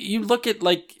 like, you look at,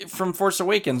 like, from Force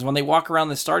Awakens, when they walk around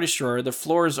the Star Destroyer, the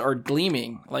floors are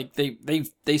gleaming. Like,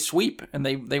 they sweep, and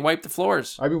they wipe the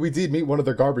floors. I mean, we did meet one of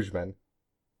their garbage men.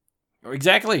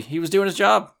 Exactly. He was doing his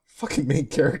job. Fucking main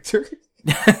character.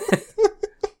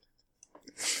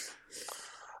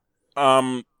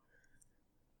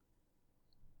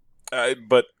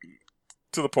 But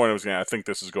to the point I was going, I think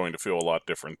this is going to feel a lot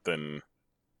different than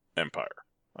Empire.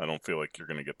 I don't feel like you're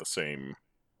going to get the same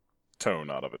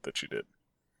tone out of it that you did.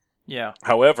 Yeah.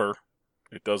 However,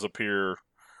 it does appear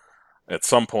at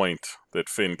some point that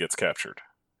Finn gets captured.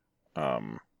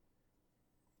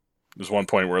 There's one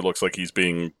point where it looks like he's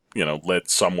being, led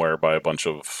somewhere by a bunch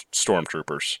of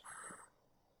stormtroopers.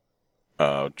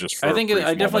 I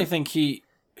definitely think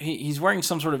he's wearing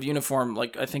some sort of uniform,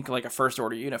 like I think like a First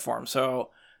Order uniform. So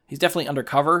he's definitely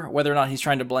undercover. Whether or not he's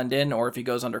trying to blend in, or if he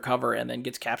goes undercover and then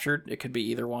gets captured, it could be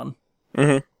either one.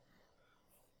 Mm-hmm.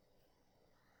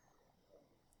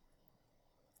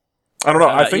 I don't know.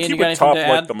 I think Ian, he would top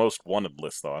like the most wanted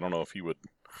list, though. I don't know if he would.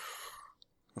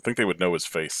 I think they would know his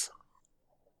face.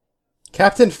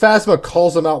 Captain Phasma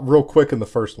calls him out real quick in the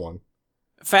first one.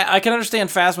 I can understand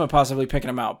Phasma possibly picking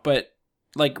him out, but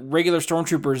like regular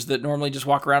stormtroopers that normally just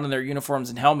walk around in their uniforms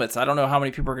and helmets, I don't know how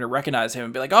many people are going to recognize him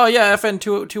and be like, "Oh yeah, FN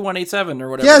 2187 or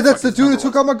whatever." Yeah, that's the dude who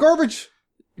took out my garbage.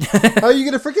 How are you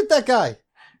going to forget that guy?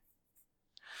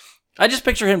 I just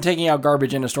picture him taking out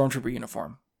garbage in a stormtrooper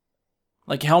uniform,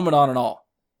 like helmet on and all.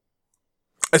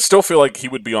 I still feel like he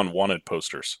would be on wanted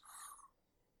posters.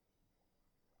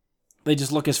 They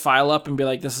just look his file up and be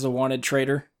like, "This is a wanted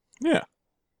traitor." Yeah.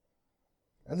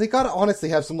 And they gotta honestly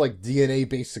have some, like,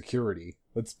 DNA-based security.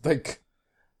 It's, like,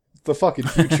 the fucking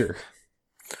future.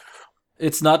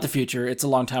 It's not the future. It's a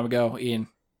long time ago, Ian.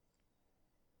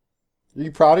 Are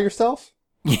you proud of yourself?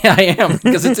 Yeah, I am,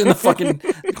 because it's in the fucking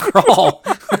crawl.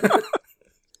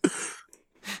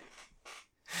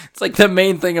 It's like the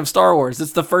main thing of Star Wars.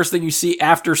 It's the first thing you see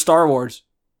after Star Wars.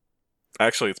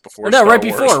 Actually, it's before Star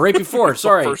Wars. Right It's before.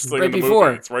 Sorry. Right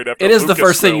before. It's right after it is the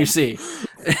first film. thing you see.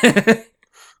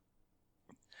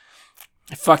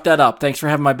 I fucked that up. Thanks for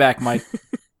having my back, Mike.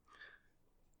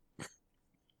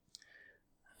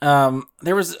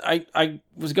 I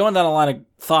was going down a line of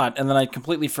thought, and then I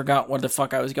completely forgot what the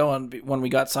fuck I was going when we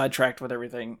got sidetracked with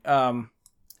everything.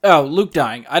 Oh, Luke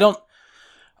dying. I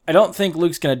don't think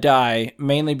Luke's gonna die,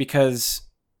 mainly because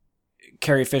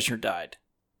Carrie Fisher died.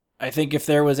 I think if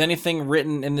there was anything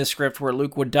written in this script where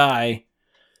Luke would die,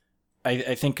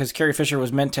 I think because Carrie Fisher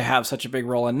was meant to have such a big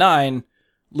role in 9,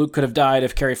 Luke could have died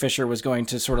if Carrie Fisher was going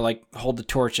to sort of like hold the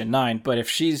torch in 9. But if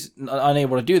she's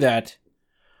unable to do that,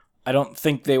 I don't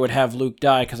think they would have Luke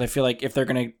die, because I feel like if they're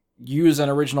going to use an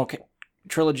original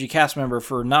trilogy cast member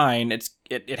for 9,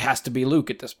 it has to be Luke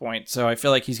at this point. So I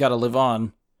feel like he's got to live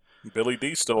on. Billy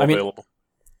D's still available.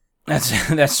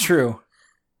 That's true.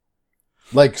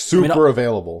 Like, super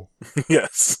available.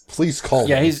 Yes. Please call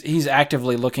Yeah, him. he's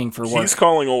actively looking for work. He's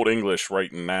calling Old English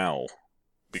right now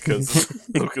because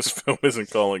Lucasfilm isn't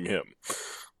calling him.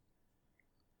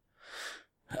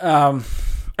 All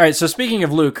right, so speaking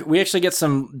of Luke, we actually get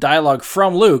some dialogue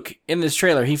from Luke in this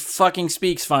trailer. He fucking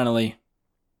speaks finally.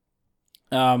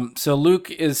 So Luke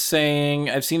is saying,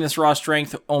 I've seen this raw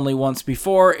strength only once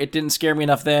before. It didn't scare me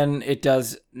enough then. It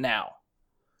does now.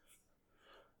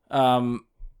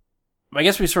 I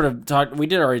guess we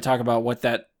did already talk about what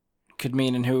that could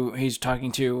mean and who he's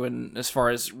talking to, and as far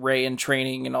as Rey and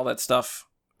training and all that stuff.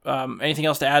 Anything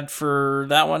else to add for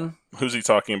that one? Who's he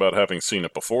talking about having seen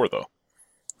it before, though?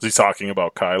 Is he talking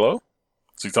about Kylo?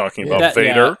 Is he talking about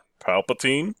Vader,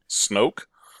 Palpatine, Snoke?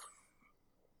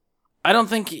 I don't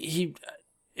think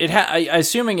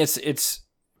assuming it's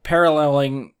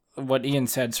paralleling what Ian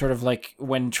said, sort of like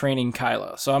when training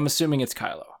Kylo. So I'm assuming it's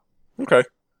Kylo. Okay.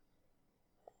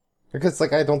 Because,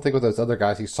 like, I don't think with those other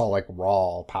guys he saw, like,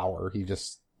 raw power. He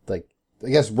just, like, I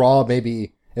guess raw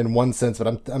maybe in one sense,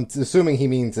 but I'm assuming he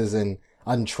means as in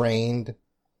untrained,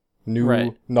 new,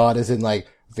 right. Not as in, like,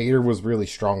 Vader was really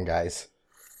strong, guys.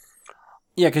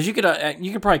 Yeah, because you could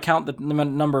probably count the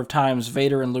number of times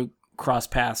Vader and Luke cross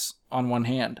paths on one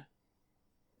hand.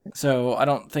 So I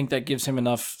don't think that gives him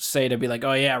enough say to be like,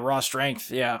 oh yeah, raw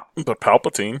strength, yeah. But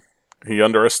Palpatine, he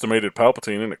underestimated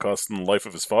Palpatine and it cost him the life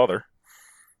of his father.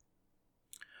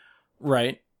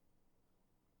 Right.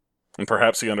 And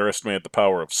perhaps he underestimated the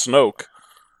power of Snoke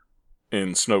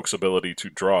in Snoke's ability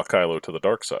to draw Kylo to the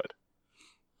dark side.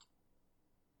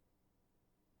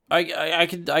 I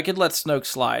could let Snoke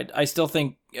slide. I still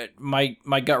think my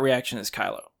gut reaction is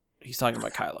Kylo. He's talking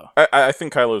about Kylo. I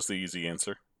think Kylo's the easy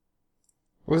answer.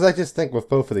 Because I just think with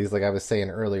both of these, like I was saying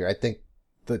earlier, I think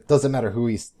that it doesn't matter who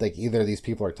he's, like, either of these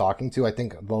people are talking to. I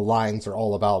think the lines are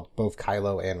all about both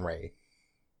Kylo and Rey.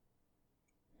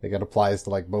 Like, it applies to,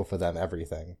 like, both of them,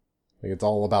 everything. Like, it's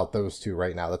all about those two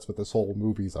right now. That's what this whole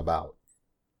movie's about.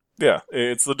 Yeah,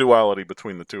 it's the duality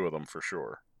between the two of them, for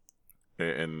sure.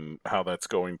 And how that's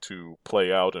going to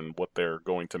play out and what they're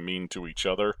going to mean to each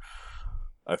other,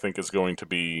 I think is going to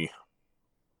be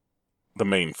the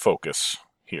main focus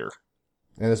here.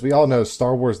 And as we all know,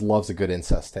 Star Wars loves a good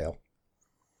incest tale.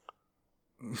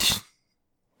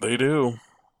 They do.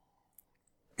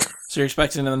 So you're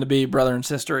expecting them to be brother and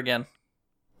sister again?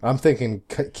 I'm thinking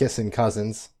kissing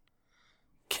cousins.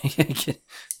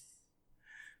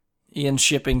 Ian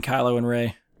shipping Kylo and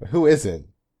Rey. Who isn't?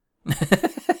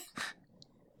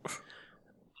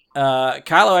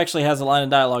 Kylo actually has a line of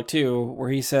dialogue too, where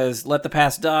he says, "Let the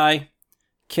past die,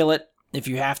 kill it if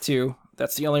you have to.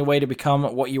 That's the only way to become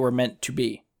what you were meant to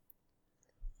be."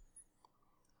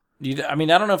 I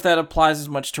mean, I don't know if that applies as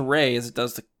much to Rey as it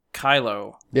does to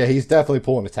Kylo. Yeah, he's definitely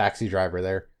pulling a taxi driver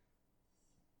there.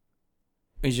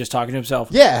 He's just talking to himself.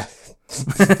 Yeah.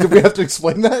 Do we have to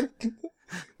explain that?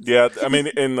 Yeah, I mean,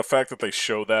 in the fact that they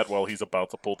show that while he's about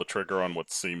to pull the trigger on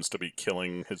what seems to be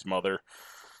killing his mother.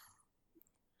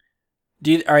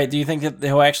 Do you think that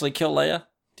he'll actually kill Leia?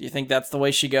 Do you think that's the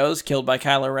way she goes, killed by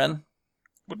Kylo Ren?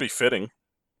 Would be fitting.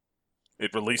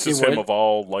 It releases him of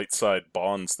all light side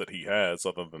bonds that he has,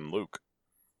 other than Luke.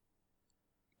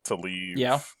 To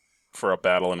leave for a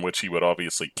battle in which he would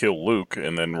obviously kill Luke,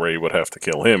 and then Rey would have to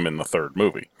kill him in the third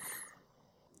movie.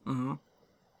 Mm-hmm.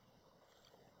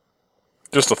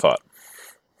 Just a thought.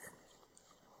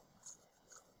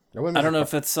 I don't know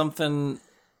if that's something...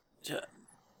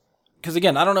 Because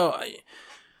again, I don't know...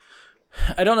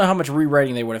 I don't know how much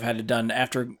rewriting they would have had to done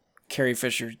after Carrie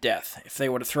Fisher's death. If they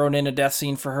would have thrown in a death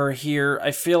scene for her here,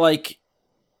 I feel like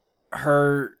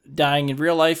her dying in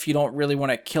real life, you don't really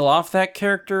want to kill off that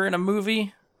character in a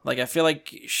movie. Like, I feel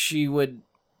like it would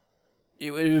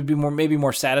be maybe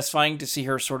more satisfying to see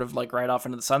her sort of like ride off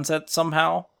into the sunset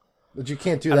somehow. But you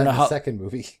can't do that in the second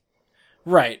movie.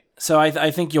 Right. So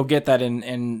I think you'll get that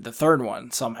in the third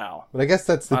one somehow. But I guess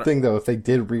that's the thing, though. If they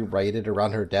did rewrite it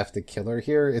around her death to kill her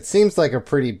here, it seems like a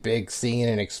pretty big scene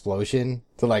and explosion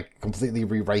to, like, completely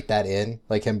rewrite that in.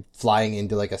 Like him flying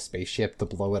into, like, a spaceship to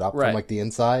blow it up from, like, the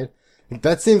inside.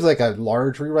 That seems like a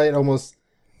large rewrite, almost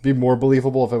be more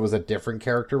believable if it was a different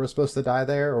character was supposed to die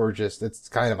there, or just it's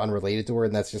kind of unrelated to her,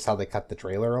 and that's just how they cut the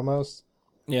trailer almost.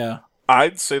 Yeah.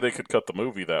 I'd say they could cut the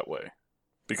movie that way.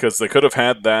 Because they could have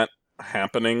had that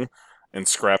happening and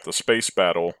scrapped the space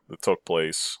battle that took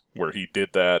place where he did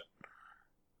that,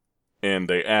 and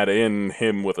they add in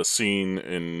him with a scene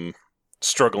in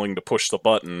struggling to push the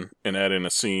button, and add in a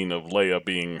scene of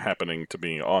Leia happening to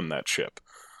be on that ship.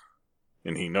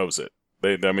 And he knows it.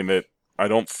 I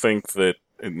don't think that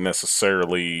it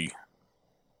necessarily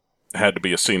had to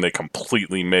be a scene they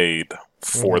completely made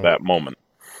for that moment.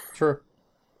 Sure.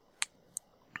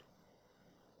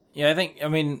 Yeah,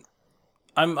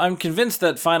 I'm convinced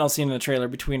that final scene in the trailer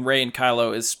between Rey and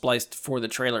Kylo is spliced for the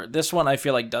trailer. This one I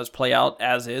feel like does play out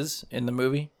as is in the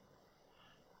movie.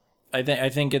 I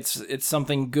think it's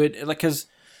something good, like, because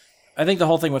I think the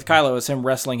whole thing with Kylo is him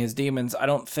wrestling his demons. I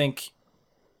think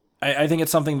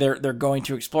it's something they're going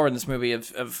to explore in this movie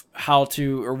of how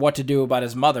to or what to do about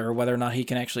his mother, whether or not he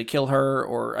can actually kill her,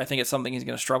 or I think it's something he's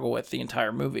going to struggle with the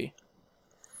entire movie.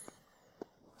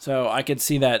 So I could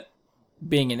see that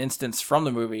being an instance from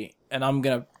the movie,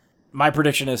 and my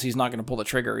prediction is he's not going to pull the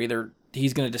trigger. Either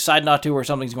he's going to decide not to, or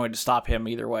something's going to stop him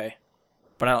either way.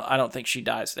 But I don't think she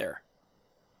dies there.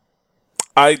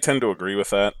 I tend to agree with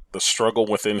that. The struggle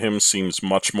within him seems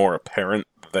much more apparent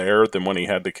there than when he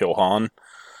had to kill Han.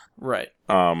 Right.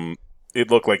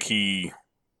 It looked like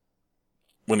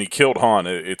when he killed Han,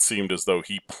 it seemed as though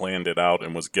he planned it out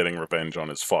and was getting revenge on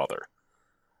his father.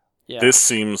 Yeah. This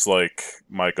seems like,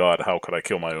 my God, how could I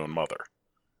kill my own mother?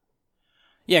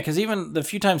 Yeah, because even the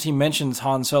few times he mentions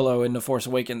Han Solo in The Force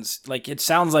Awakens, like, it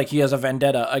sounds like he has a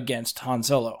vendetta against Han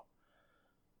Solo.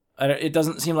 It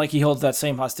doesn't seem like he holds that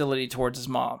same hostility towards his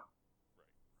mom.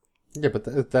 Yeah,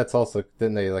 but that's also,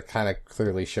 then they like kind of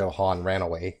clearly show Han ran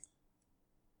away.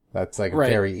 That's like a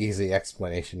very easy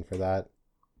explanation for that.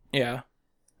 Yeah.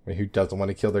 I mean, who doesn't want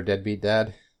to kill their deadbeat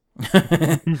dad?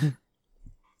 So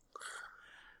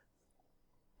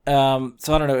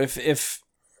I don't know if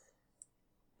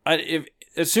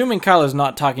assuming Kylo's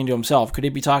not talking to himself, could he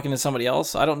be talking to somebody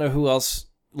else? I don't know who else.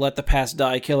 Let the past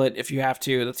die, kill it if you have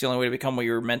to. That's the only way to become what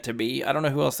you're meant to be. I don't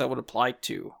know who else that would apply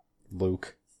to.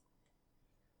 Luke.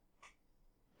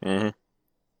 Mm-hmm.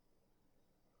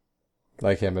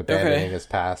 Like him abandoning his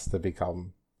past to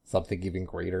become something even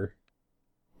greater.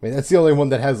 I mean, that's the only one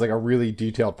that has like a really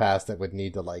detailed past that would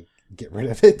need to like get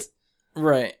rid of it.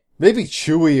 Right. Maybe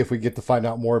Chewie if we get to find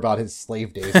out more about his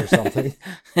slave days or something.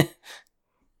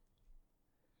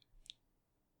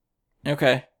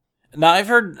 Okay. Now I've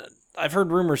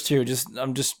heard rumors too.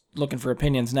 I'm just looking for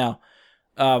opinions now.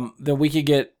 That we could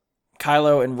get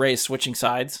Kylo and Rey switching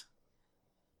sides.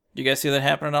 Do you guys see that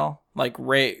happen at all? Like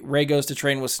Rey goes to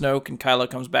train with Snoke and Kylo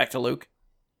comes back to Luke.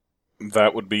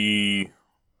 That would be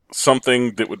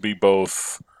something that would be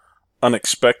both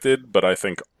unexpected, but I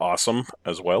think awesome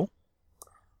as well.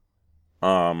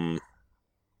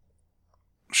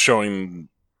 Showing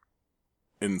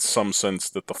in some sense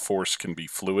that the Force can be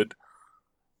fluid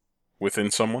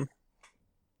within someone.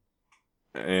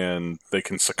 And they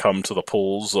can succumb to the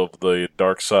pulls of the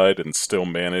dark side and still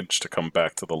manage to come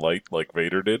back to the light like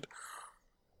Vader did.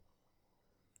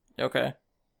 Okay.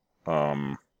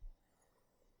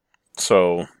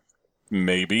 So,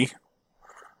 maybe.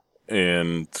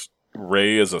 And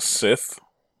Rey as a Sith.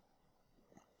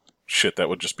 Shit, that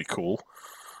would just be cool.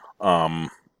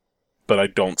 But I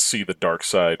don't see the dark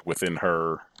side within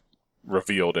her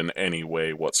revealed in any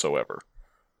way whatsoever.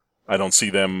 I don't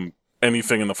see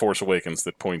anything in The Force Awakens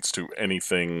that points to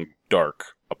anything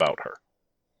dark about her.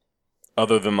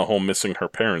 Other than the whole missing her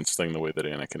parents thing the way that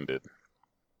Anakin did.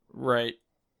 Right.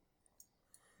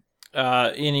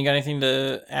 Ian, you got anything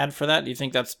to add for that? Do you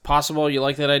think that's possible? You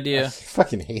like that idea? I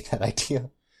fucking hate that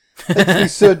idea. That'd be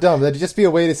so dumb. That'd just be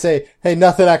a way to say, hey,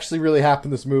 nothing actually really happened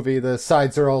in this movie. The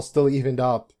sides are all still evened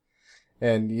up.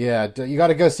 And yeah, you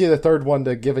gotta go see the third one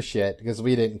to give a shit, because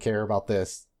we didn't care about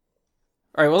this.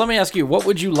 Alright, well let me ask you, what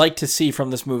would you like to see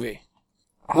from this movie?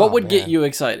 What would get you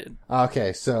excited?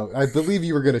 Okay, so I believe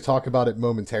you were going to talk about it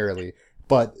momentarily,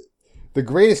 but the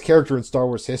greatest character in Star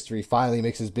Wars history finally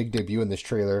makes his big debut in this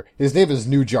trailer. His name is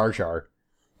New Jar Jar.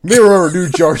 Mirror New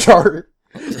Jar Jar!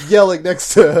 Yelling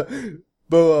next to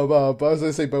I was going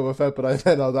to say Boba Fett, but I meant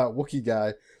that Wookiee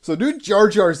guy. So New Jar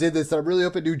Jar's in this, and I'm really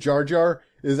hoping New Jar Jar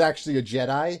is actually a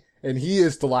Jedi, and he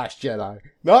is the last Jedi.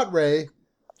 Not Rey,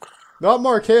 not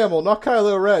Mark Hamill, not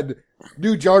Kylo Ren.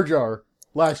 New Jar Jar,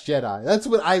 Last Jedi. That's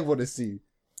what I want to see.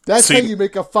 That's how you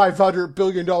make a $500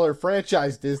 billion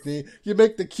franchise, Disney. You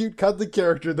make the cute, cuddly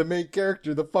character the main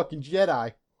character, the fucking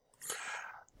Jedi.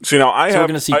 See, now I have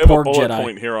a bullet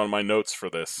point here on my notes for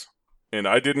this. and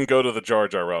I didn't go to the Jar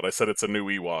Jar route. I said it's a new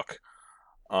Ewok.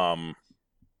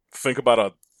 Think about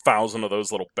 1,000 of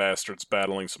those little bastards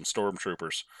battling some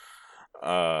stormtroopers.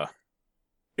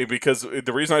 Because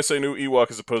the reason I say new Ewok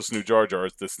as opposed to new Jar Jar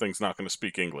is this thing's not going to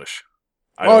speak English.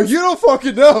 You don't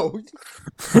fucking know.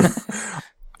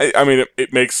 I mean,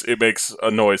 it makes a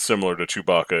noise similar to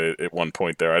Chewbacca at one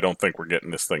point there. I don't think we're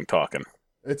getting this thing talking.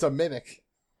 It's a mimic.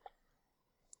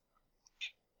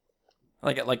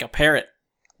 Like a parrot.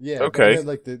 Yeah. Okay.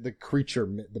 Like the creature,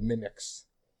 the mimics,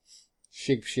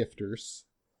 shapeshifters.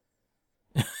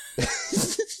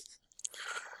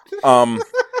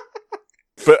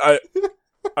 But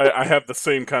I have the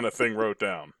same kind of thing wrote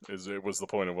down. It was the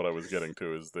point of what I was getting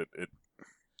to, is that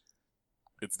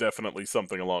it's definitely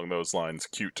something along those lines,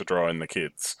 cute to draw in the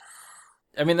kids.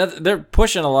 I mean, they're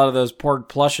pushing a lot of those Porg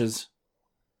plushes,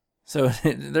 so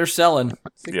they're selling.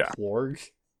 Yeah. Porg.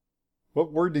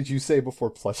 What word did you say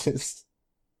before plushes?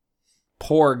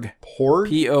 Porg. Porg?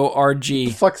 P-O-R-G.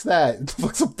 The fuck's that? The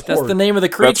fuck's a porg? That's the name of the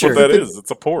That's creature. what that is. It's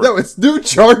a porg. No, it's new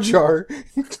Jar Jar.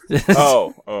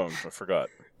 Oh, I forgot.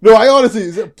 No, I honestly,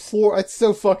 is it plor? It's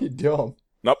so fucking dumb.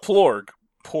 Not plorg,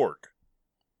 porg.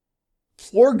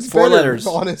 Plorg's 4 better, letters.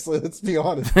 honestly, let's be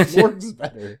honest. Plorg's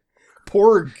better.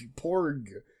 Porg.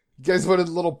 You guys want a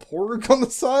little porg on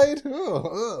the side?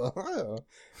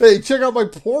 Hey, check out my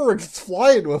porg. It's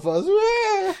flying with us.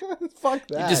 Fuck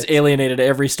that. You just alienated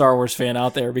every Star Wars fan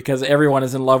out there because everyone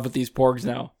is in love with these Porgs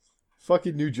now.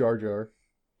 Fucking new Jar Jar.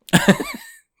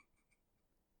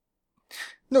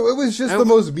 No, it was just the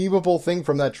most memeable thing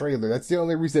from that trailer. That's the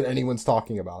only reason anyone's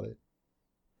talking about it.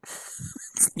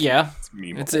 Yeah,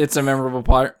 It's it's a memorable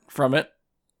part from it.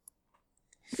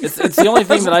 It's the only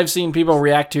thing that I've seen people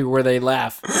react to where they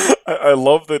laugh. I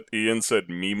love that Ian said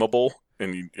memeable,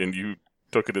 and you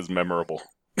took it as memorable.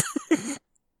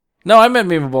 No, I meant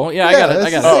memeable. Yeah, I got it. That's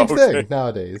I got the it. same okay. thing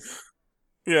nowadays.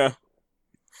 Yeah.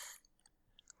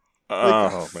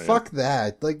 Like, Oh, man. fuck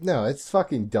that. Like, no, it's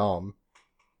fucking dumb.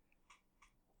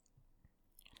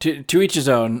 To each his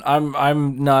own.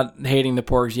 I'm not hating the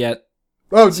Porgs yet.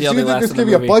 Oh, do See you how they think last there's in the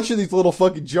gonna be a movie. bunch of these little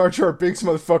fucking Jar Jar Binks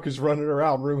motherfuckers running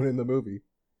around ruining the movie?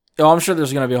 Oh, I'm sure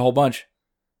there's going to be a whole bunch.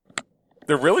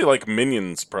 They're really like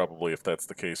minions, probably, if that's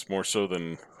the case, more so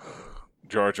than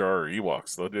Jar Jar or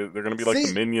Ewoks. They're going to be like See?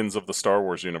 the minions of the Star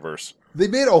Wars universe. They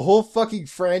made a whole fucking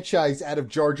franchise out of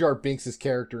Jar Jar Binks'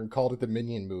 character and called it the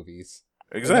Minion movies.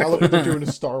 And now look Exactly. what they're doing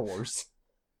to Star Wars.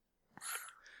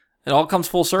 It all comes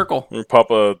full circle. You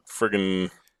pop a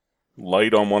friggin'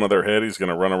 light on one of their head, he's going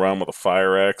to run around with a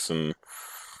fire axe and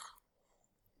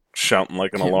shouting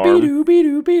like an alarm. Be-doo,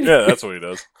 be-doo, be-doo. Yeah, that's what he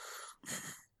does.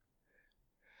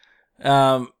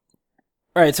 All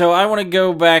right, so I want to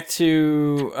go back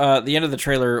to the end of the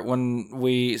trailer when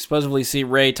we supposedly see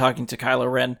Rey talking to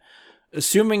Kylo Ren.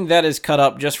 Assuming that is cut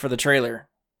up just for the trailer,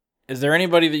 is there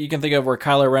anybody that you can think of where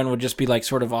Kylo Ren would just be like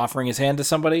sort of offering his hand to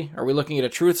somebody? Are we looking at a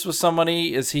truce with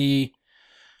somebody? Is he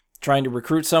trying to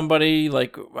recruit somebody?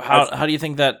 Like, how do you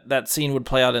think that scene would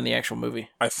play out in the actual movie?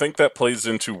 I think that plays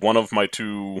into one of my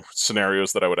two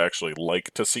scenarios that I would actually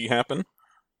like to see happen.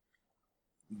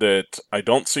 That I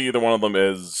don't see either one of them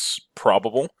as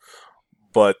probable,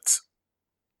 but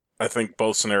I think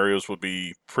both scenarios would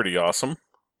be pretty awesome.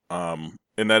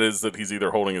 And that is that he's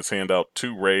either holding his hand out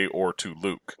to Rey or to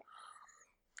Luke.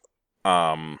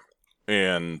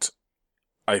 And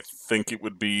I think it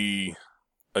would be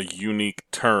a unique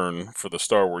turn for the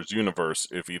Star Wars universe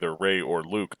if either Rey or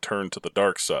Luke turned to the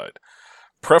dark side.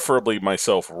 Preferably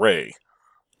myself, Rey,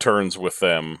 turns with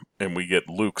them, and we get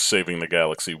Luke saving the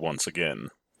galaxy once again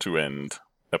to end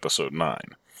Episode 9.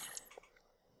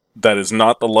 That is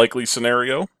not the likely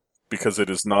scenario, because it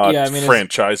is not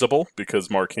franchisable, because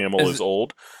Mark Hamill is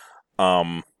old.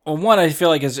 Well, one, I feel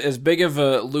like as big of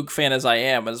a Luke fan as I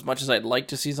am, as much as I'd like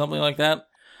to see something like that,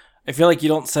 I feel like you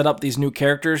don't set up these new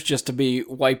characters just to be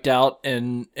wiped out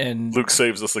and Luke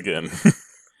saves us again.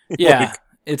 Yeah,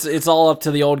 it's all up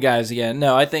to the old guys again.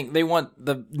 No, I think they want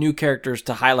the new characters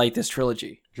to highlight this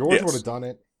trilogy. George would have done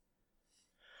it.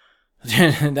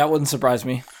 That wouldn't surprise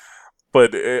me.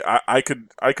 But I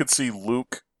could see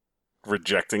Luke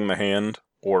rejecting the hand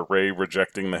or Rey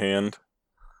rejecting the hand.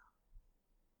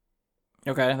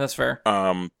 Okay, that's fair.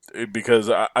 Because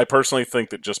I personally think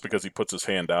that just because he puts his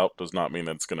hand out does not mean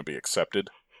that it's going to be accepted.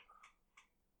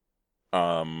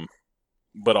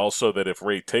 But also that if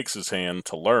Rey takes his hand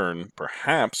to learn,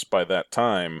 perhaps by that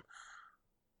time,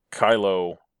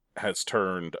 Kylo has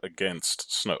turned against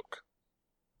Snoke.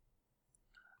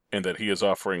 And that he is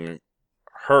offering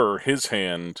her his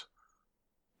hand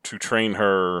to train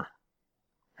her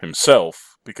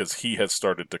himself because he has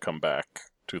started to come back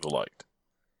to the light.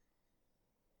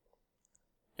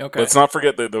 Okay. Let's not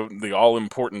forget the all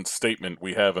important statement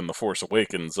we have in The Force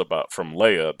Awakens about from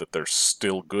Leia that there's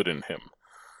still good in him.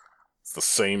 It's the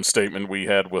same statement we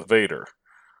had with Vader.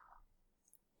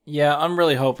 Yeah, I'm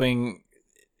really hoping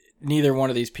neither one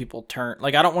of these people turn.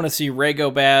 Like, I don't want to see Rey go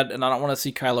bad, and I don't want to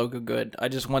see Kylo go good. I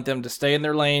just want them to stay in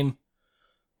their lane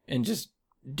and just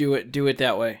do it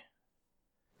that way.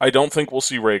 I don't think we'll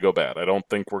see Rey go bad. I don't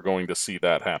think we're going to see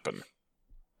that happen.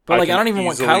 But, like, I don't even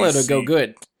want Kylo to go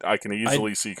good. I can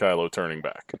easily see Kylo turning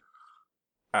back.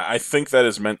 I think that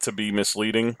is meant to be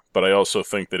misleading, but I also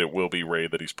think that it will be Rey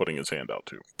that he's putting his hand out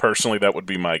to. Personally, that would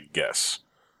be my guess.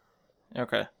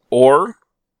 Okay. Or,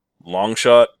 long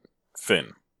shot,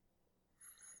 Finn.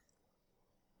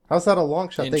 How's that a long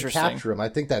shot? They Interesting. capture him. I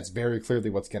think that's very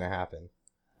clearly what's going to happen.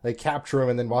 They capture him,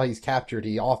 and then while he's captured,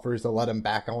 he offers to let him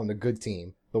back on the good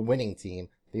team, the winning team,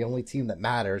 the only team that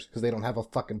matters, because they don't have a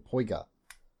fucking Poiga.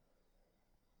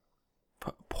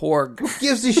 Porg. Who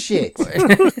gives a shit?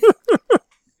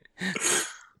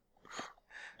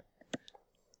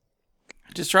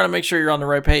 Just trying to make sure you're on the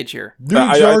right page here. New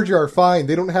Jar Jar, fine.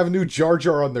 They don't have new Jar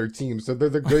Jar on their team, so they're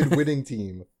the good winning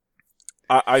team.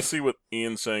 I see what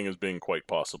Ian's saying as being quite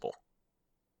possible.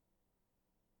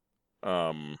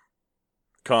 Come,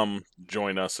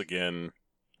 join us again.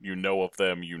 You know of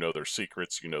them, you know their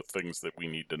secrets, you know things that we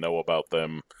need to know about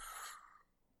them.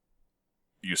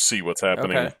 You see what's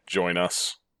happening, Okay. Join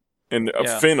us. And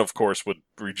Yeah. Finn, of course, would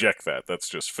reject that. That's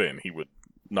just Finn. He would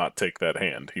not take that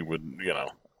hand. He would,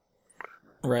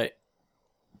 Right.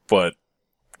 But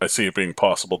I see it being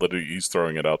possible that he's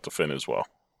throwing it out to Finn as well.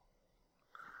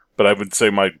 But I would say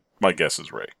my guess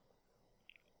is Rey.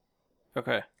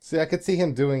 Okay. See, I could see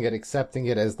him doing it, accepting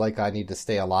it as, like, I need to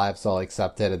stay alive, so I'll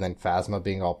accept it, and then Phasma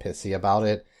being all pissy about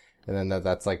it, and then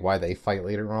that's, like, why they fight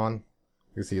later on.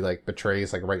 Because he, like,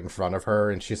 betrays, like, right in front of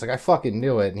her, and she's like, I fucking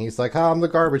knew it, and he's like, I'm the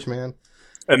garbage man.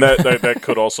 And that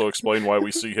could also explain why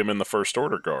we see him in the First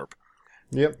Order garb.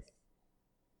 Yep.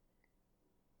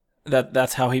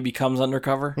 That's how he becomes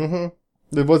undercover? Mm-hmm.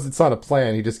 It's not a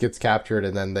plan, he just gets captured,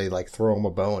 and then they, like, throw him a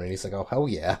bone, and he's like, oh, hell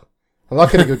yeah. I'm not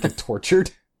gonna go get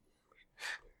tortured.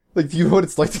 Like, do you know what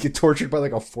it's like to get tortured by,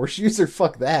 like, a Force user?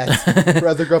 Fuck that. I'd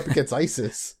rather go up against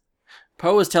ISIS.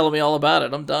 Poe was telling me all about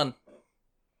it. I'm done.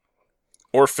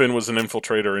 Or Finn was an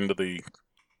infiltrator into the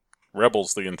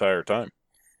Rebels the entire time.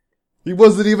 He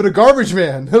wasn't even a garbage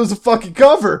man. It was a fucking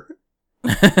cover.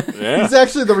 Yeah. He's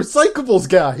actually the recyclables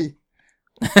guy.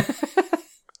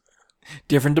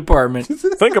 Different department.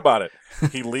 Think about it.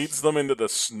 He leads them into the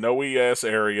snowy-ass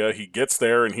area. He gets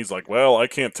there, and he's like, well, I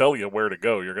can't tell you where to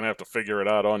go. You're going to have to figure it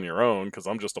out on your own, because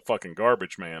I'm just a fucking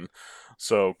garbage man.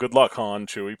 So, good luck, Han,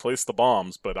 Chewie. Place the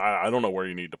bombs, but I don't know where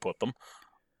you need to put them.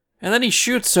 And then he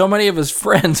shoots so many of his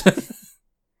friends.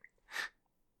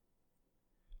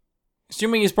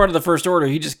 Assuming he's part of the First Order,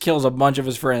 he just kills a bunch of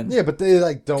his friends. Yeah, but they,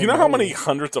 like, don't Do you know how many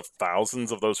hundreds of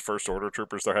thousands of those First Order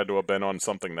troopers there had to have been on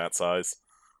something that size?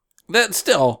 That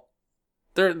still,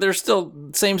 they're still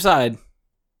same side.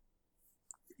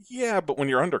 Yeah, but when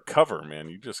you're undercover, man,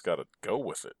 you just gotta go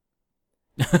with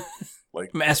it.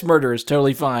 Like, Mass murder is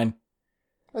totally fine.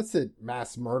 That's it.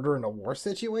 Mass murder in a war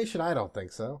situation? I don't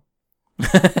think so.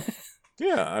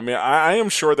 yeah, I mean, I am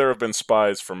sure there have been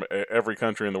spies from every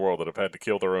country in the world that have had to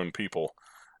kill their own people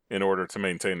in order to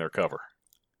maintain their cover.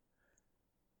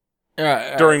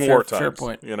 During wartime. Fair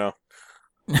point. You know?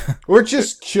 We're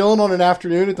just chilling on an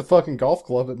afternoon at the fucking golf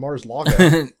club at Mars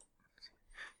Lago.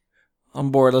 I'm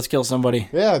bored. Let's kill somebody.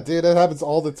 Yeah, dude, that happens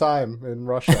all the time in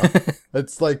Russia.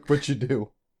 That's like what you do.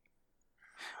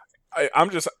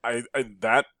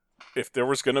 That if there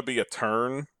was going to be a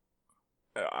turn,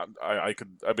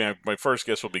 my first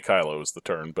guess would be Kylo is the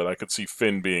turn, but I could see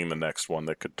Finn being the next one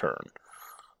that could turn.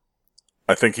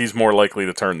 I think he's more likely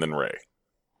to turn than Rey.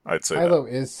 I'd say Kylo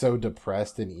is so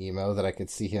depressed and emo that I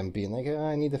could see him being like,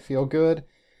 I need to feel good,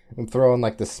 and throw in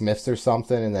like the Smiths or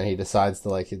something, and then he decides to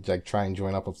like try and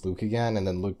join up with Luke again, and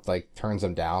then Luke like turns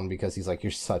him down because he's like, you're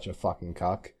such a fucking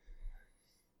cuck.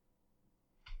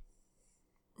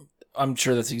 I'm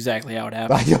sure that's exactly how it I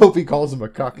happened. hope he calls him a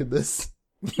cuck in this.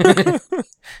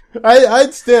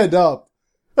 I'd stand up.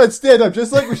 I'd stand up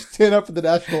just like we stand up for the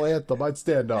national anthem. I'd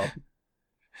stand up.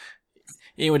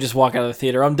 Ian would just walk out of the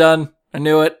theater. I'm done. I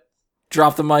knew it.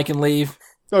 Drop the mic and leave.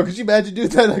 Oh, could you imagine doing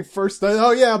that like first night?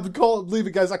 Oh yeah, I'm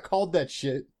leaving, guys. I called that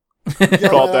shit.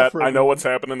 Called that. I know what's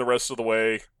happening the rest of the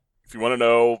way. If you want to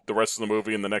know the rest of the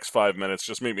movie in the next 5 minutes,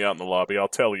 just meet me out in the lobby. I'll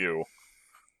tell you.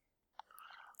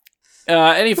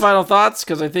 Any final thoughts?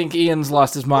 Because I think Ian's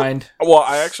lost his mind. Well,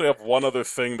 I actually have one other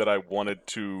thing that I wanted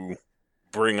to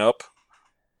bring up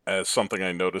as something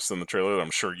I noticed in the trailer that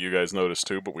I'm sure you guys noticed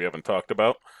too, but we haven't talked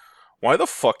about. Why the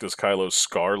fuck does Kylo's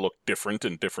scar look different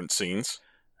in different scenes?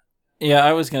 Yeah,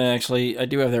 I was gonna actually. I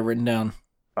do have that written down.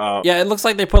 Uh, Yeah, it looks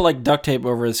like they put like duct tape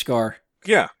over his scar.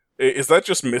 yeah. Is that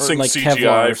just missing like CGI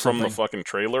Kevlar or from the something. fucking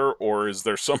trailer, or is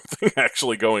there something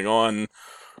actually going on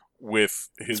with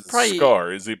his probably-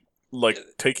 scar? Is he like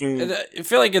taking? I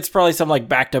feel like it's probably some like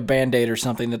backed up Band-Aid or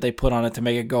something that they put on it to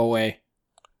make it go away.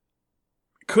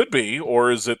 Could be,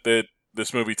 or is it that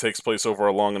this movie takes place over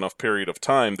a long enough period of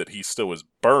time that he still is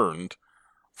burned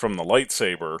from the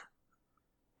lightsaber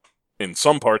in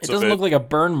some parts It of doesn't it? look like a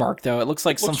burn mark though. It looks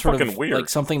like It some looks sort of fucking weird. like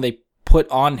something they put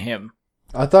on him.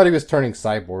 I thought he was turning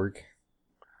cyborg.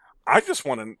 I just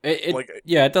want to like.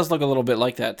 Yeah, it does look a little bit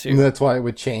like that And too. that's why it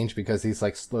would change, because he's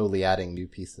like slowly adding new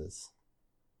pieces.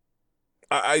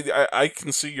 I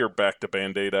can see your back to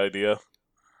Band-Aid idea,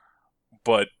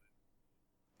 but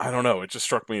I don't know. It just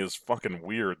struck me as fucking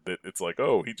weird that it's like,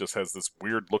 oh, he just has this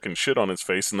weird looking shit on his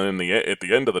face, and then at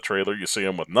the end of the trailer, you see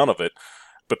him with none of it,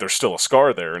 but there's still a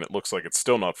scar there, and it looks like it's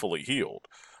still not fully healed.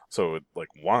 So, like,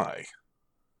 why?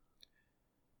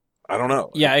 I don't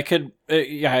know. Yeah, it could.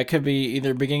 It could be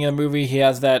either beginning of the movie he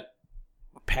has that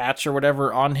patch or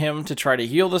whatever on him to try to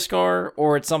heal the scar,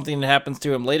 or it's something that happens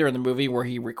to him later in the movie where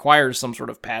he requires some sort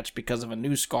of patch because of a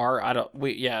new scar.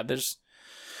 There's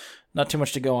not too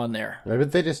much to go on there. Maybe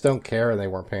they just don't care and they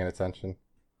weren't paying attention.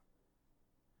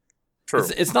 True.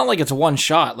 It's not like it's one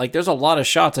shot. Like there's a lot of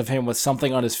shots of him with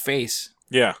something on his face,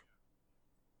 Yeah.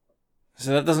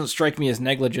 so that doesn't strike me as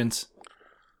negligence.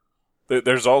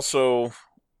 There's also,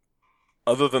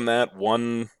 other than that,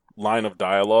 one line of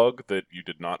dialogue that you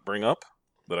did not bring up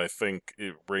that I think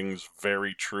it rings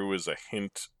very true as a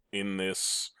hint in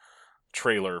this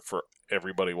trailer for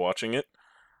everybody watching it.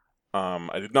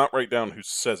 I did not write down who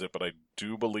says it, but I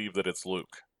do believe that it's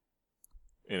Luke.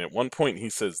 And at one point he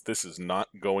says, "This is not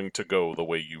going to go the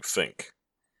way you think."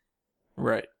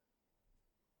 Right.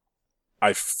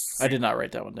 I did not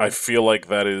write that one down. I feel like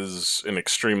that is an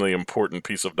extremely important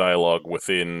piece of dialogue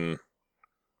within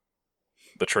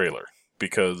the trailer,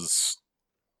 because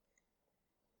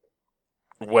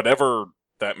whatever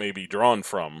that may be drawn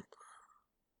from,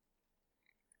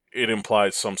 it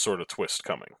implies some sort of twist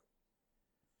coming.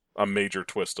 A major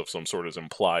twist of some sort is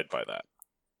implied by that.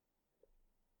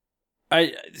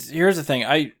 Here's the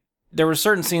thing. There were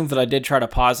certain scenes that I did try to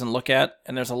pause and look at,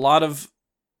 and there's a lot of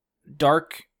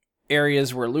dark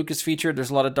areas where Luke is featured. There's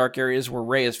a lot of dark areas where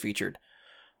Rey is featured.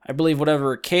 I believe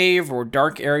whatever cave or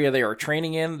dark area they are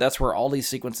training in, that's where all these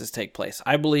sequences take place.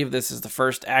 I believe this is the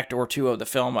first act or two of the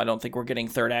film. I don't think we're getting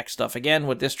third act stuff again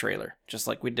with this trailer, just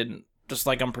like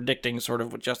I'm predicting sort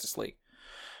of with Justice League.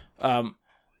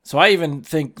 So I even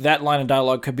think that line of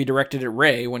dialogue could be directed at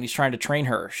Rey when he's trying to train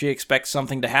her. She expects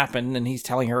something to happen, and he's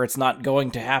telling her it's not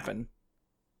going to happen.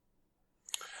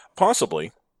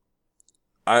 Possibly.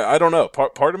 I don't know.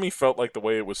 Part of me felt like the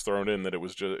way it was thrown in that it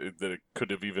was just that it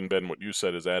could have even been what you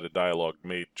said is added dialogue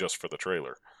made just for the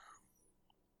trailer.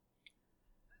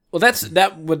 Well,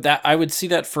 I would see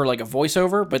that for like a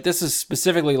voiceover, but this is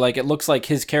specifically like it looks like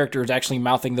his character is actually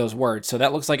mouthing those words, so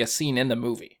that looks like a scene in the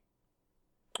movie.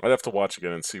 I'd have to watch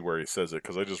again and see where he says it,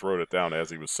 because I just wrote it down as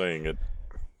he was saying it.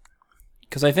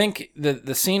 Because I think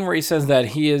the scene where he says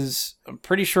that I'm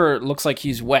pretty sure it looks like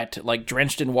he's wet, like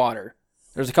drenched in water.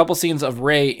 There's a couple scenes of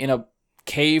Rey in a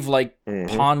cave, like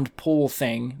pond pool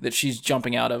thing that she's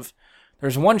jumping out of.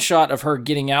 There's one shot of her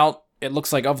getting out, it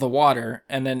looks like of the water,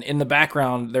 and then in the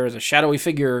background there is a shadowy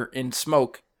figure in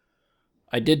smoke.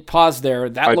 I did pause there.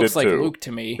 That looks like Luke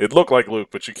to me. It looked like Luke,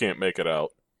 but you can't make it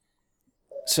out.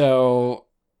 So,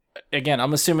 again,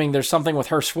 I'm assuming there's something with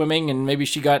her swimming, and maybe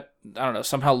she got, I don't know,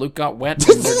 somehow Luke got wet,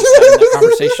 and they're just having that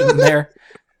conversation there.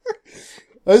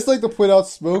 I just like to point out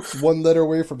Smoke's one letter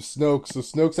away from Snoke, so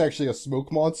Snoke's actually a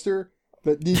smoke monster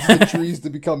that needs the trees to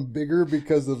become bigger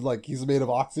because of, like, he's made of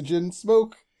oxygen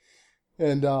smoke.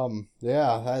 And,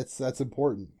 yeah, that's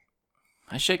important.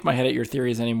 I shake my head at your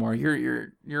theories anymore.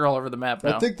 You're all over the map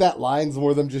now. I think that line's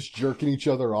more them just jerking each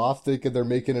other off, thinking they're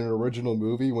making an original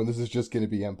movie when this is just going to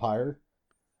be Empire.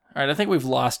 All right, I think we've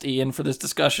lost Ian for this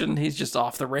discussion. He's just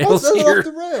off the rails They're here. off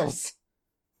the rails.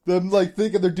 Them like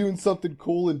thinking they're doing something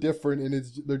cool and different, and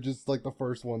they're just like the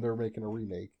first one. They're making a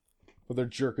remake, but they're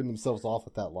jerking themselves off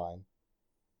with that line.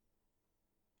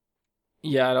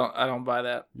 Yeah, I don't buy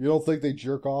that. You don't think they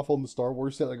jerk off on the Star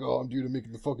Wars set? Like, oh, I'm due to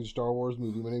making the fucking Star Wars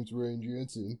movie. My name's Rian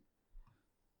Johnson.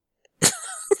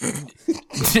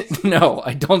 No,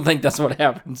 I don't think that's what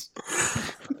happens.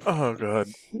 Oh, God.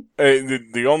 Hey,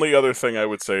 the only other thing I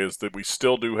would say is that we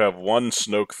still do have one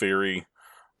Snoke theory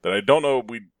that I don't know,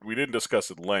 we didn't discuss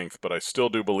at length, but I still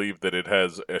do believe that it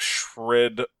has a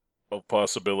shred of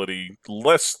possibility,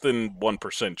 less than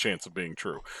 1% chance of being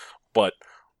true. but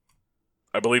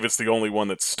I believe it's the only one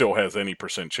that still has any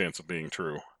 % chance of being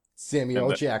true.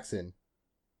 Samuel Jackson.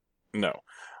 No.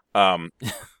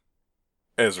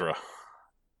 Ezra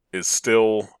is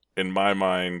still, in my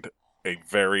mind, a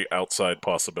very outside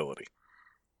possibility.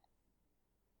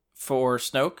 For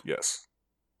Snoke? Yes.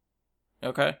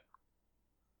 Okay.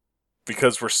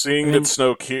 Because we're seeing that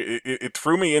Snoke, it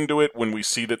threw me into it when we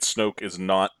see that Snoke is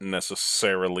not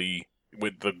necessarily,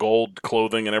 with the gold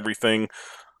clothing and everything,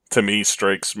 to me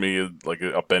strikes me like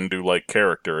a Bendu-like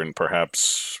character, and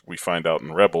perhaps we find out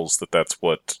in Rebels that that's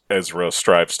what Ezra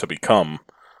strives to become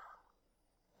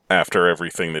after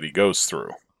everything that he goes through.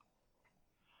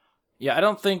 Yeah, I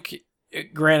don't think,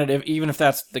 granted, even if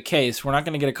that's the case, we're not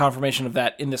going to get a confirmation of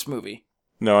that in this movie.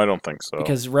 No, I don't think so.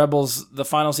 Because Rebels, the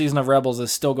final season of Rebels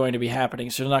is still going to be happening,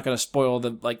 so they're not going to spoil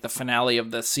the finale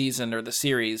of the season or the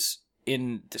series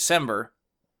in December.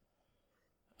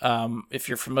 If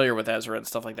you're familiar with Ezra and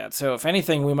stuff like that. So if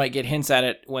anything, we might get hints at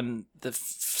it when the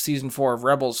season 4 of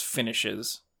Rebels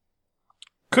finishes.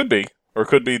 Could be. Or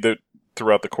could be that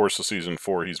throughout the course of season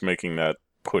 4, he's making that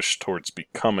push towards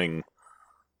becoming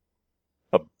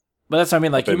But that's what I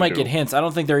mean, like, you might Bendu. get hints. I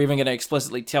don't think they're even going to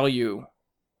explicitly tell you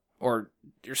or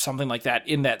something like that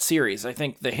in that series. I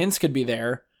think the hints could be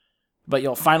there, but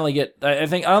you'll finally get... I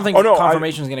don't think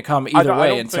confirmation is going to come either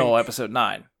way until episode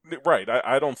 9. Right.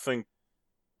 I don't think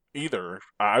either.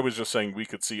 I was just saying we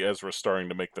could see Ezra starting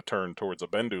to make the turn towards a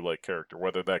Bendu-like character.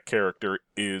 Whether that character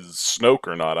is Snoke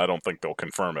or not, I don't think they'll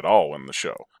confirm at all in the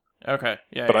show. Okay,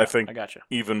 yeah, But yeah, I think I gotcha.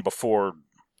 even before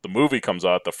the movie comes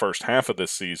out, the first half of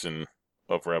this season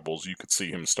of Rebels, you could see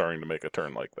him starting to make a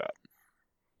turn like that.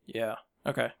 Yeah,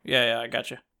 okay. Yeah, I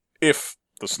gotcha. If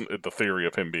the theory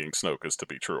of him being Snoke is to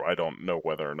be true. I don't know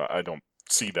whether or not... I don't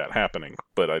see that happening,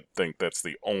 but I think that's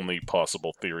the only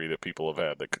possible theory that people have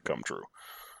had that could come true.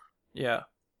 Yeah.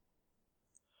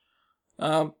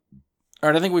 All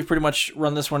right, I think we've pretty much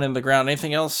run this one into the ground.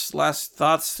 Anything else, last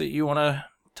thoughts that you want to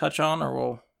touch on, or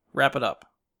we'll wrap it up?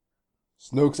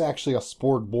 Snoke's actually a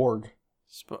Sporg Borg.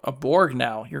 A Borg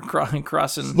now. You're crossing...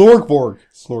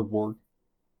 Snorgborg.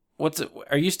 What's it?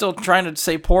 Are you still trying to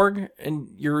say Porg, and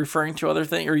you're referring to other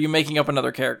things, or are you making up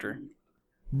another character?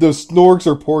 The Snorgs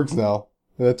are Porgs now.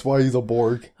 That's why he's a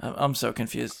Borg. I'm so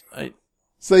confused.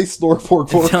 Say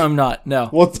Snorgborg. No, I'm not. No.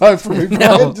 One time for me, Brian.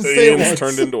 No. Just say it Ian's once.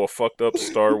 turned into a fucked up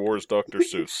Star Wars Dr.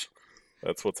 Seuss.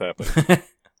 That's what's happening.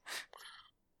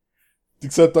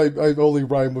 Except I only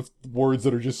rhyme with words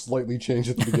that are just slightly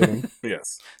changed at the beginning.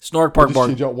 Yes. Snorg I Porg just Borg.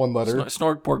 change out one letter.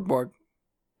 Snorg Porg Borg.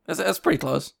 That's pretty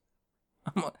close.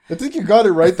 I think you got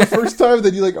it right the first time,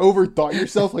 then you overthought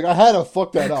yourself. I had to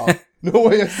fuck that up. No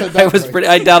way I said that.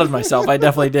 I doubted myself. I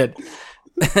definitely did.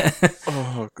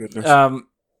 Oh, goodness.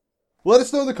 Let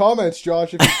us know in the comments,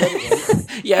 Josh, if you said it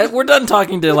right. Yeah, we're done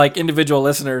talking to individual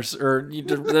listeners or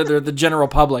the general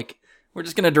public. We're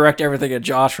just gonna direct everything at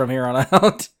Josh from here on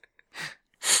out.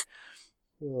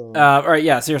 All right,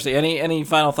 yeah. Seriously, any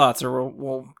final thoughts, or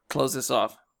we'll close this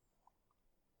off?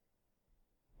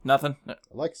 Nothing. I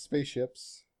like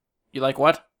spaceships. You like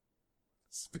what?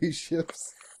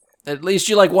 Spaceships. At least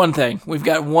you like one thing. We've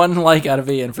got one like out of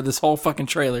Ian for this whole fucking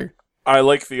trailer. I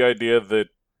like the idea that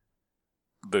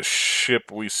the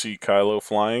ship we see Kylo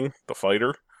flying, the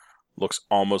fighter, looks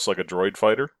almost like a droid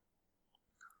fighter.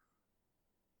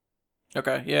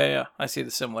 Okay, yeah. I see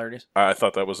the similarities. I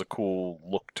thought that was a cool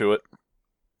look to it.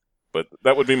 But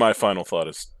that would be my final thought,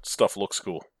 is stuff looks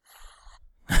cool.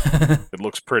 It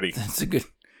looks pretty. That's a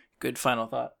good final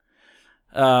thought.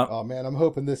 Oh man, I'm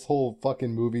hoping this whole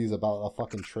fucking movie is about a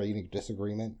fucking trading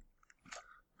disagreement.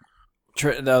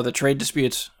 The trade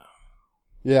disputes.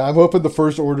 Yeah, I'm hoping the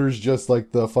First Order is just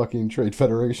like the fucking Trade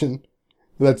Federation.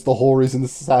 That's the whole reason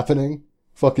this is happening.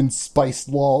 Fucking spice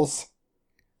laws.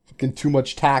 Fucking too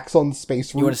much tax on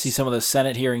space routes. You want to see some of those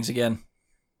Senate hearings again?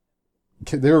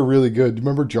 They were really good. Do you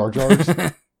remember Jar Jar's?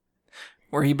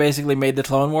 Where he basically made the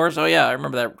Clone Wars? Oh yeah, I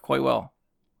remember that quite well.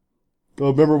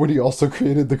 Oh, remember when he also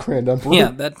created the Grand Emperor?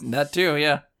 Yeah, that too,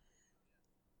 yeah.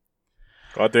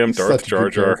 Goddamn He's Darth such a Jar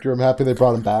good Jar. character. I'm happy they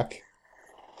brought him back.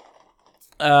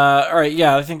 All right,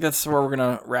 yeah, I think that's where we're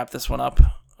going to wrap this one up.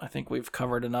 I think we've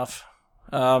covered enough.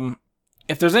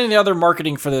 If there's any other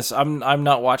marketing for this, I'm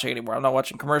not watching anymore. I'm not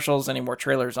watching commercials, any more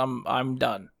trailers. I'm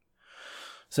done.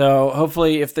 So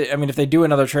hopefully, if they do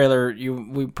another trailer,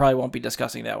 we probably won't be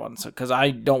discussing that one. So because I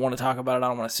don't want to talk about it, I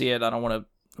don't want to see it.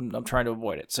 I'm trying to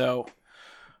avoid it. So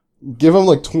give him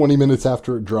 20 minutes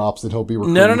after it drops, and he'll be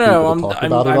recruiting no. people to talk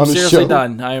about it on I'm his seriously show.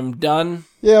 done. I am done.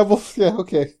 Yeah, well, yeah,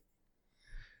 okay.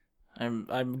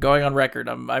 I'm going on record.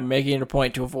 I'm making it a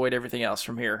point to avoid everything else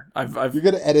from here. You're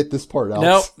gonna edit this part out.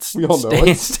 No, we all know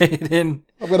it. Stay it in.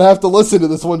 I'm gonna have to listen to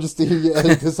this one just to hear you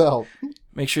edit this out.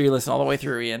 Make sure you listen all the way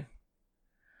through, Ian.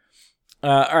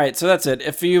 All right, so that's it.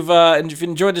 If you've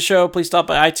enjoyed the show, please stop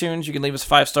by iTunes. You can leave us a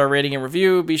 5-star rating and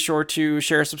review. Be sure to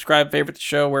share, subscribe, favorite the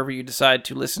show wherever you decide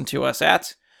to listen to us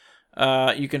at.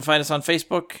 You can find us on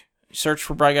Facebook. Search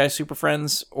for Bry Guys Super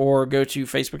Friends, or go to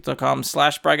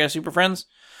facebook.com/Bry Guys Super Friends.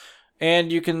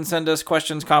 And you can send us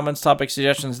questions, comments, topic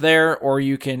suggestions there, or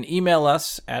you can email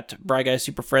us at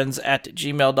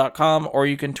bryguysuperfriends@gmail.com, or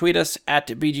you can tweet us at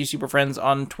BGSuperFriends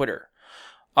on Twitter.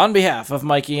 On behalf of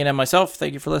Mike, Ian, and myself,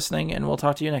 thank you for listening, and we'll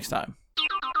talk to you next time.